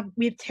know how,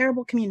 we have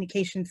terrible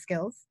communication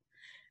skills.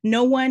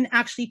 No one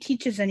actually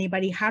teaches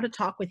anybody how to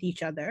talk with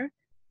each other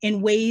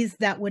in ways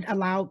that would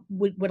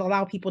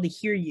allow people to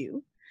hear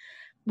you.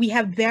 We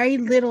have very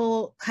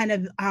little kind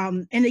of,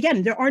 and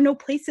again, there are no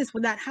places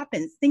where that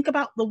happens. Think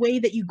about the way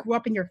that you grew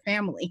up in your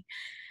family.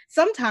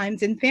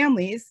 Sometimes in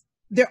families,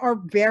 there are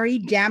very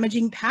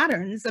damaging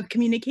patterns of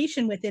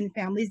communication within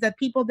families that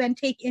people then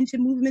take into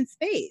movement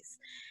space.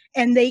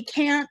 And they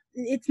can't,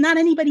 it's not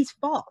anybody's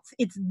fault.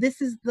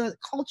 This is the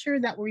culture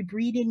that we're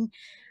breeding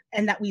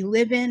and that we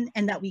live in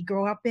and that we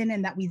grow up in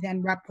and that we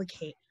then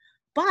replicate.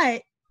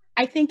 But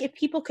I think if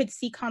people could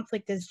see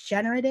conflict as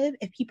generative,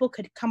 if people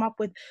could come up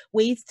with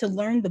ways to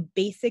learn the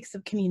basics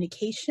of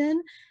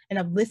communication and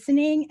of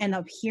listening and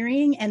of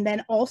hearing, and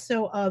then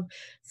also of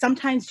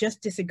sometimes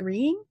just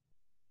disagreeing,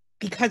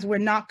 because we're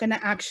not going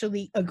to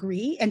actually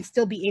agree and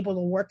still be able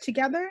to work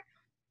together.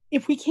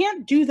 If we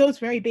can't do those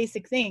very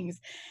basic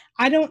things,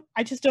 I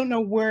just don't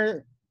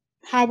know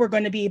how we're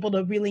going to be able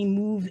to really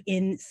move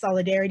in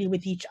solidarity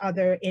with each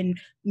other in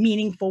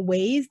meaningful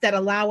ways that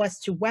allow us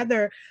to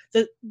weather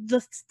the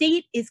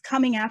state is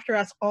coming after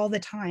us all the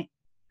time.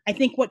 I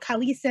think what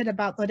Kali said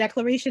about the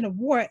declaration of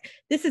war,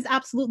 this is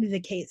absolutely the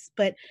case,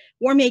 but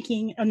war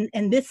making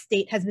in this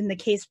state has been the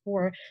case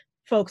for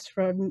folks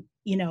from,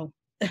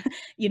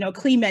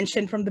 Klee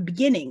mentioned from the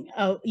beginning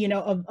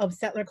of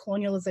settler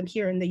colonialism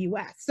here in the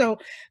US. So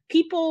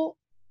people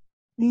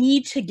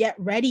need to get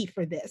ready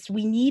for this.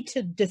 We need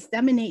to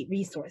disseminate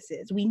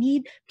resources. We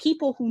need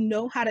people who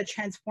know how to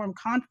transform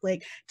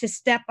conflict to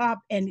step up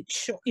and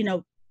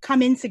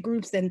come into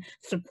groups and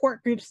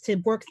support groups to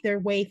work their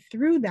way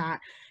through that,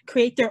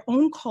 create their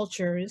own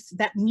cultures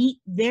that meet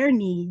their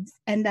needs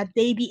and that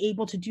they be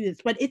able to do this.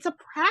 But it's a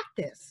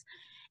practice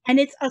and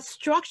it's a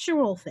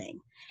structural thing.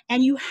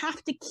 And you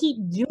have to keep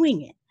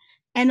doing it.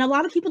 And a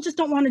lot of people just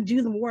don't want to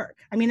do the work.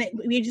 I mean,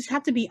 we just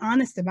have to be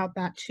honest about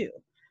that too.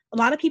 A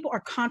lot of people are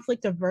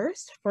conflict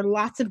averse for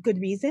lots of good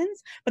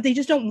reasons, but they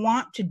just don't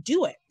want to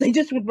do it. They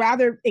just would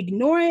rather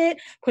ignore it,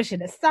 push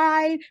it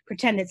aside,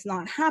 pretend it's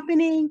not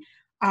happening,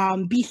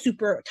 be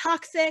super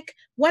toxic,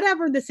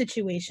 whatever the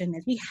situation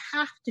is. We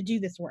have to do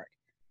this work.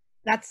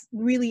 That's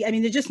really, I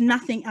mean, there's just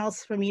nothing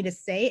else for me to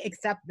say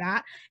except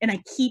that. And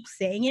I keep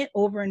saying it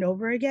over and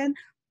over again.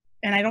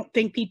 And I don't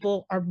think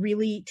people are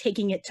really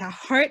taking it to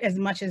heart as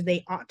much as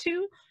they ought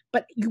to,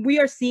 but we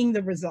are seeing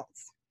the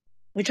results,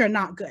 which are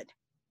not good.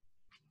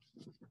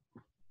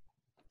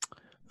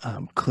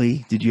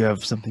 Klee, did you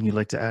have something you'd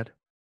like to add?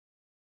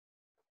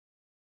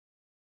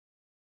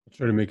 I'll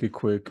try to make it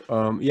quick.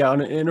 Yeah,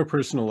 on an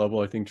interpersonal level,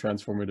 I think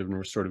transformative and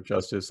restorative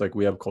justice, like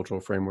we have cultural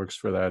frameworks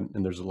for that.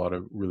 And there's a lot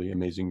of really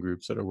amazing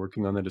groups that are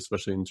working on that,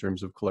 especially in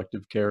terms of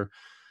collective care.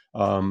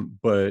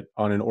 But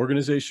on an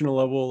organizational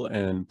level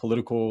and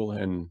political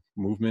and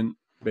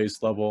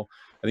movement-based level,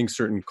 I think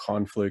certain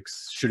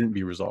conflicts shouldn't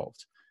be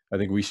resolved. I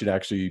think we should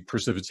actually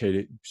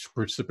precipitate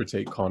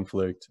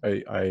conflict.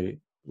 I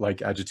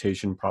like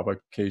agitation,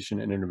 provocation,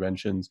 and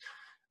interventions.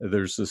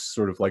 There's this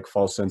sort of like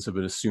false sense of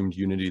an assumed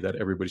unity that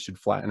everybody should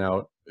flatten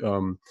out,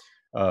 in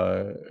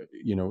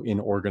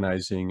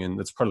organizing. And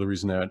that's part of the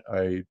reason that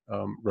I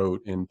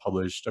wrote and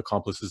published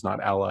Accomplices Not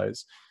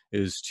Allies,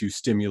 is to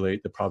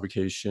stimulate the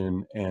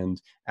provocation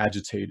and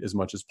agitate as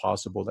much as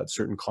possible that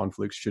certain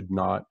conflicts should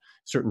not,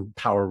 certain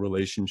power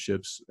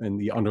relationships and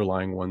the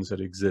underlying ones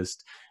that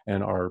exist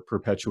and are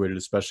perpetuated,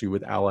 especially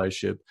with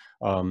allyship.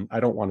 I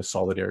don't want a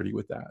solidarity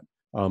with that.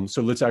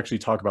 So let's actually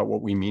talk about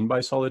what we mean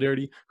by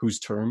solidarity, whose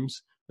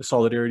terms the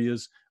solidarity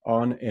is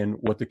on, and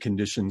what the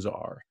conditions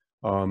are.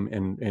 And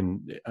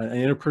an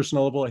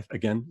interpersonal level,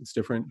 again, it's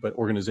different, but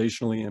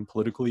organizationally and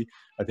politically,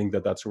 I think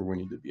that's where we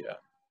need to be at.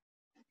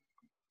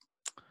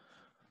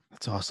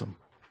 That's awesome.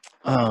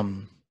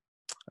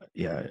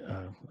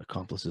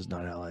 Accomplices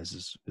Not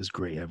Allies is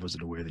great. I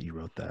wasn't aware that you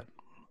wrote that.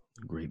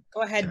 Great.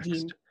 Go ahead, text.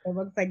 Dean. It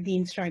looks like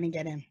Dean's trying to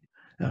get in.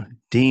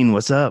 Dean,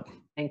 what's up?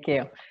 Thank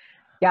you.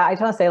 Yeah, I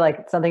just want to say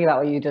like something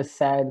about what you just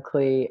said,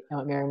 Klee, and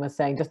what Miriam was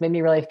saying, just made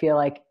me really feel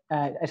like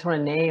I just want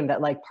to name that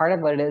like part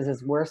of what it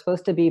is we're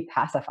supposed to be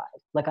pacified,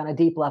 like on a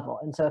deep level.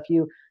 And so if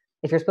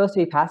you're supposed to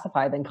be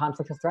pacified, then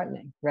conflict is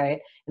threatening, right?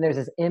 And there's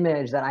this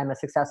image that I'm a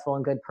successful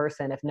and good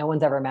person if no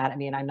one's ever mad at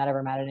me and I'm not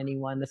ever mad at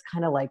anyone. This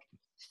kind of like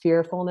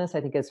fearfulness, I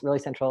think, is really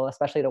central,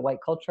 especially to white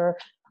culture.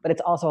 But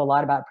it's also a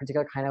lot about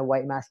particular kind of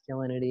white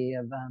masculinity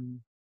of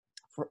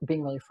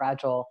being really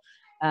fragile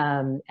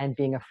and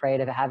being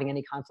afraid of having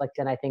any conflict.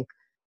 And I think,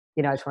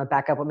 I just want to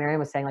back up what Miriam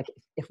was saying. Like,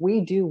 if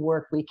we do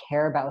work we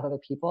care about with other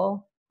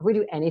people, if we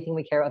do anything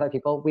we care about other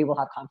people, we will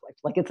have conflict.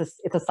 Like, it's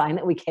a sign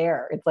that we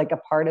care. It's like a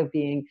part of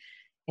being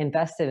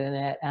invested in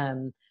it.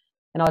 And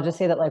I'll just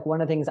say that like one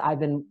of the things I've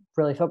been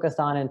really focused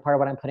on, and part of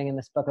what I'm putting in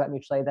this book about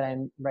mutual aid that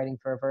I'm writing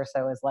for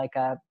Verso, is like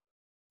a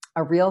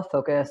real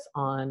focus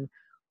on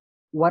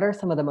what are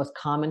some of the most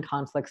common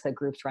conflicts that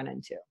groups run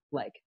into.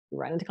 Like, you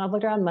run into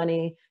conflict around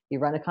money, you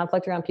run into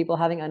conflict around people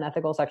having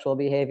unethical sexual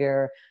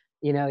behavior,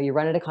 you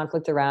run into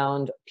conflict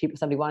around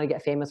somebody wanting to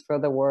get famous for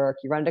the work,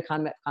 you run into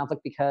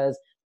conflict because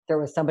there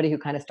was somebody who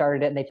kind of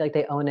started it and they feel like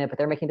they own it, but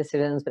they're making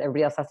decisions, but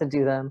everybody else has to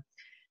do them.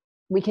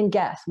 We can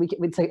guess,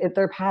 we'd say if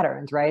they're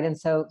patterns, right? And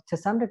so to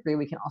some degree,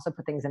 we can also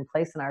put things in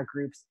place in our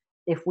groups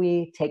if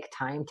we take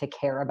time to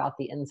care about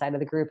the inside of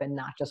the group and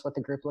not just what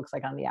the group looks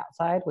like on the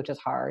outside, which is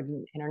hard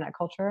in internet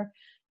culture.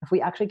 If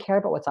we actually care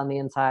about what's on the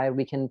inside,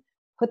 we can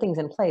put things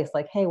in place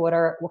like, hey, what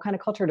kind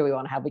of culture do we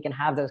want to have? We can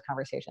have those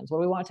conversations. What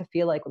do we want it to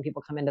feel like when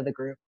people come into the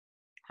group?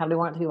 How do we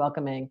want it to be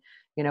welcoming?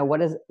 You know,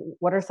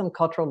 what are some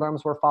cultural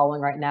norms we're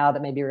following right now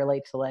that maybe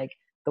relate to like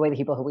the way the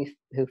people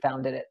who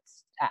founded it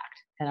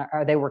act? And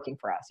are they working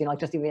for us? You know, like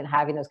just even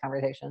having those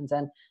conversations.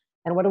 And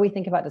what do we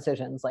think about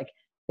decisions? Like,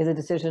 is a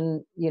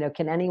decision, you know,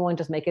 can anyone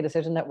just make a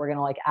decision that we're going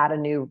to like add a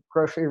new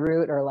grocery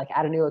route or like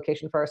add a new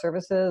location for our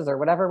services or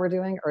whatever we're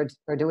doing?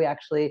 Or do we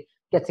actually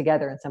get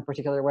together in some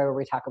particular way where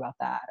we talk about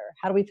that? Or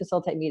how do we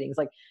facilitate meetings?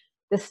 Like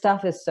this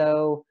stuff is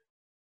so,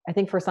 I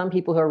think for some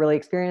people who are really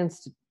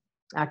experienced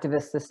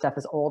activists, this stuff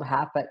is old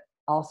hat, but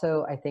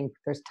also I think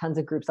there's tons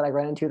of groups that I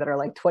run into that are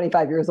like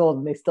 25 years old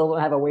and they still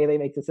don't have a way they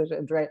make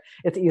decisions, right?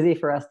 It's easy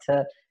for us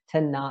to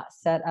not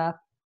set up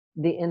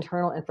the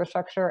internal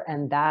infrastructure,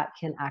 and that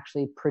can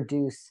actually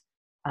produce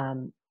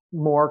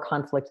more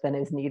conflict than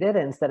is needed.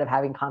 Instead of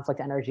having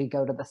conflict energy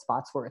go to the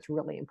spots where it's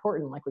really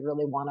important, like we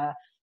really want to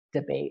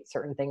debate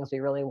certain things, we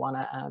really want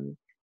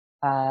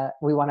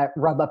to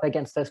rub up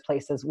against those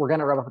places. We're going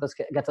to rub up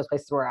against those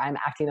places where I'm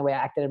acting the way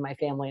I acted in my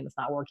family and it's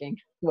not working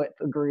with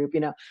the group, you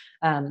know.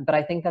 But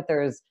I think that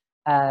there's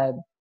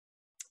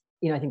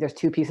you know, I think there's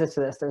two pieces to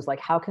this. There's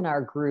like, how can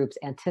our groups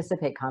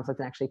anticipate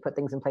conflict and actually put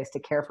things in place to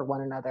care for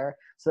one another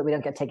so that we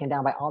don't get taken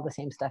down by all the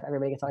same stuff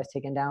everybody gets always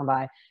taken down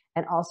by?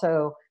 And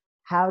also,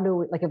 how do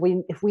we, like,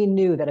 if we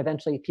knew that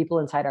eventually people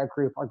inside our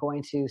group are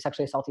going to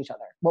sexually assault each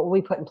other, what would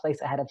we put in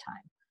place ahead of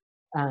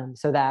time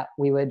so that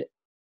we would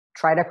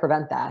try to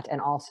prevent that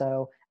and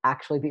also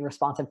actually be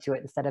responsive to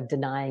it instead of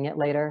denying it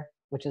later,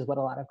 which is what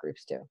a lot of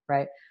groups do,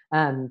 right?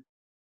 And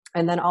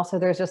then also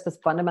there's just this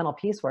fundamental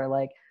piece where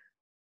like,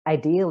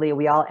 ideally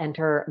we all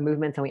enter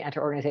movements and we enter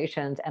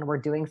organizations and we're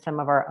doing some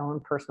of our own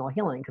personal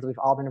healing because we've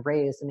all been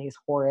raised in these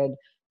horrid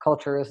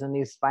cultures and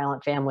these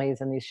violent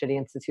families and these shitty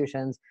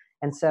institutions.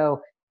 And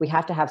so we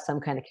have to have some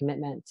kind of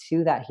commitment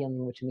to that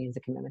healing, which means a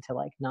commitment to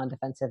like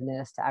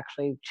non-defensiveness, to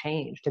actually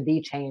change, to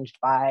be changed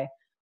by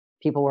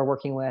people we're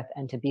working with,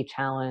 and to be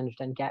challenged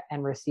and get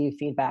and receive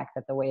feedback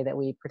that the way that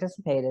we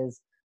participate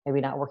is maybe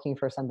not working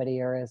for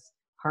somebody or is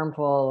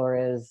harmful or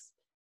is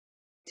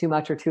too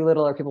much or too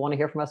little, or people want to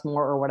hear from us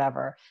more or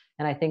whatever.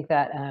 And I think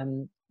that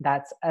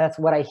that's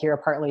what I hear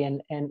partly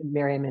in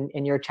Miriam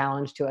in your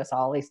challenge to us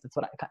all, at least that's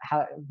how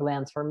it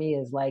lands for me,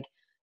 is like,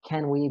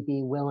 can we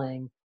be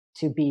willing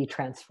to be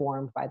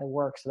transformed by the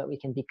work so that we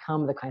can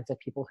become the kinds of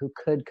people who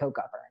could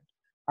co-govern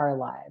our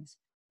lives?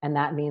 And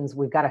that means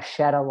we've got to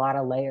shed a lot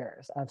of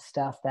layers of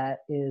stuff that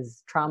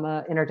is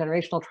trauma,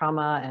 intergenerational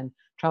trauma and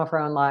trauma for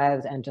our own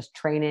lives, and just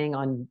training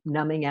on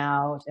numbing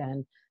out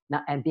and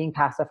being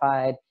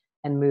pacified,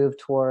 and move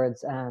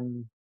towards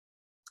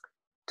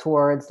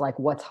like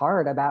what's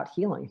hard about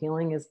healing.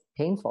 Healing is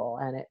painful,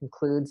 and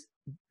it's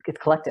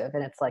collective,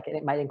 and it's like,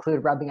 it might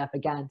include rubbing up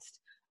against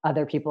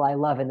other people I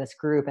love in this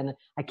group. And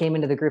I came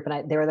into the group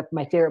and they were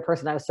my favorite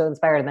person. I was so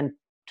inspired. And then,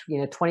 you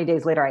know, 20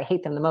 days later, I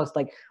hate them the most.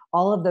 Like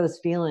all of those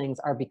feelings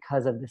are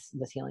because of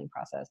this healing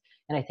process.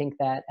 And I think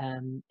that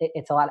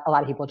it's a lot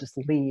of people just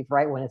leave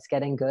right when it's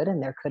getting good.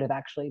 And there could have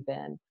actually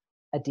been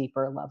a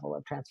deeper level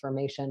of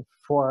transformation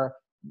for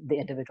the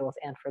individuals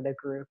and for the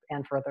group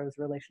and for those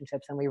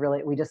relationships. And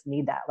we just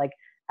need that. Like,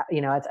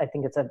 you know, I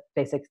think it's a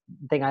basic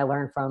thing I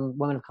learned from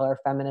women of color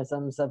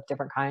feminisms of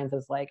different kinds,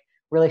 is like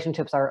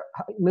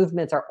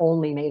movements are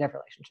only made of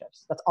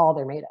relationships. That's all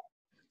they're made of.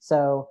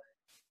 So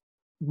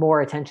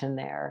more attention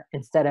there,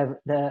 instead of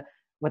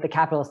what the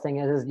capitalist thing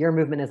is your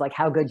movement is like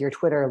how good your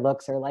Twitter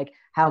looks, or like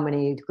how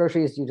many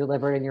groceries you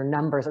delivered and your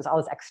numbers. It's all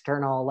this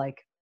external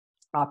like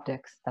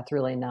optics. That's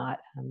really not,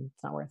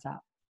 it's not where it's at.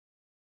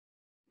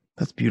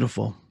 That's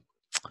beautiful.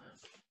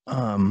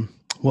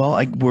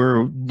 Well,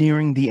 we're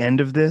nearing the end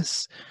of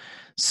this.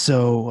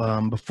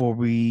 So before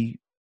we,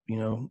 you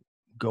know,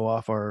 go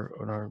off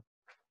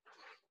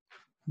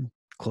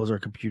close our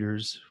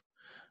computers,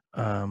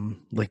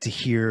 like to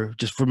hear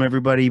just from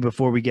everybody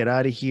before we get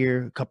out of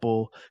here, a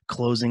couple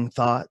closing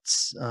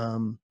thoughts,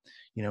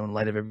 you know, in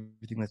light of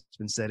everything that's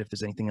been said. If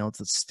there's anything else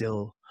that's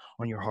still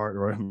on your heart,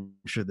 or I'm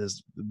sure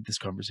this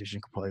conversation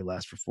could probably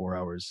last for 4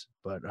 hours,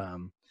 but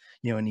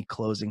you know, any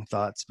closing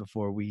thoughts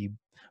before we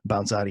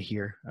bounce out of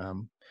here?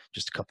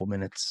 Just a couple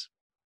minutes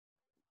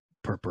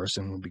per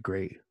person would be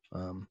great.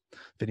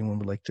 If anyone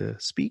would like to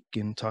speak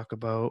and talk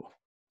about,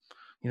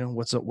 you know,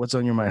 what's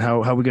on your mind,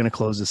 how are we going to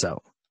close this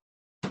out?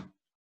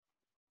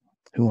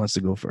 Who wants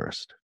to go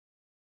first?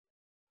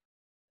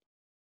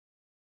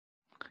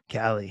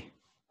 Callie.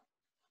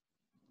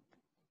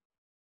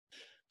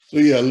 So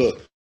yeah,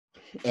 look,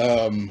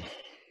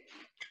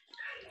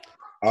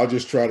 I'll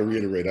just try to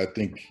reiterate. I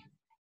think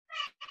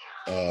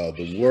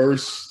the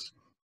worst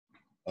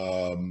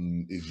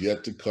is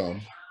yet to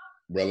come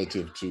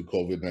relative to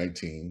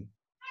COVID-19.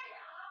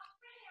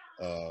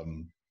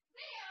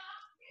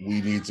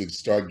 we need to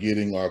start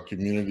getting our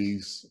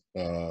communities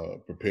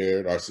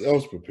prepared,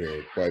 ourselves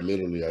prepared, quite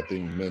literally, I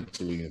think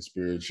mentally and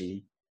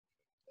spiritually,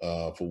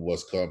 for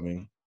what's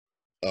coming.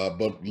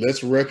 But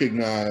let's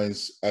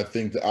recognize, I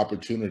think, the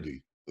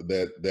opportunity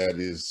that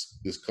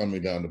is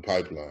coming down the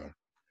pipeline.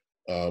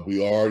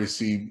 We already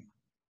see,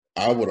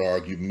 I would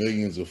argue,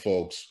 millions of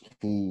folks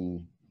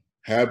who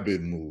have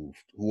been moved,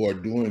 who are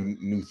doing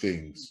new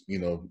things.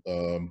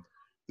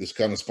 This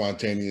kind of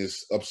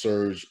spontaneous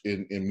upsurge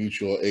in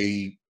mutual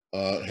aid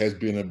has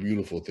been a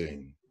beautiful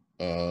thing.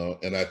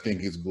 And I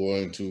think it's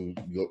going to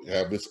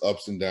have its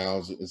ups and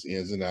downs, its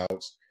ins and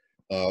outs.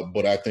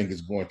 But I think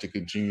it's going to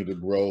continue to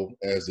grow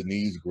as the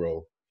needs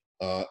grow.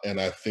 And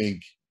I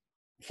think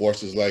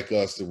forces like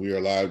us that we are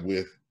allied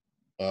with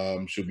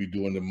should be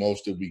doing the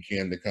most that we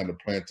can to kind of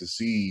plant the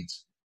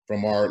seeds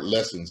from our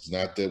lessons.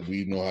 Not that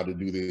we know how to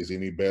do this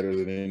any better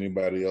than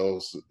anybody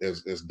else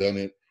has done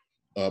it,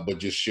 but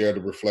just share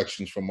the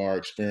reflections from our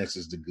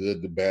experiences, the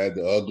good, the bad,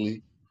 the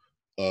ugly,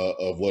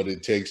 of what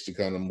it takes to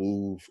kind of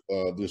move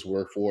this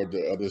work forward,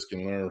 that others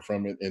can learn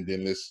from it. And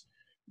then let's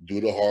do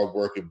the hard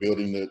work of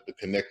building the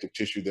connective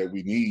tissue that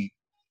we need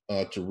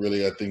to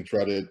really, I think,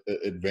 try to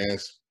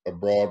advance a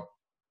broad,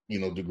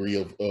 degree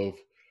of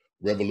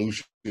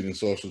revolution and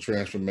social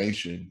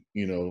transformation.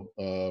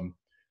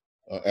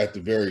 At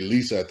the very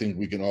least, I think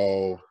we can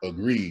all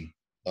agree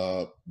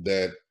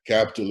that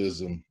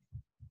capitalism,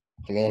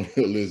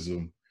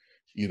 colonialism,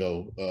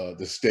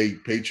 the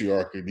state,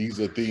 patriarchy,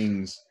 these are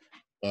things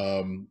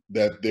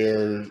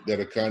that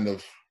are kind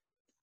of,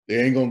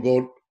 they ain't gonna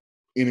go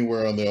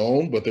anywhere on their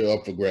own, but they're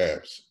up for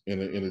grabs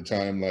in a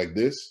time like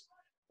this.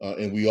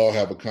 And we all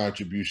have a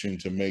contribution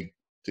to make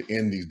to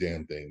end these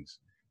damn things.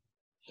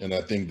 And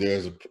I think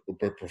there's a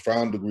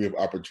profound degree of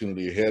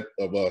opportunity ahead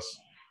of us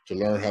to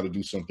learn how to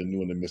do something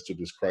new in the midst of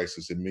this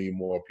crisis. And many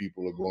more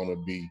people are going to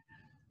be,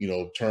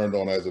 turned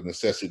on as a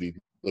necessity,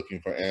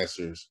 looking for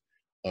answers.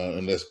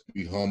 And let's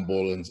be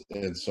humble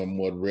and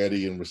somewhat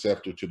ready and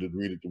receptive to the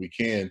degree that we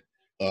can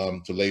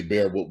to lay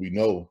bare what we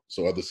know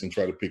so others can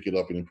try to pick it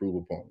up and improve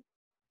upon it.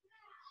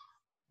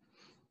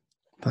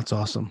 That's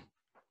awesome.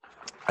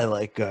 I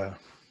like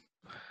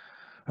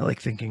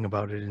thinking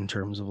about it in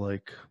terms of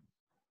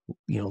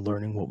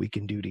learning what we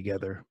can do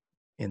together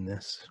in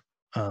this.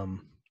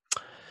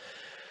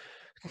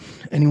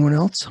 Anyone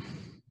else?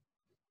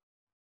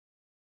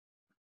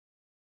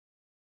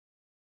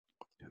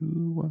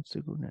 Who wants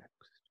to go next?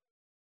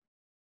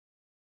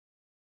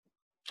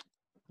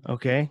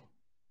 Okay.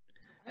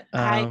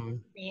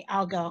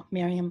 I'll go,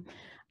 Miriam.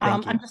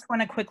 Thank you. I just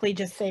want to quickly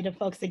just say to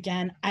folks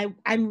again,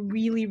 I'm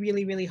really,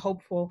 really, really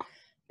hopeful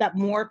that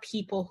more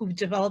people who've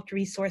developed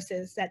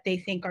resources that they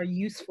think are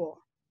useful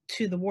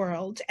to the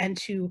world and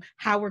to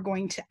how we're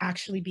going to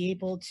actually be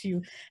able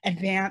to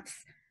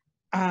advance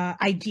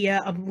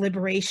idea of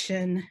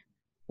liberation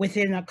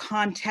within a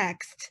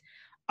context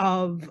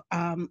of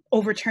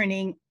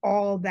overturning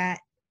all that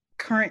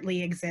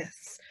currently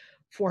exists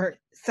for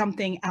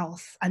something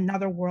else,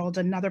 another world,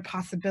 another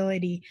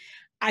possibility.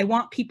 I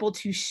want people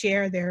to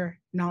share their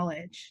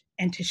knowledge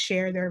and to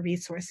share their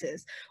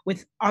resources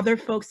with other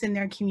folks in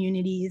their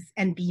communities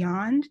and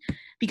beyond,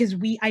 because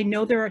I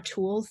know there are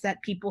tools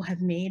that people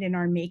have made and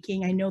are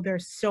making. I know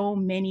there's so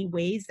many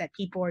ways that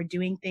people are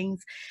doing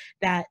things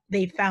that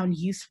they found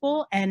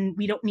useful, and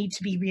we don't need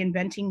to be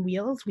reinventing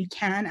wheels. We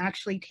can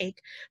actually take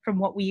from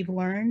what we've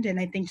learned. And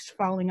I think just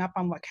following up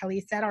on what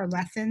Kelly said, our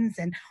lessons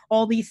and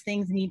all these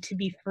things need to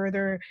be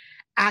further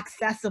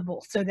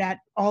accessible so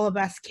that all of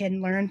us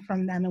can learn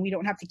from them and we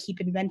don't have to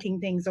keep inventing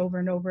things over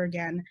and over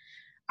again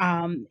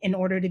in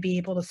order to be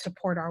able to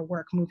support our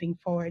work moving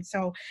forward.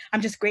 So I'm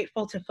just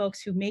grateful to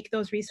folks who make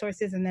those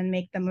resources and then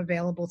make them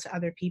available to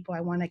other people. I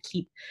want to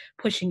keep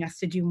pushing us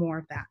to do more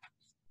of that.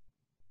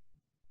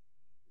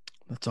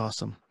 That's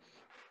awesome.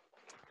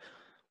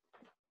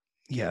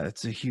 Yeah,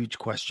 it's a huge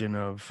question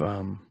of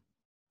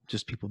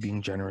just people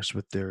being generous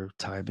with their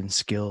time and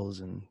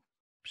skills and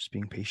just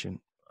being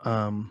patient.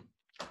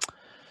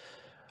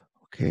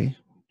 Okay.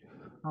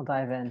 I'll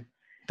dive in.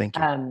 Thank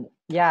you.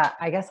 Yeah,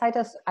 I guess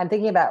I'm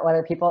thinking about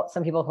whether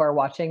some people who are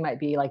watching might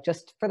be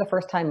just for the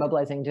first time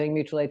mobilizing, doing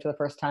mutual aid for the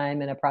first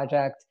time in a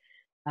project,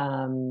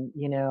 and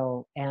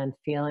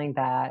feeling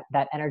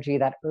that energy,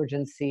 that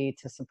urgency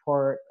to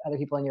support other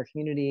people in your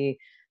community,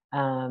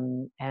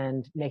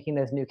 and making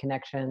those new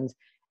connections.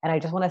 And I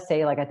just want to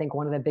say, I think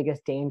one of the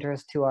biggest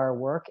dangers to our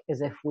work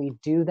is if we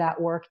do that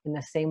work in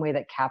the same way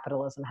that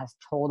capitalism has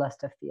told us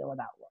to feel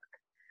about work.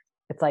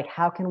 It's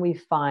how can we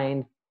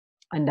find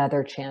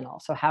another channel?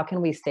 So how can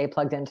we stay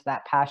plugged into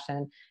that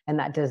passion and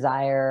that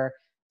desire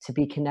to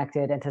be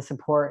connected and to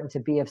support and to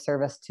be of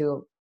service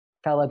to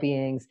fellow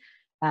beings,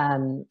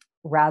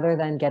 rather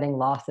than getting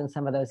lost in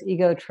some of those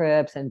ego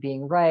trips and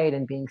being right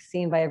and being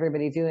seen by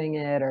everybody doing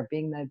it or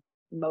being the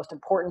most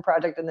important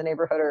project in the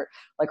neighborhood or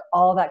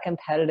all that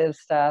competitive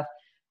stuff.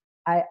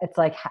 I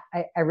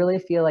really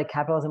feel like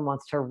capitalism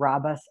wants to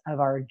rob us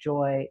of our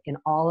joy in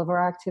all of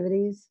our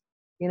activities.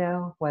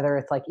 Whether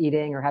it's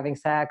eating or having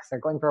sex or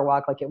going for a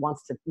walk, it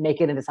wants to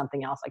make it into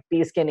something else,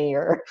 be skinny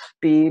or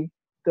be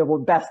the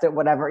best at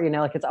whatever,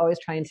 like it's always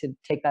trying to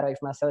take that away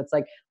from us. So it's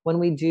like when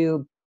we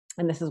do,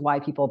 and this is why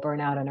people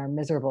burn out and are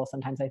miserable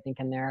sometimes, I think,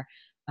 in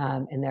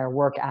their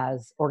work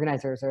as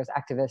organizers or as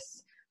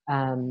activists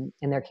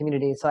in their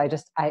communities. So I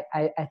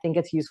think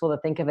it's useful to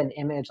think of an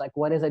image, like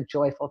what is a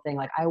joyful thing?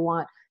 Like I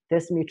want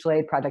this mutual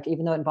aid project,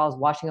 even though it involves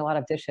washing a lot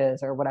of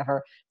dishes or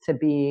whatever,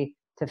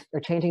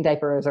 or changing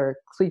diapers or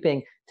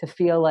sweeping, to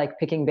feel like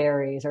picking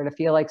berries, or to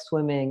feel like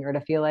swimming, or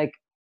to feel like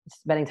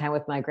spending time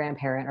with my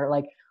grandparent, or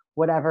like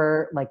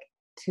whatever, like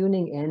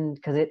tuning in,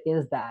 because it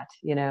is that,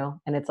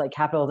 and it's like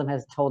capitalism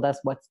has told us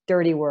what's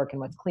dirty work and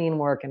what's clean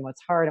work and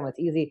what's hard and what's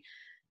easy.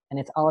 And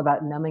it's all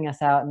about numbing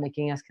us out and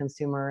making us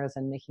consumers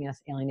and making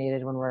us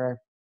alienated when we're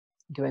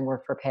doing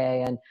work for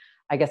pay. And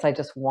I guess I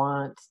just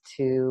want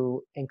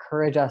to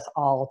encourage us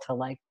all to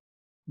like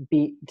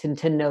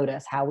to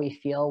notice how we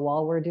feel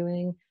while we're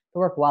doing the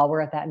work, while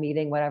we're at that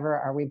meeting, whatever.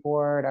 Are we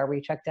bored? Are we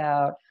checked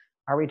out?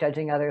 Are we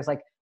judging others?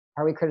 Like,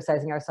 are we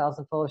criticizing ourselves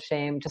and full of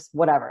shame? Just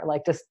whatever,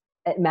 like just,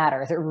 it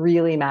matters. It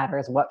really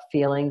matters what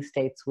feeling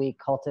states we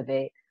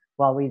cultivate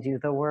while we do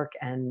the work.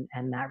 And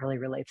that really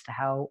relates to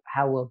how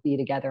we'll be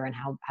together and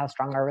how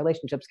strong our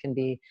relationships can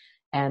be.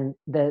 And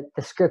the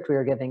script we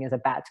are giving is a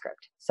bad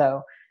script.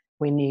 So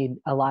we need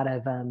a lot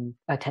of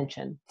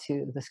attention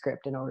to the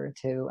script in order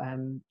to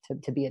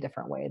be a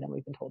different way than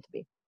we've been told to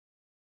be.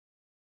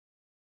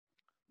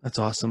 That's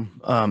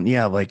awesome.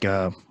 Yeah, like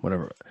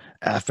whatever,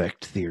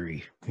 affect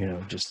theory,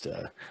 just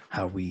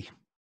how we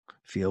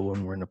feel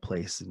when we're in a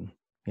place. And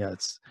yeah,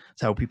 it's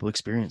how people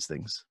experience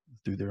things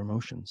through their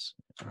emotions.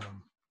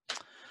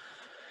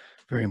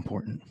 Very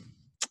important.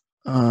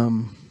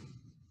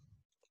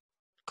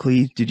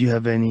 Clee, did you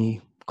have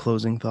any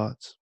closing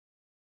thoughts?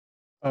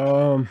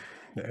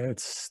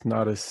 It's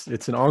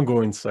an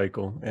ongoing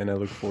cycle, and I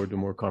look forward to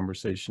more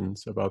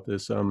conversations about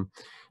this.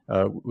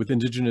 With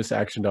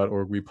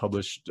indigenousaction.org, we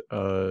published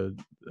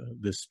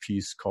this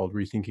piece called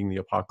Rethinking the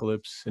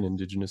Apocalypse, an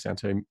Indigenous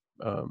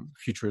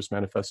Anti-Futurist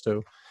Manifesto.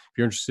 If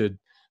you're interested,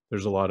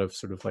 there's a lot of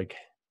sort of like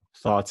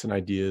thoughts and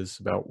ideas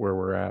about where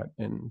we're at.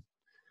 And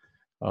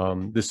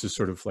this is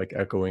sort of like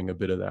echoing a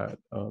bit of that,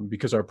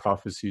 because our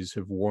prophecies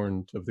have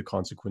warned of the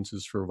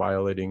consequences for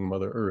violating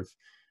Mother Earth.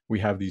 We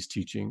have these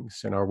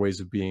teachings, and our ways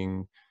of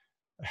being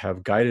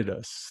have guided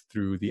us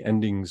through the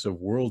endings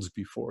of worlds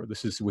before.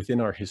 This is within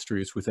our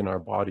history, it's within our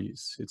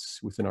bodies, it's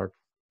within our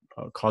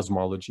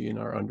cosmology and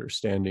our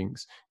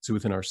understandings, it's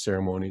within our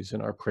ceremonies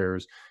and our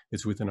prayers,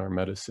 it's within our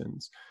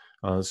medicines.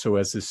 So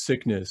as this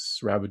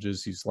sickness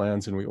ravages these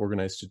lands and we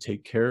organize to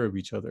take care of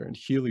each other and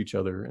heal each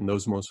other and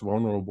those most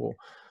vulnerable,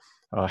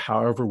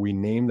 however we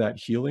name that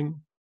healing,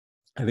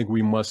 I think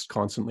we must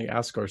constantly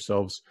ask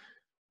ourselves,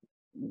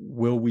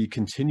 will we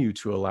continue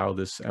to allow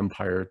this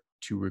empire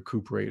to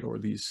recuperate, or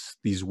these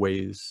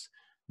ways,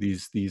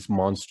 these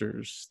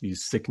monsters,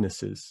 these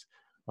sicknesses,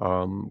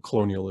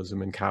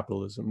 colonialism and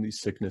capitalism,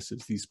 these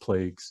sicknesses, these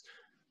plagues,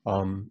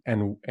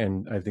 and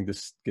I think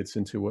this gets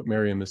into what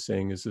Miriam is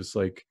saying, is this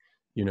like,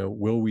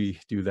 will we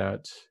do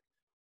that,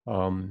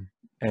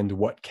 and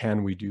what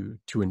can we do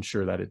to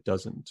ensure that it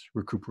doesn't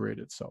recuperate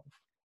itself?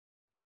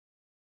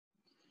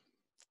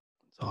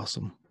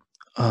 Awesome.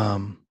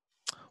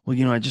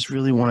 Well, I just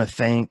really want to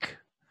thank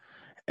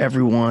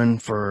everyone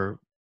for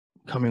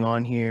coming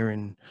on here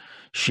and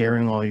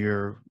sharing all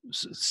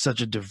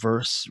such a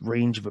diverse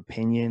range of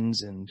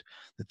opinions and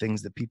the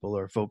things that people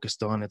are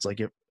focused on. It's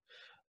like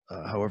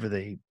however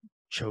they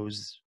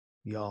chose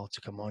y'all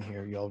to come on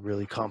here, y'all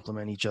really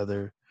complement each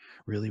other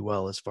really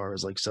well as far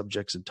as like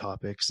subjects and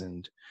topics,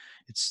 and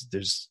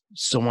there's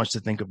so much to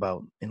think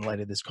about in light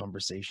of this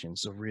conversation.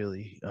 So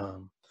really,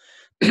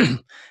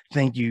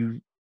 thank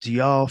you to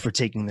y'all for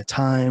taking the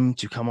time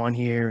to come on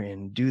here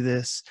and do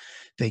this.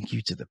 Thank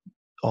you to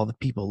all the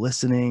people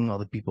listening, all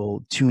the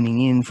people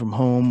tuning in from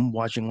home,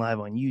 watching live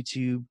on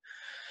YouTube.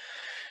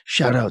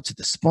 Shout out to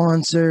the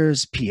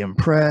sponsors, PM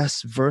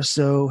Press,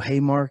 Verso,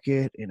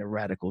 Haymarket, and A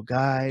Radical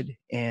Guide.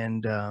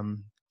 And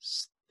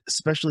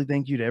especially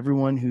thank you to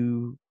everyone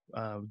who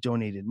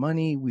donated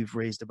money. We've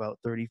raised about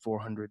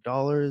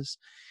 $3,400,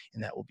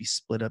 and that will be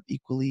split up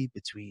equally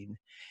between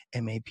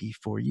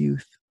MAP4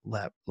 Youth,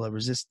 La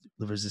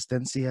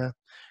Resistencia,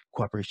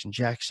 Cooperation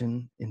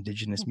Jackson,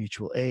 Indigenous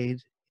Mutual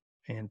Aid,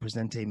 and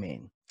Presente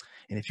Maine.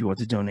 And if you want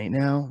to donate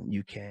now,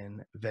 you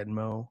can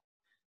Venmo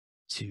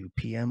to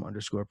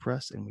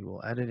PM_press, and we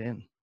will add it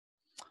in.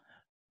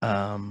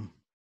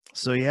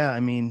 So yeah, I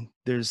mean,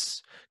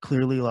 there's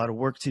clearly a lot of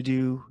work to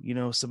do.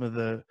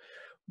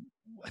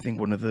 I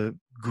think one of the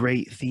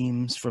great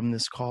themes from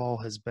this call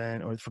has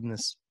been, or from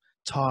this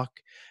talk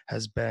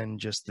has been,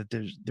 just that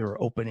there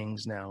are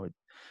openings now.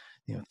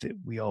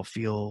 We all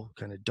feel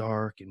kind of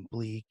dark and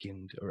bleak,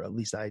 or at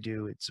least I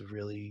do. It's a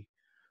really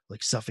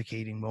like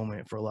suffocating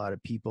moment for a lot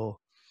of people,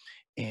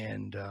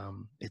 and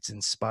it's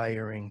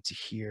inspiring to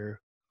hear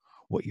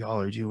what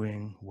y'all are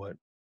doing, what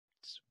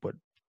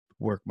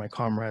work my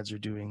comrades are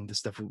doing, the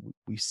stuff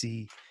we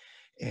see,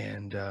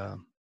 and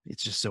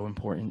it's just so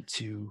important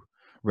to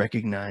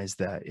recognize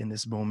that in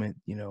this moment,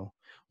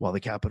 while the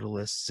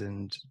capitalists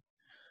and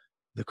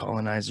the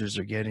colonizers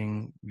are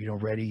getting,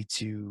 ready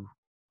to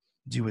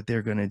do what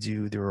they're going to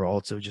do, there are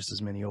also just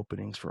as many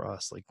openings for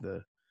us. Like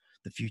the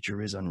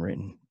future is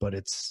unwritten, but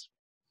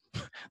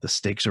the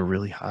stakes are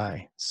really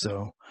high.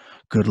 So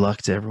good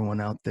luck to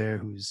everyone out there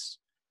who's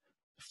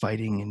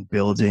fighting and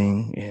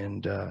building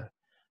and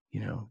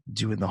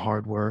doing the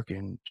hard work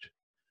and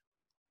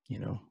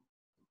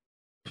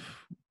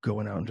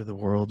going out into the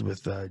world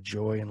with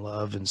joy and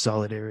love and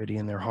solidarity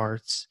in their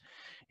hearts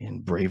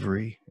and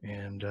bravery.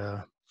 And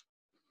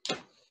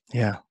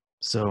yeah,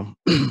 so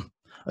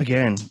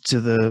again, to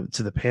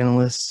the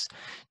panelists,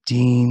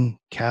 Dean,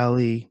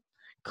 Callie,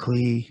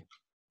 Clee,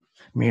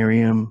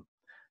 Miriam,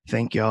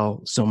 thank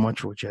y'all so much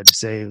for what you had to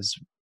say. It was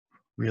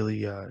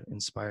really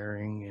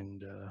inspiring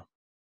and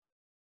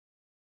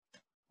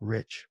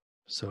rich.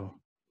 So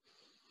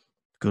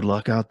good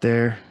luck out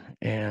there,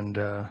 and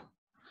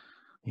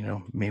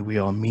may we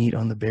all meet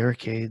on the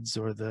barricades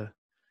or the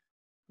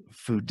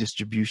food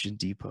distribution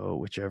depot,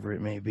 whichever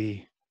it may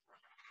be.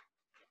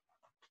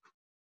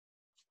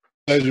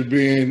 Pleasure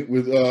being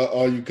with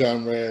all you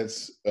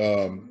comrades.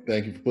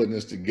 Thank you for putting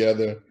this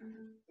together.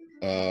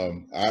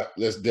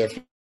 Let's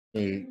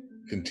definitely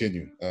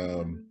continue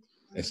and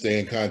stay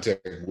in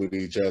contact with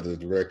each other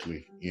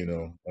directly.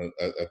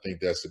 I think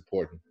that's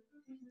important.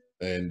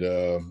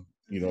 And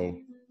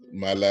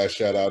my last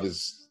shout out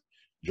is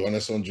join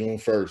us on June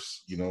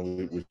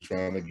 1st. We're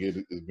trying to get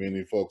as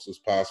many folks as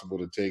possible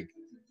to take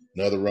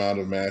another round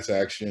of mass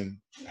action,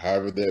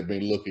 however that may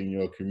look in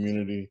your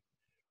community.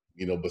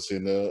 But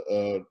send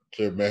a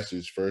clear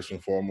message first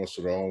and foremost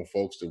to our own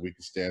folks that we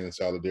can stand in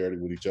solidarity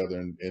with each other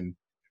and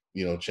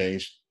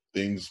change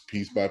things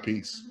piece by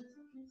piece.